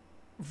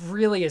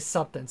really is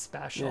something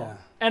special. Yeah.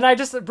 And I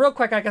just, real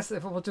quick, I guess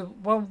if we'll do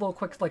one little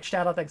quick like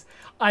shout out things.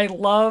 I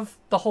love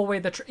the whole way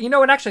that, and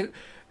actually,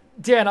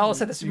 Dan, I'll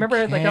say this.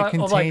 Remember, you can't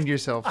contain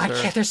yourself, sir. I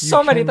can't. There's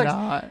so many things.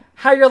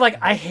 How you're like,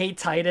 I hate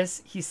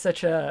Titus. He's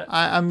such a.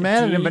 I'm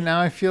mad at him, but now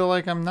I feel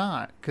like I'm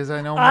not because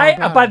I know.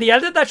 By the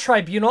end of that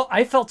tribunal,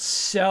 I felt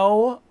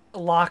so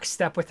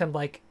lockstep with him,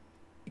 like,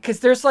 because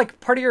there's like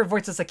part of your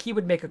voice is like he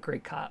would make a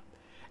great cop,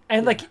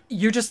 and like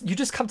you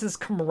just come to this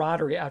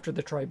camaraderie after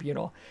the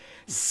tribunal.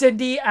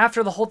 Cindy,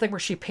 after the whole thing where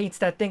she paints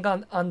that thing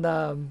on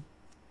the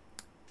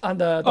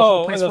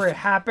whole place where it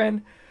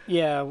happened.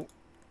 Yeah.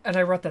 And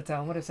I wrote that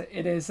down. What is it?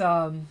 It is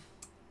un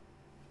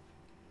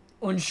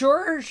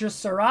jour je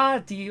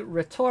serai de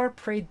retour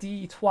près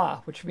de toi,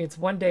 which means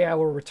one day I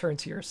will return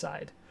to your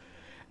side.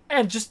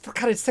 And just the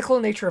kind of cyclical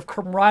nature of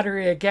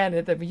camaraderie again,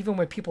 and that even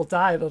when people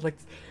die, they're like,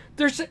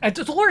 there's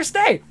Dolores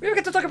Day. We don't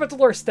get to talk about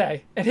Dolores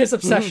Day and his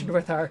obsession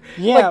with her.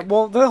 Yeah,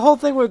 well, the whole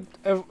thing with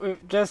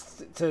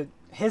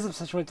his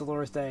obsession with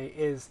Dolores Day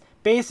is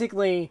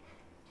basically,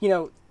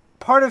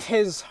 part of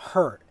his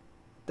hurt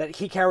that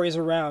he carries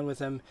around with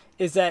him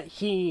is that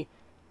he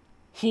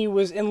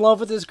was in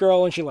love with this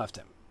girl and she left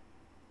him.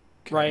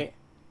 Okay. Right?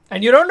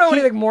 And you don't know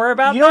anything more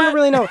about that? You don't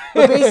really know.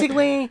 But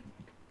basically,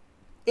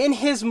 in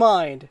his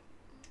mind,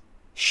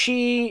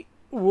 she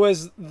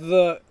was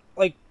the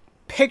like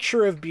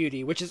picture of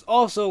beauty, which is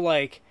also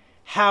like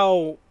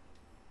how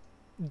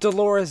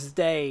Dolores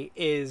Day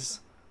is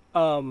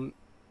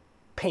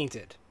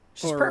painted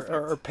She's perfect.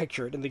 or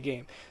pictured in the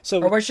game.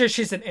 So Or was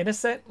she's an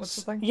innocent? What's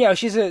the thing? yeah,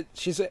 she's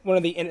one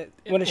of the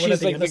she's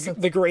the like innocents?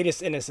 the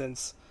greatest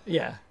innocence.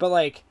 Yeah. But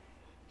like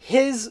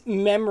his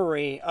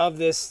memory of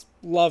this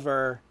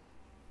lover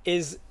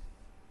is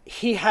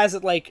he has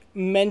it like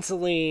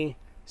mentally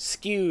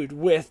skewed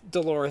with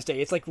Dolores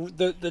Day. It's like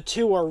the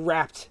two are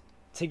wrapped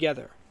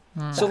together.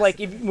 So like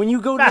when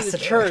you go to the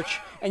Fascinating. church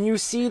and you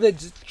see the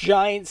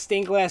giant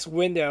stained glass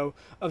window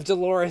of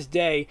Dolores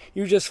Day,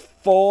 you just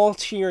fall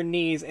to your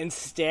knees and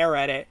stare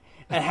at it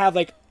and have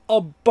like a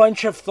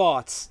bunch of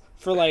thoughts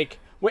for like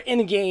what in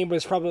the game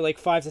was probably like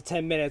 5 to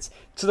 10 minutes,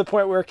 to the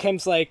point where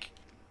Kim's like,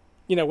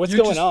 you know, what's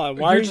going on?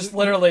 Why are you're you just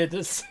literally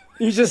just...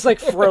 you just like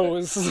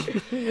froze?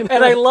 And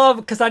I love,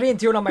 because I didn't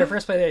do it on my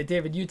first play,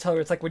 David, you tell her,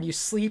 it's like when you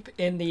sleep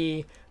in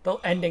the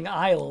ending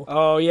aisle.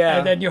 Oh yeah.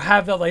 And then you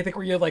have the like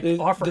where you like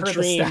offer her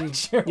dream. the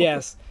statue.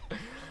 Yes.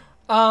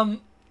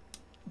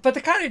 But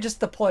to kind of just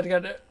deploy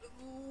together,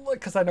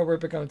 because I know we've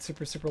been going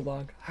super, super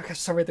long. I got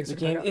so many things to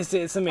Game, talk about.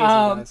 it's amazing,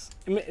 guys.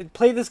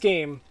 Play this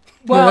game.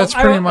 Well, that's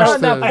pretty much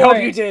on that the- I hope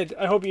point, you did.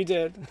 I hope you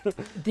did.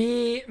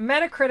 The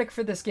Metacritic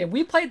for this game,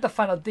 we played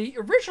the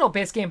original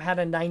base game had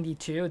a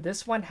 92.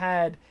 This one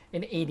had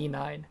an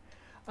 89.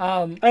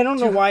 I don't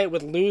know why it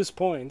would lose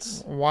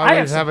points. I Why would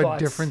have it some have a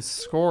thoughts. different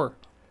score?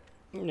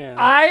 Yeah.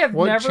 I have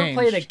What never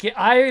played changed?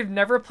 I've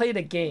never played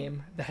a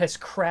game that has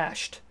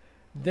crashed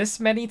this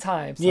many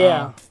times.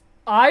 Yeah.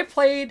 I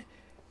played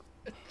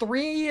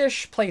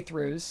 3-ish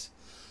playthroughs,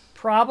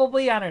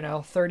 probably, I don't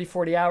know, 30,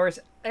 40 hours.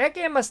 That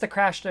game must have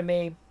crashed on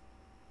me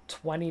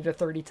 20 to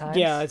 30 times.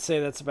 Yeah, I'd say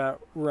that's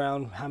about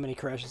around how many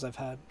crashes I've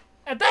had.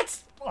 And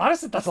that's,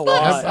 honestly, that's a not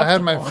lot. I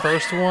had my acceptable.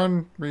 first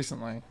one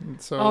recently,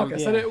 so Oh, okay,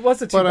 so Yeah. it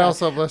wasn't too but bad. I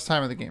also have less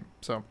time in the game.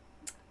 So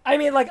I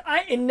mean, like,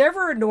 it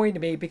never annoyed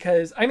me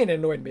because, it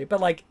annoyed me, but,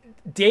 like,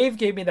 Dave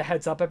gave me the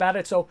heads up about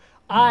it, so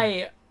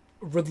I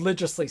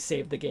religiously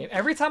saved the game.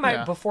 Every time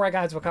Yeah. before I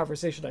got into a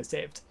conversation, I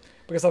saved.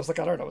 Because I was like,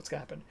 I don't know what's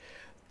going to happen.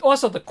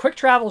 Also, the quick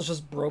travel is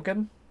just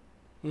broken.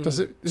 is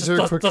there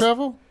does- quick does-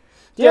 travel?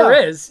 There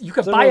Yeah. is. You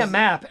can There buy a was-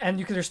 map, and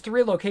there's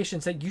 3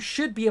 locations that you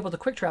should be able to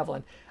quick travel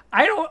in.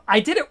 I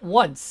did it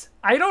once.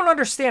 I don't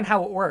understand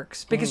how it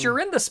works, because you're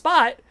in the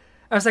spot.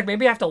 I was like,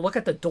 maybe I have to look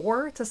at the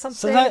door to something.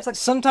 So that, It's like,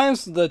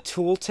 sometimes the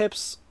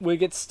tooltips would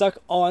get stuck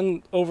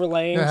on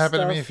overlaying That happened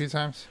stuff. to me a few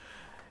times.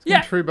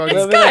 yeah, pretty buggy. it's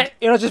It'll good. be like,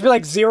 it'll just be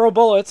like 0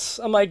 bullets.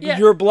 I'm like, Yeah.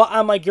 you're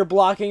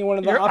blocking one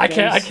of the I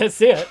options. can't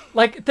see it.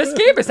 Like, this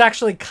game is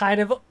actually kind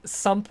of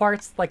some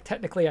parts like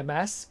technically a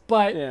mess,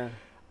 but Yeah.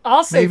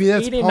 I'll say Maybe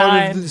that's 89.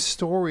 part of the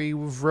story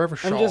with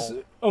Revershaw.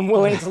 I'm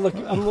willing to look.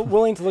 I'm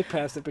willing to look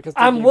past it because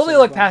the I'm game's willing to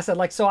so look fun. past it.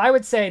 Like, so I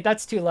would say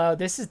that's too low.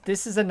 This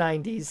is a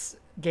 90s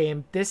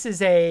game. This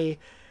is a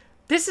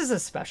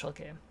special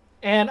game.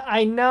 And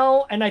I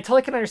know, and I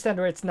totally can understand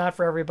where it's not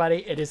for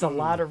everybody. It is a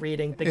lot of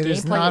reading. The It gameplay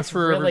is not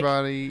for really,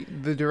 everybody.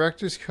 The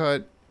director's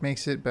cut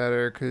makes it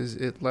better because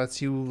it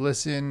lets you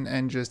listen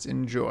and just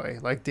enjoy.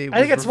 Like Dave, I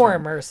think was it's more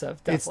referring- immersive,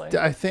 It's definitely.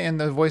 I think, and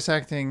the voice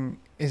acting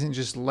isn't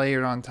just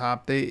layered on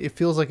top. It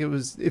feels like it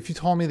was. If you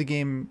told me the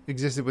game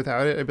existed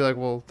without it, I'd be like,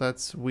 well,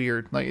 that's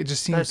weird. Like it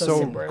just seems does so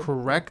seem weird.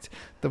 correct.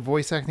 The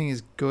voice acting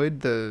is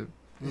good.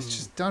 It's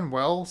just done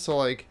well. So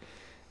like,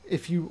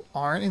 if you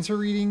aren't into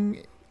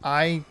reading,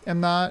 I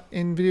am not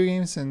in video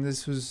games, and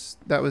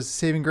that was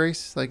saving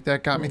grace. Like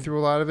that got me through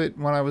a lot of it.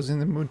 When I was in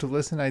the mood to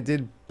listen, I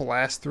did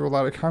blast through a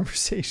lot of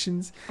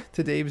conversations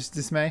to Dave's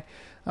dismay.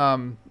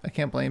 I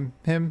can't blame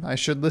him. I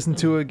should listen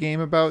to a game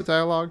about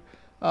dialogue,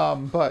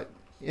 but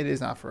it is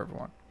not for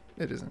everyone.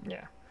 It isn't.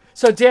 Yeah.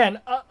 So Dan,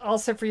 I'll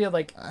say for you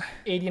like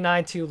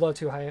 89 too low,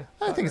 too high.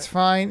 I think it's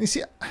fine. You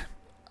see,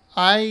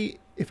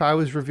 if I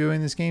was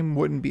reviewing this game,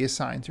 wouldn't be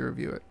assigned to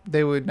review it.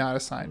 They would not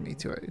assign me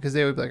to it because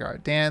they would be like, all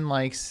right, Dan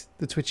likes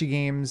the twitchy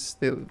games.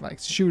 They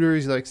likes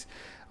shooters. He likes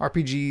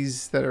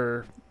RPGs that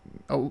are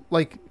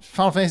like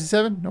Final Fantasy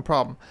VII. No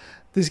problem.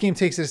 This game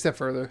takes it a step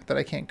further that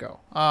I can't go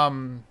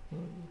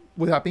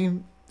without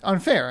being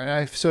unfair.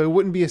 And so it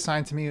wouldn't be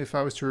assigned to me if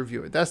I was to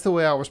review it. That's the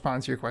way I'll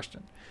respond to your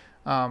question.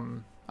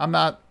 I'm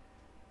not.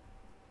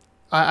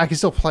 I can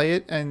still play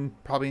it and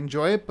probably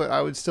enjoy it, but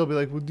I would still be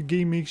like, well, the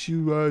game makes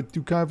you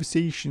do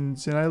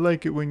conversations, and I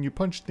like it when you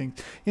punch things.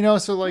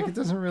 So like it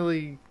doesn't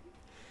really...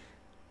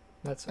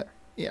 That's fair.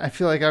 Yeah, I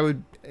feel like I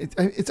would...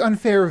 It's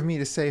unfair of me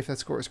to say if that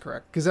score is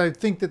correct, because I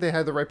think that they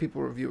had the right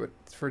people review it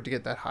for it to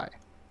get that high.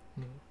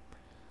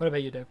 What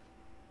about you, Dave?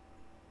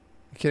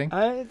 You kidding?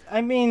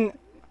 I mean,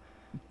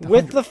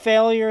 with the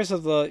failures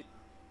of the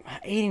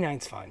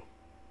 89's fine.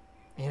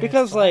 Yeah,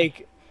 Because it's fine.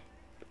 like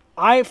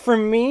for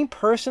me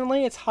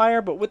personally it's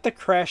higher, but with the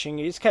crashing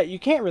you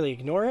can't really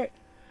ignore it.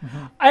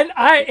 And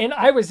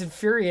I was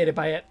infuriated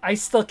by it. I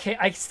still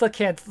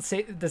can't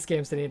say this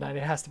game's an 89.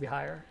 It has to be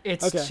higher.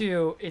 It's Okay.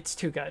 too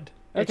good.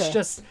 It's Okay.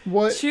 just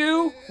What-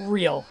 too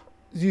real.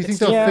 Do you think It's-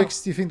 they'll yeah.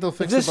 fix? Do you think they'll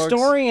fix The the bugs?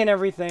 story and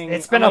everything.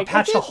 It's been like,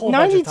 patched a whole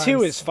bunch of 92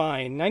 times. is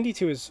fine.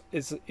 92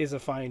 is a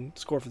fine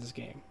score for this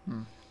game.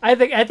 I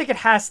think it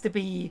has to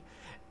be,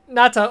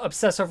 not to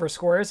obsess over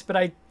scores, but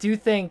I do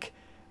think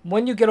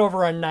when you get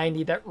over on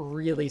 90, that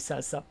really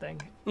says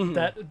something.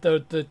 That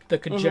the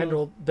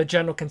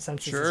general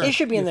consensus. Sure. Is It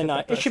should be in the you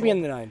hit It should be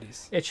in threshold. the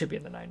 90s. It should be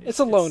in the 90s. It's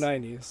a low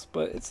 90s,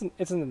 but it's in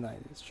the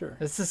 90s. Sure.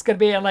 This is gonna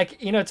be, and like,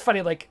 it's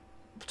funny, like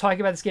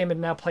talking about this game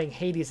and now playing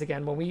Hades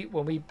again. When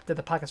we did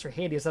the podcast for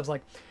Hades, I was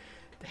like,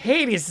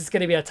 Hades is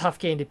gonna be a tough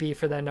game to beat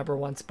for that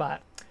 #1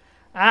 spot.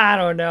 I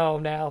don't know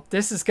now.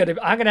 This is gonna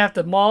be, I'm gonna have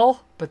to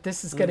maul, but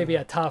this is gonna be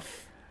a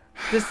tough.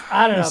 This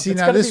I don't know. See, It's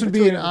now gonna this would be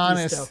between an these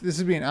honest. two. This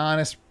would be an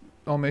honest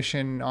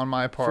omission on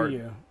my For part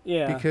you.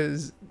 Yeah.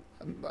 because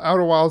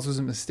Outer Wilds was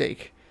a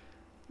mistake.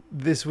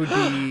 This would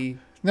be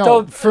no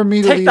Don't for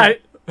me to take leave. that.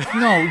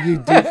 No, you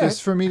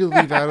doofus. For me to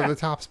leave out of the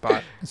top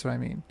spot. That's what I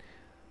mean.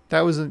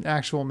 That was an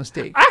actual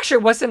mistake.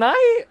 Actually, wasn't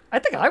I? I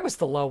think I was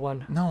the low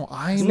one. No,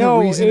 I'm no,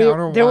 the reason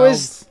Outer there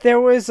Wilds.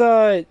 was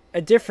a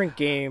different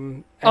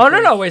game. I Oh no,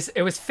 think. no,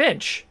 it was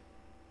Finch.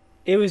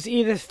 It was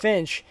Edith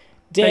Finch.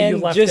 you Dan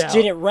left just out.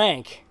 didn't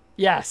rank.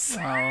 Yes,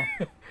 Oh,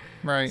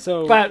 right.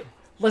 So but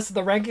listen,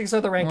 the rankings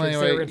are the rankings. Well, they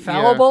anyway, are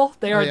infallible.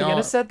 They are They the are.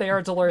 innocent. They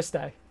are Dolores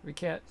Day. We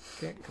can't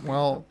compare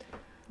Well, them.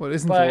 what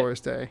isn't but-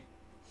 Dolores Day?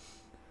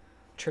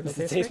 Trivial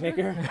the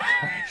Tastemaker.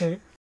 tastemaker.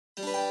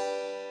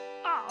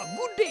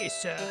 Good day,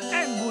 sir,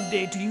 and good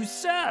day to you,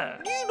 sir.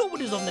 Do you know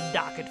what is on the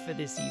docket for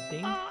this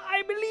evening?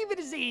 I believe it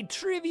is a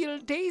trivial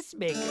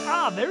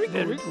tastemaker. Very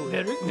good,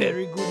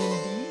 very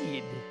good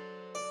indeed.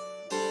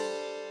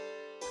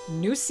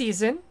 New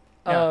season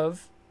Yeah.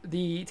 of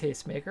the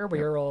Tastemaker. We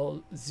are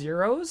all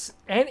zeros,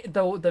 and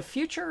the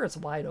future is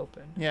wide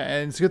open. Yeah,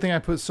 and it's a good thing I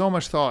put so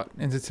much thought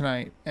into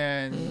tonight,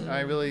 and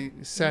I really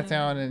sat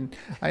down and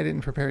I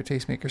didn't prepare a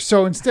tastemaker.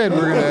 So instead,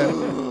 we're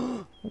gonna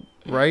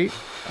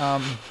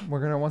we're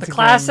gonna once The again.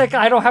 classic.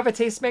 I don't have a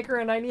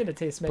tastemaker, and I need a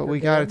tastemaker. But we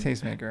got a game.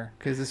 tastemaker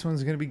because this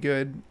one's gonna be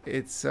good.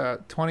 It's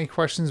 20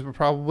 questions, but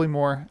probably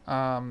more.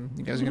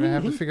 You guys are gonna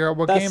have to figure out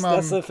what game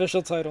That's the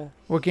official title.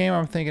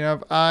 I'm thinking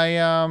of.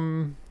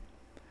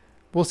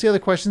 We'll see how the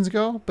questions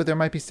go, but there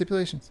might be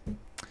stipulations.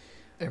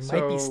 There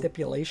might be So,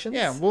 stipulations.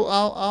 Yeah, well,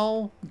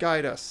 I'll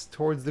guide us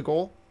towards the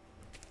goal.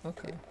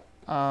 Okay.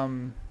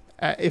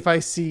 If I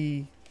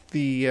see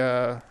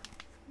the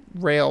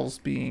rails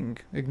being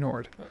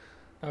ignored,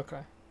 Okay.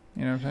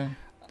 you know what I'm saying.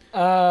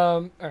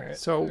 All right.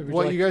 So Would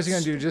what like you guys are to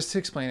gonna do, just to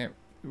explain it,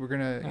 you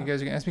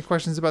guys are gonna ask me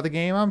questions about the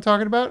game I'm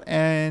talking about,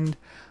 and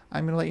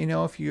I'm gonna let you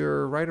know if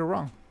you're right or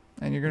wrong,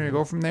 and you're gonna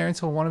go from there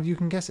until one of you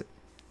can guess it.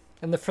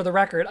 And for the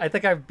record, I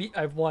think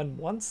I've won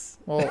once.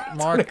 Well,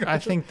 Mark, I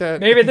think that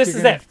Maybe I think this you're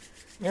is gonna- it.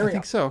 Here I we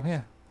think go. so.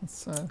 Yeah.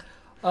 It's,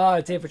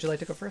 Dave, would you like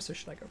to go first, or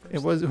should I go first?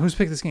 it was who's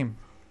picked this game?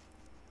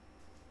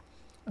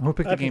 Who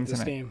picked I the game picked this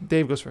tonight? game.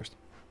 Dave goes first.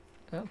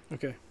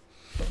 Okay.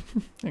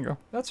 There you go.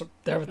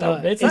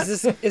 That made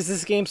sense. Is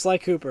this game Sly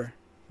Cooper?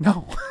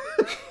 No.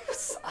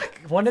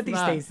 One of these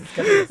not. days,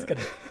 it's gonna.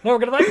 No, we're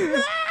gonna like.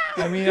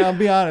 I mean, I'll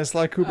be honest.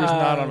 Like Cooper's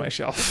not on Um, my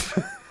shelf.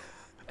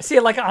 See,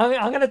 like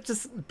I'm gonna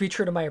just be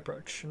true to my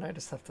approach, and I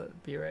just have to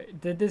be right.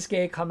 Did this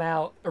game come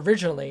out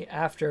originally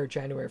after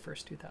January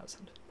 1st,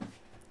 2000?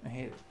 I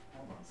hate it.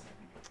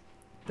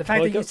 The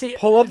fact that you see,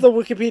 Pull up the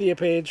Wikipedia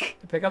page.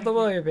 pick up the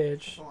William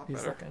page. lot He's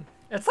better. looking.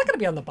 It's not gonna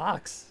be on the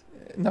box.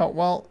 No.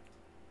 Well.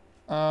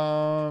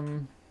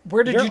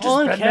 Where did You're you just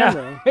on bend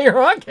camera. down?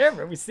 You're on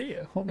camera. We see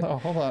you. Hold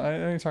on. I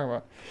know what you're talking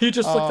about. He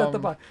just looked at the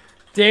box.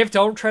 Dave,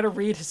 don't try to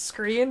read his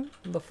screen.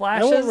 The I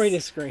flashes. won't read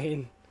a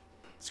screen.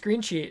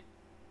 Screen sheet.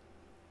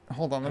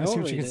 Hold on. Let I me see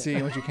won't what you read can it. see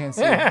and what you can't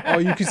see. Oh,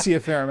 you can see a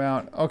fair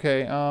amount.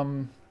 Okay.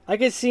 I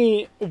can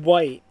see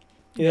white.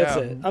 Yeah, that's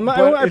yeah. it. But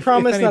I if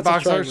promise any not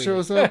box to try art read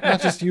shows up,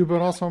 not just you,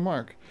 but also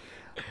Mark.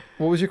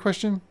 What was your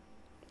question?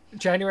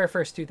 January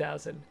 1st,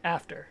 2000.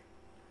 After.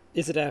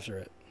 Is it after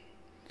it?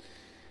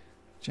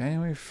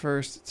 January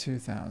 1st,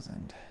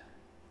 2000.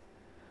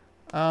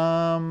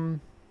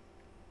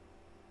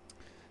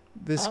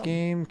 This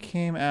game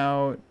came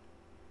out.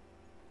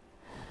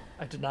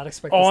 I did not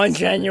expect this On to-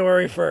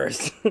 January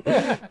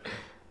 1st.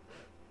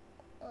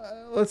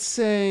 Let's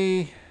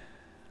say.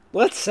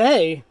 Let's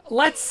say.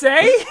 Let's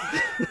say.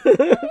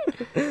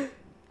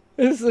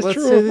 This is Let's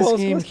true say or this false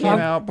game question. came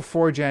out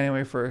before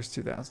January 1st,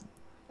 2000.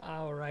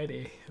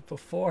 Alrighty.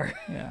 Before.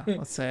 Yeah,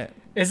 let's say it.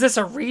 Is this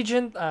a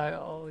region? At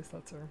least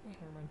that's her.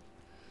 Never mind.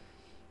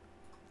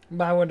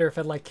 But I wonder if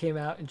it like came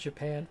out in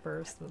Japan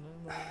first. And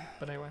then,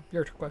 but anyway,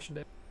 your question,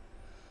 Dave.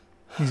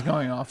 He's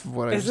going off of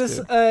what I Is just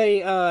this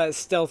did. a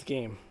stealth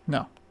game?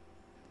 No.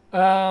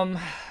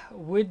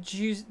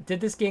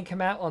 Did this game come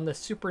out on the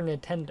Super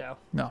Nintendo?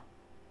 No.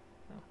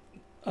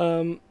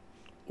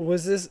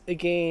 Was this a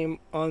game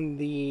on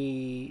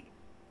the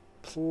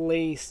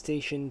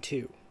PlayStation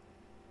 2?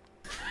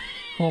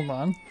 Hold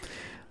on.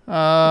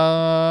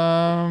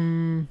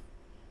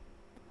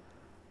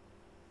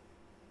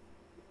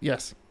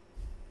 Yes.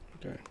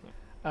 Okay.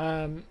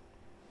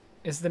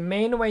 Is the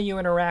main way you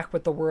interact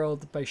with the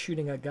world by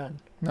shooting a gun?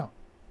 No.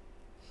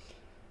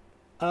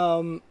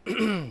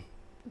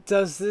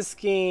 Does this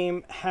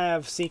game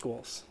have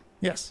sequels?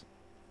 Yes.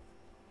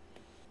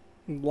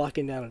 I'm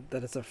locking down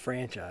that it's a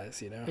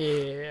franchise,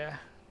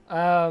 Yeah.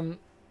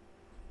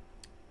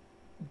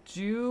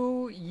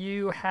 Do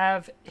you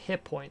have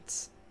hit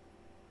points?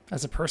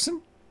 As a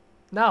person?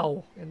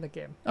 No, in the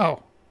game.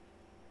 Oh.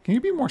 Can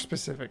you be more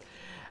specific?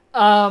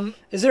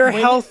 Is there a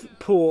When- health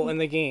pool in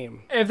the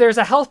game? If there's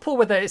a health pool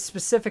with a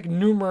specific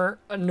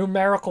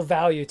numerical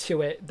value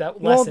to it that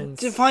Well, lessens.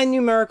 define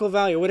numerical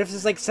value. What if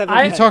it's like 7 I'm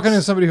You're pence? talking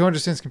to somebody who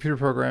understands computer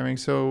programming,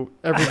 so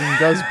everything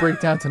does break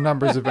down to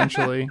numbers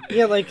eventually.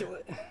 Yeah, like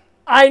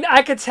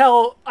I could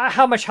tell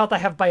how much health I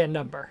have by a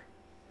number.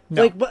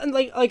 No.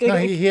 like he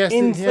has to-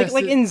 in he has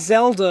to- in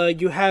Zelda,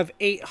 you have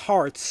 8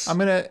 hearts. I'm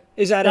gonna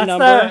Is that a That's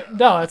number?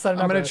 no, that's not a I'm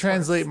number. gonna that's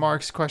translate worse.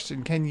 Mark's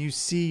question. Can you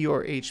see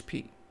your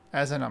HP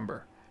as a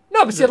number?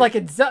 No, but see, like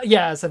it's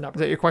yeah, it's a Is number.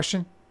 that your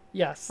question?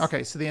 Yes.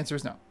 Okay, so the answer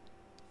is no.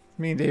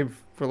 Me and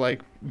Dave were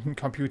like,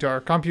 computer.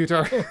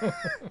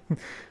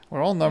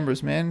 We're all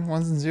numbers, man.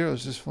 Ones and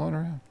zeros just floating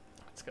around.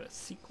 Let's go to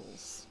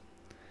sequels.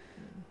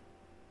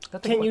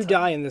 Can you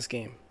die in this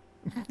game?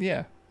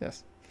 Yeah,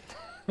 yes.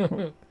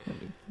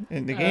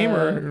 In the game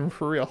or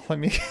for real? I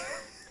mean,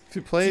 if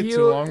you play it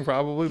too long,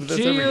 probably, but that's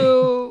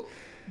everything.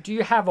 Do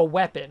you have a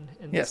weapon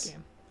in this Yes.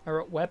 game? I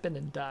wrote weapon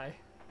and die.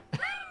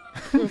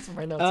 That's what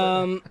my notes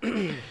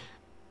are.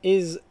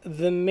 Is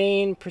the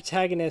main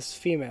protagonist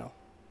female?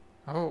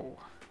 Oh.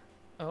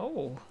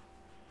 Oh.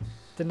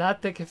 Did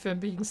not think of him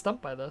being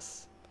stumped by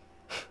this.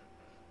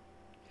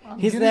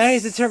 He's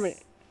determined.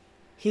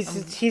 He's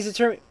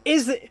determined.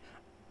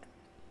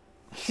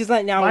 He's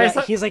like now. Why is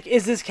that- He's like,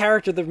 is this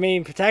character the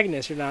main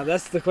protagonist or not?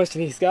 That's the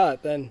question he's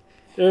got. Then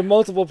there are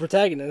multiple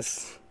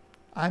protagonists.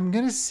 I'm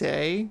going to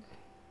say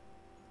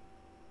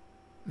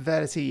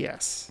that it's a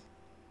yes.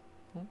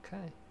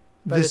 Okay.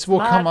 But This it's will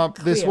come not up.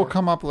 This will clear.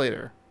 come up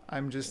later.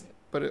 I'm going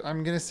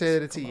to say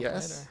that it's a Come up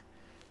yes, later.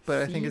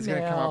 but I think it's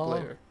going to come up Female.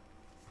 later.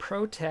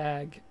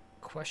 Protag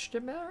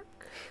question mark?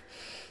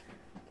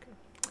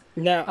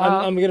 Now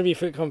I'm gonna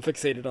become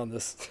fixated on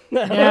this.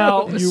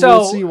 Now, You so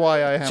will see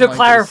why I am to like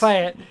clarify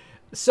it,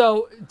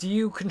 so do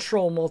you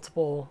control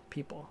multiple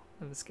people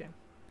in this game?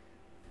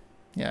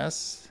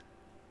 Yes.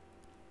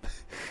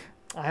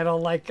 I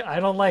don't like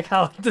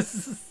how this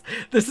is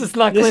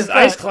not This clear is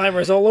Ice cut.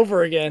 Climbers all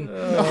over again.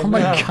 Oh my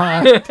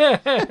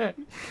god.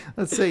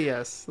 Let's say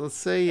yes. Let's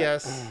say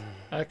yes.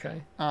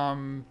 Okay.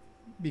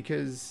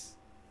 Because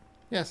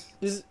yes.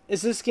 Is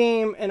this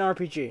game an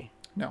RPG?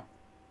 No.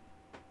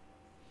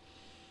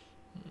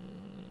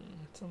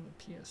 It's on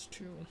the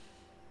PS2.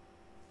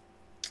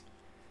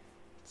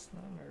 It's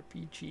not an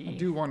RPG. I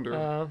do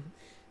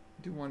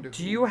wonder.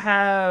 Do you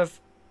have?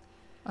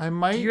 I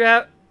might Do you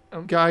have?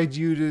 guide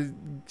you to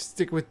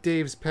stick with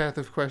Dave's path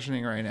of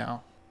questioning right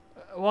now.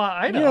 Well,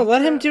 I know. You know,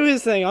 let him do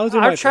his thing. I'll do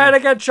my I'm trying to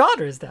thing. get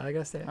genres down. I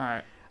guess. All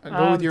right.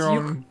 Go with your do you-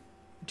 own.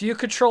 Do you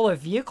control a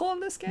vehicle in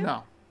this game?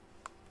 No.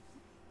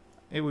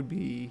 It would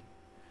be.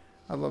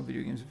 I love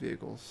video games with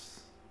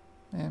vehicles.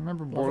 Man,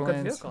 remember Love a good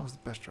Borderlands? vehicle. I was the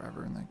best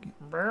driver in that game.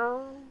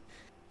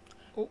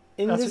 Oh,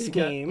 In that's this what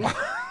you game,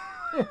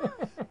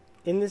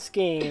 in this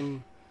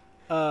game,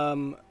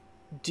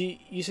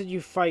 you said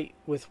you fight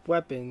with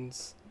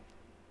weapons?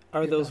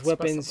 Are You're those not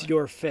weapons specifying.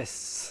 your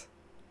fists?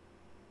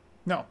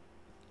 No.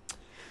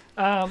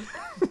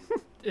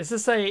 Is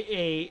this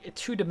a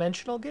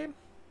two-dimensional game?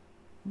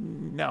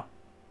 No.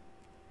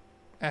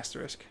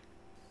 Asterisk.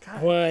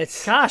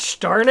 What? Gosh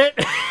darn it!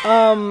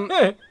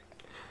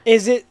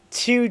 Is it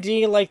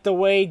 2D like the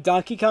way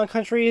Donkey Kong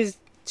Country is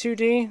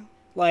 2D?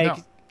 Like,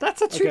 No.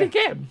 That's a 2D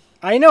game.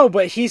 I know,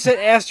 but he said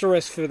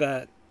asterisk for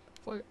that.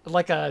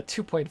 Like a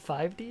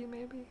 2.5D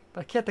maybe?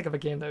 But I can't think of a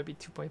game that would be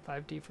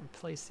 2.5D from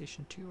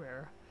PlayStation 2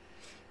 era.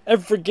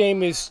 Every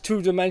game is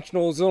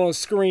two-dimensional, it's on a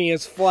screen,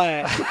 it's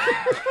flat.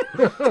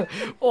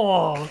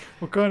 Oh,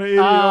 What kind of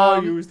idiot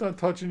are you? He's not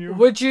touching you.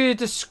 would you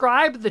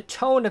describe the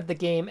tone of the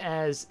game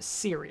as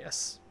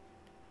serious?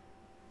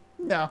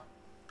 No.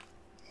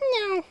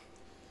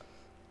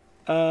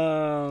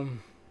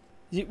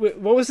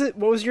 What was it?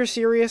 What was your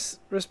serious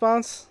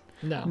response?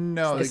 No.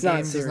 No, the It's not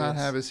game does not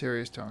serious. have a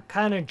serious tone.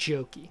 Kind of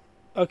jokey.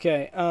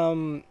 Okay,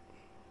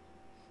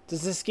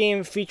 does this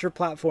game feature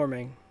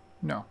platforming?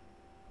 No.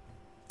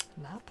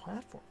 Not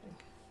platforming.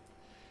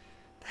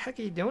 The heck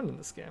are you doing in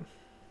this game?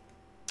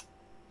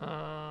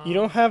 You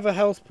don't have a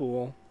health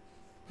pool.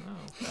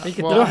 You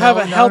can Well, You don't have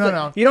a no, health.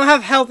 no. You don't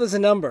have health as a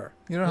number.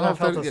 You don't You have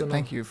have health to. as Yeah, a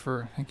thank you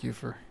for.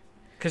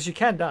 because you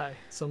can die,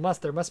 so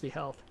there must be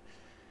health.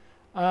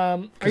 Are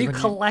you when you-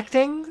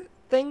 collecting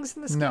things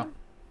in this No. game?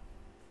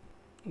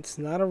 It's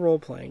not a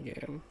role-playing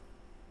game.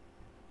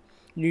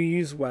 You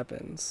use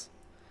weapons.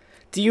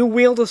 Do you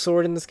wield a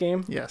sword in this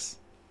game? Yes.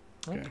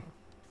 Okay.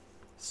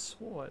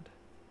 Sword.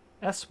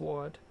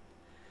 S-word.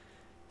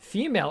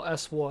 Female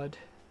S-word.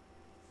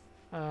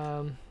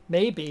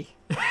 Maybe.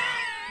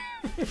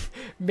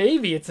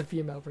 Maybe it's a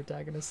female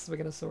protagonist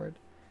swinging a sword.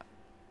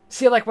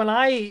 See, like when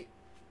I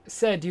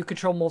said you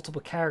control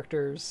multiple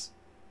characters,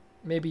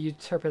 maybe you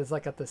interpret it as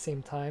like at the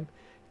same time.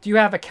 Do you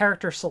have a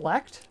character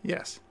select?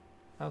 Yes.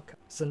 Okay.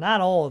 So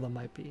not all of them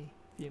might be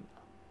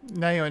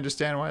Now you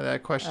understand why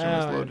that question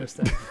was I loaded.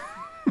 understand.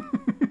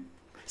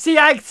 See,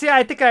 I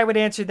think I would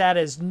answer that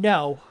as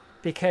no,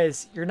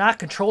 because you're not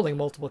controlling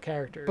multiple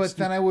characters. But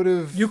then I would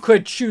have. you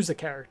could choose a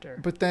character.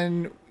 But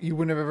then you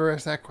wouldn't have ever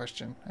asked that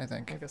question, I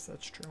think. I guess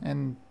that's true.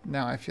 And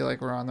now I feel like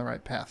we're on the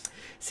right path.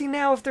 See,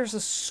 now if there's a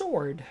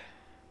sword,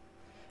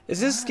 Is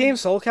this game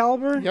Soul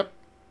Calibur? Yep.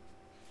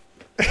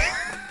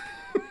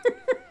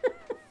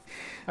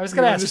 I was Do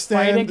gonna you ask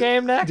fighting understand-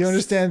 game next. Do you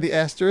understand the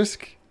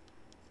asterisk?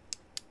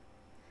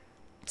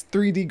 It's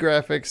 3D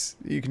graphics.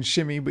 You can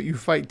shimmy, but you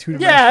fight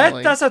two-dimensionally.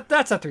 Yeah,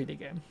 that's a 3D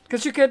game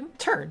because you could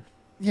turn.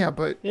 Yeah,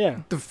 but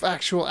Yeah. the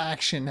actual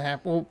action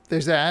happen. Well,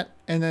 there's that.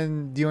 And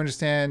then, do you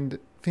understand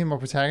female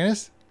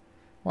protagonist?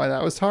 Why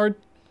that was hard?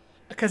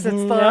 Because it's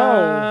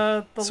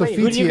No. the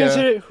Sophia-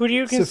 lady. Who do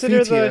you consider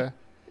the? Sophia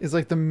is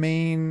like the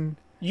main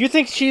You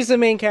think she's the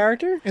main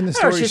character? in the No,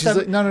 story. she's She's a-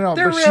 like, no.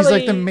 they're But she's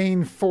like the really-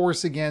 main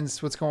force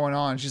against what's going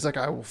on. She's like,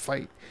 I will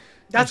fight.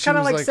 That's she kind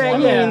of was like like saying,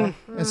 one of yeah. them.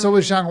 And so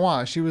was Zhang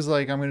Hua. She was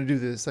like, I'm going to do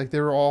this. Like,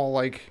 they were all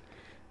like,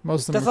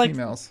 most of them That's were like-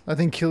 females. I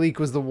think Kilik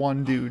was the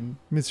one dude.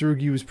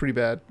 Mitsurugi was pretty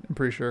bad, I'm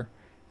pretty sure.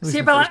 At least See,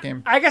 in the but first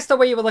game. I guess the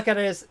way you would look at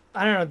it is,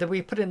 I don't know, did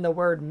we put in the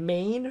word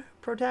main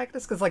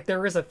protagonist? Because like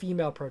there is a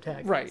female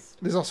protagonist. Right.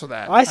 There's also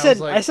that. I said was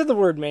like- I said the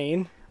word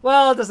main.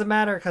 Well, it doesn't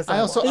matter because I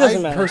also, It doesn't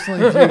I matter. personally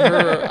viewed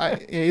her.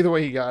 Yeah, either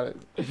way, he got it.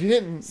 If you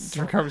didn't,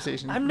 different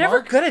conversation. I'm never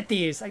Mark? good at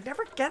these. I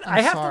never get. I'm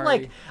I have sorry. to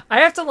like.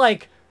 I have to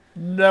like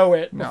know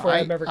it No, before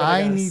I'm ever gonna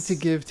I guess. need to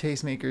give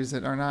tastemakers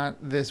that are not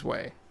this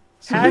way.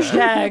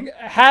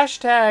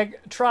 Hashtag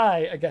try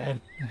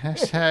again.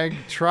 Hashtag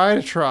try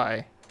to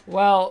try.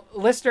 Well,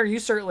 listener, you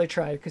certainly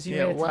tried because you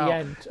Yeah, made it to wow. the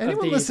end. Anyone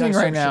of the listening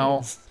right now,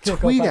 Assumptions.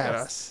 tweet at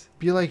us.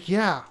 Be like,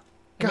 yeah,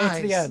 I made it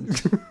to the guys.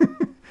 end.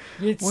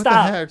 You What the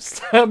heck?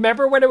 stop.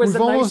 Remember when it was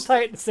We've a nice almost-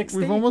 tight 60?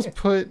 We've almost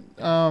put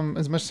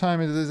as much time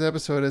into this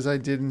episode as I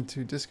did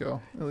into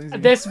Disco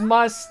Elysium. This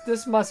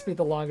must be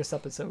the longest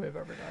episode we've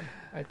ever done.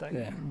 I think.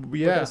 Yeah.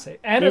 We're Yeah, gonna say.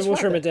 And Maybe it's we'll worth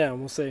trim it. it down.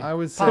 We'll see. I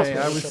would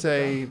Possibly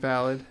say shut it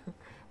valid.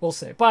 We'll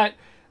see. But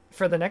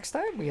for the next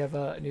time, we have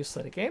a new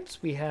slate of games.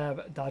 We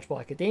have Dodgeball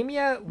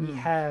Academia. We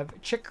have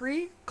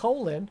Chicory: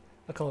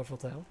 A Colorful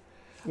Tale.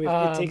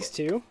 It takes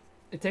two.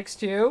 It Takes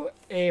Two,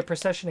 A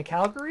Procession of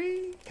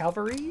Calvary,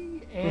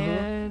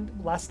 and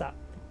Last Stop.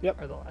 Yep.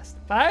 Are the last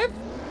 5.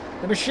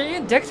 The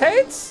Machine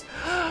Dictates.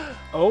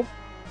 Oh,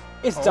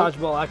 it's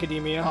Dodgeball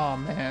Academia. Oh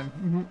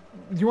man,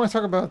 you want to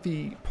talk about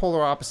the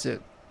polar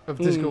opposite of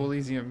Disco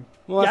Elysium?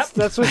 Well, Yep.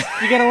 that's what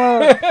you get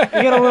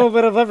you get a little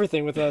bit of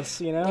everything with us,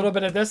 you know. A little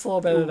bit of this, a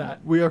little bit of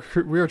that. We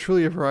are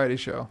truly a variety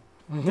show.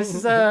 This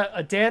is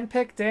a Dan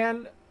pick.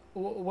 Dan,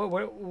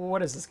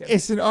 what is this game?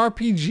 It's an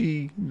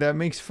RPG that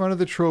makes fun of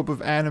the trope of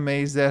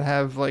animes that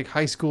have like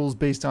high schools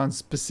based on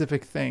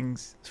specific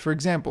things. For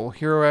example,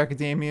 Hero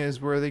Academia is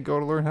where they go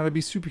to learn how to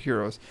be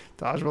superheroes.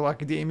 Dodgeball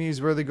Academia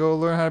is where they go to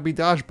learn how to be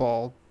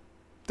dodgeballs.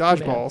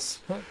 Dodgeball.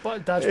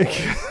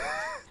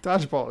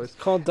 Dodgeballers. It's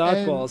called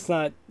dodgeball. And- It's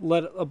not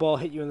let a ball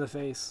hit you in the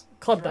face.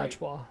 Club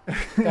Dodgeball.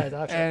 Yeah,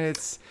 Dodgeball. And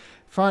it's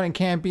fun and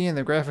campy, and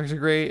the graphics are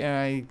great, and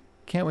I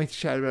can't wait to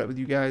chat about it with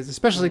you guys,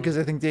 especially because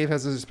I think Dave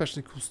has a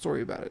especially cool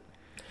story about it.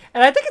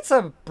 And I think it's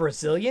a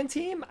Brazilian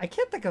team. I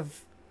can't think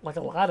of like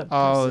a lot of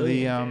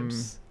Brazilian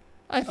games.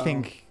 I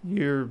think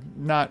you're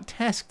not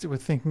tasked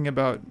with thinking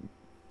about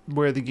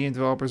where the game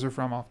developers are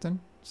from often.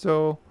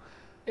 So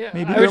Yeah,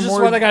 maybe I they're was just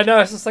more- one thing I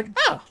noticed. It's like,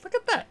 oh, look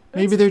at that.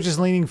 maybe they're just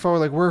leaning forward,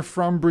 like we're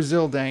from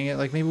Brazil, dang it.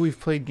 Like maybe we've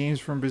played games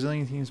from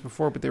Brazilian teams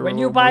before, but they were When a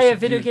you little buy more a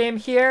video subdued. game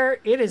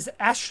here, it is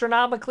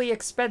astronomically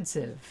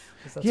expensive.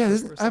 'Cause that's Yeah, what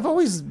this, Brazil I've is.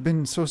 always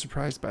been so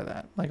surprised by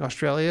that. Like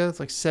Australia,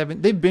 it's like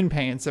they've been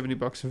paying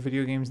 $70 for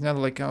video games. Now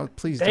they're like, oh,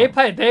 please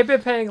don't. They've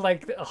been paying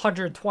like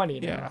 120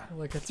 now. Yeah.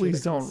 Like it's Please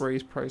ridiculous. don't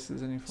raise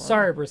prices any further.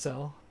 Sorry,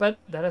 Brazil. But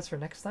that is for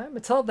next time.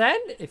 Until then,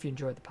 if you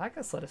enjoyed the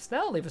podcast, let us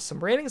know. Leave us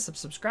some ratings, some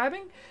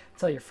subscribing.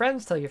 Tell your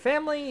friends, tell your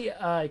family.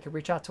 You can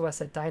reach out to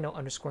us at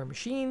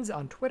Dino_Machines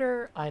on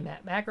Twitter. I'm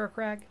at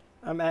MacroCrag.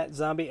 I'm at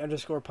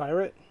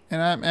zombie_pirate.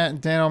 And I'm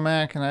at Dan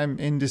O'Mac, and I'm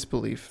in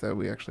disbelief that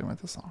we actually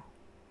went this long.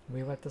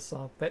 We went this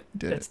song, but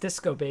Did it's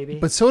disco, baby.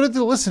 But so did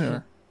the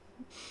listener.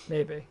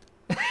 Maybe.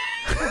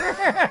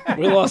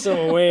 We lost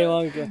him way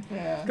long ago.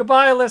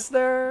 Goodbye,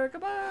 listener.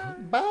 Goodbye.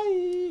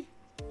 Bye.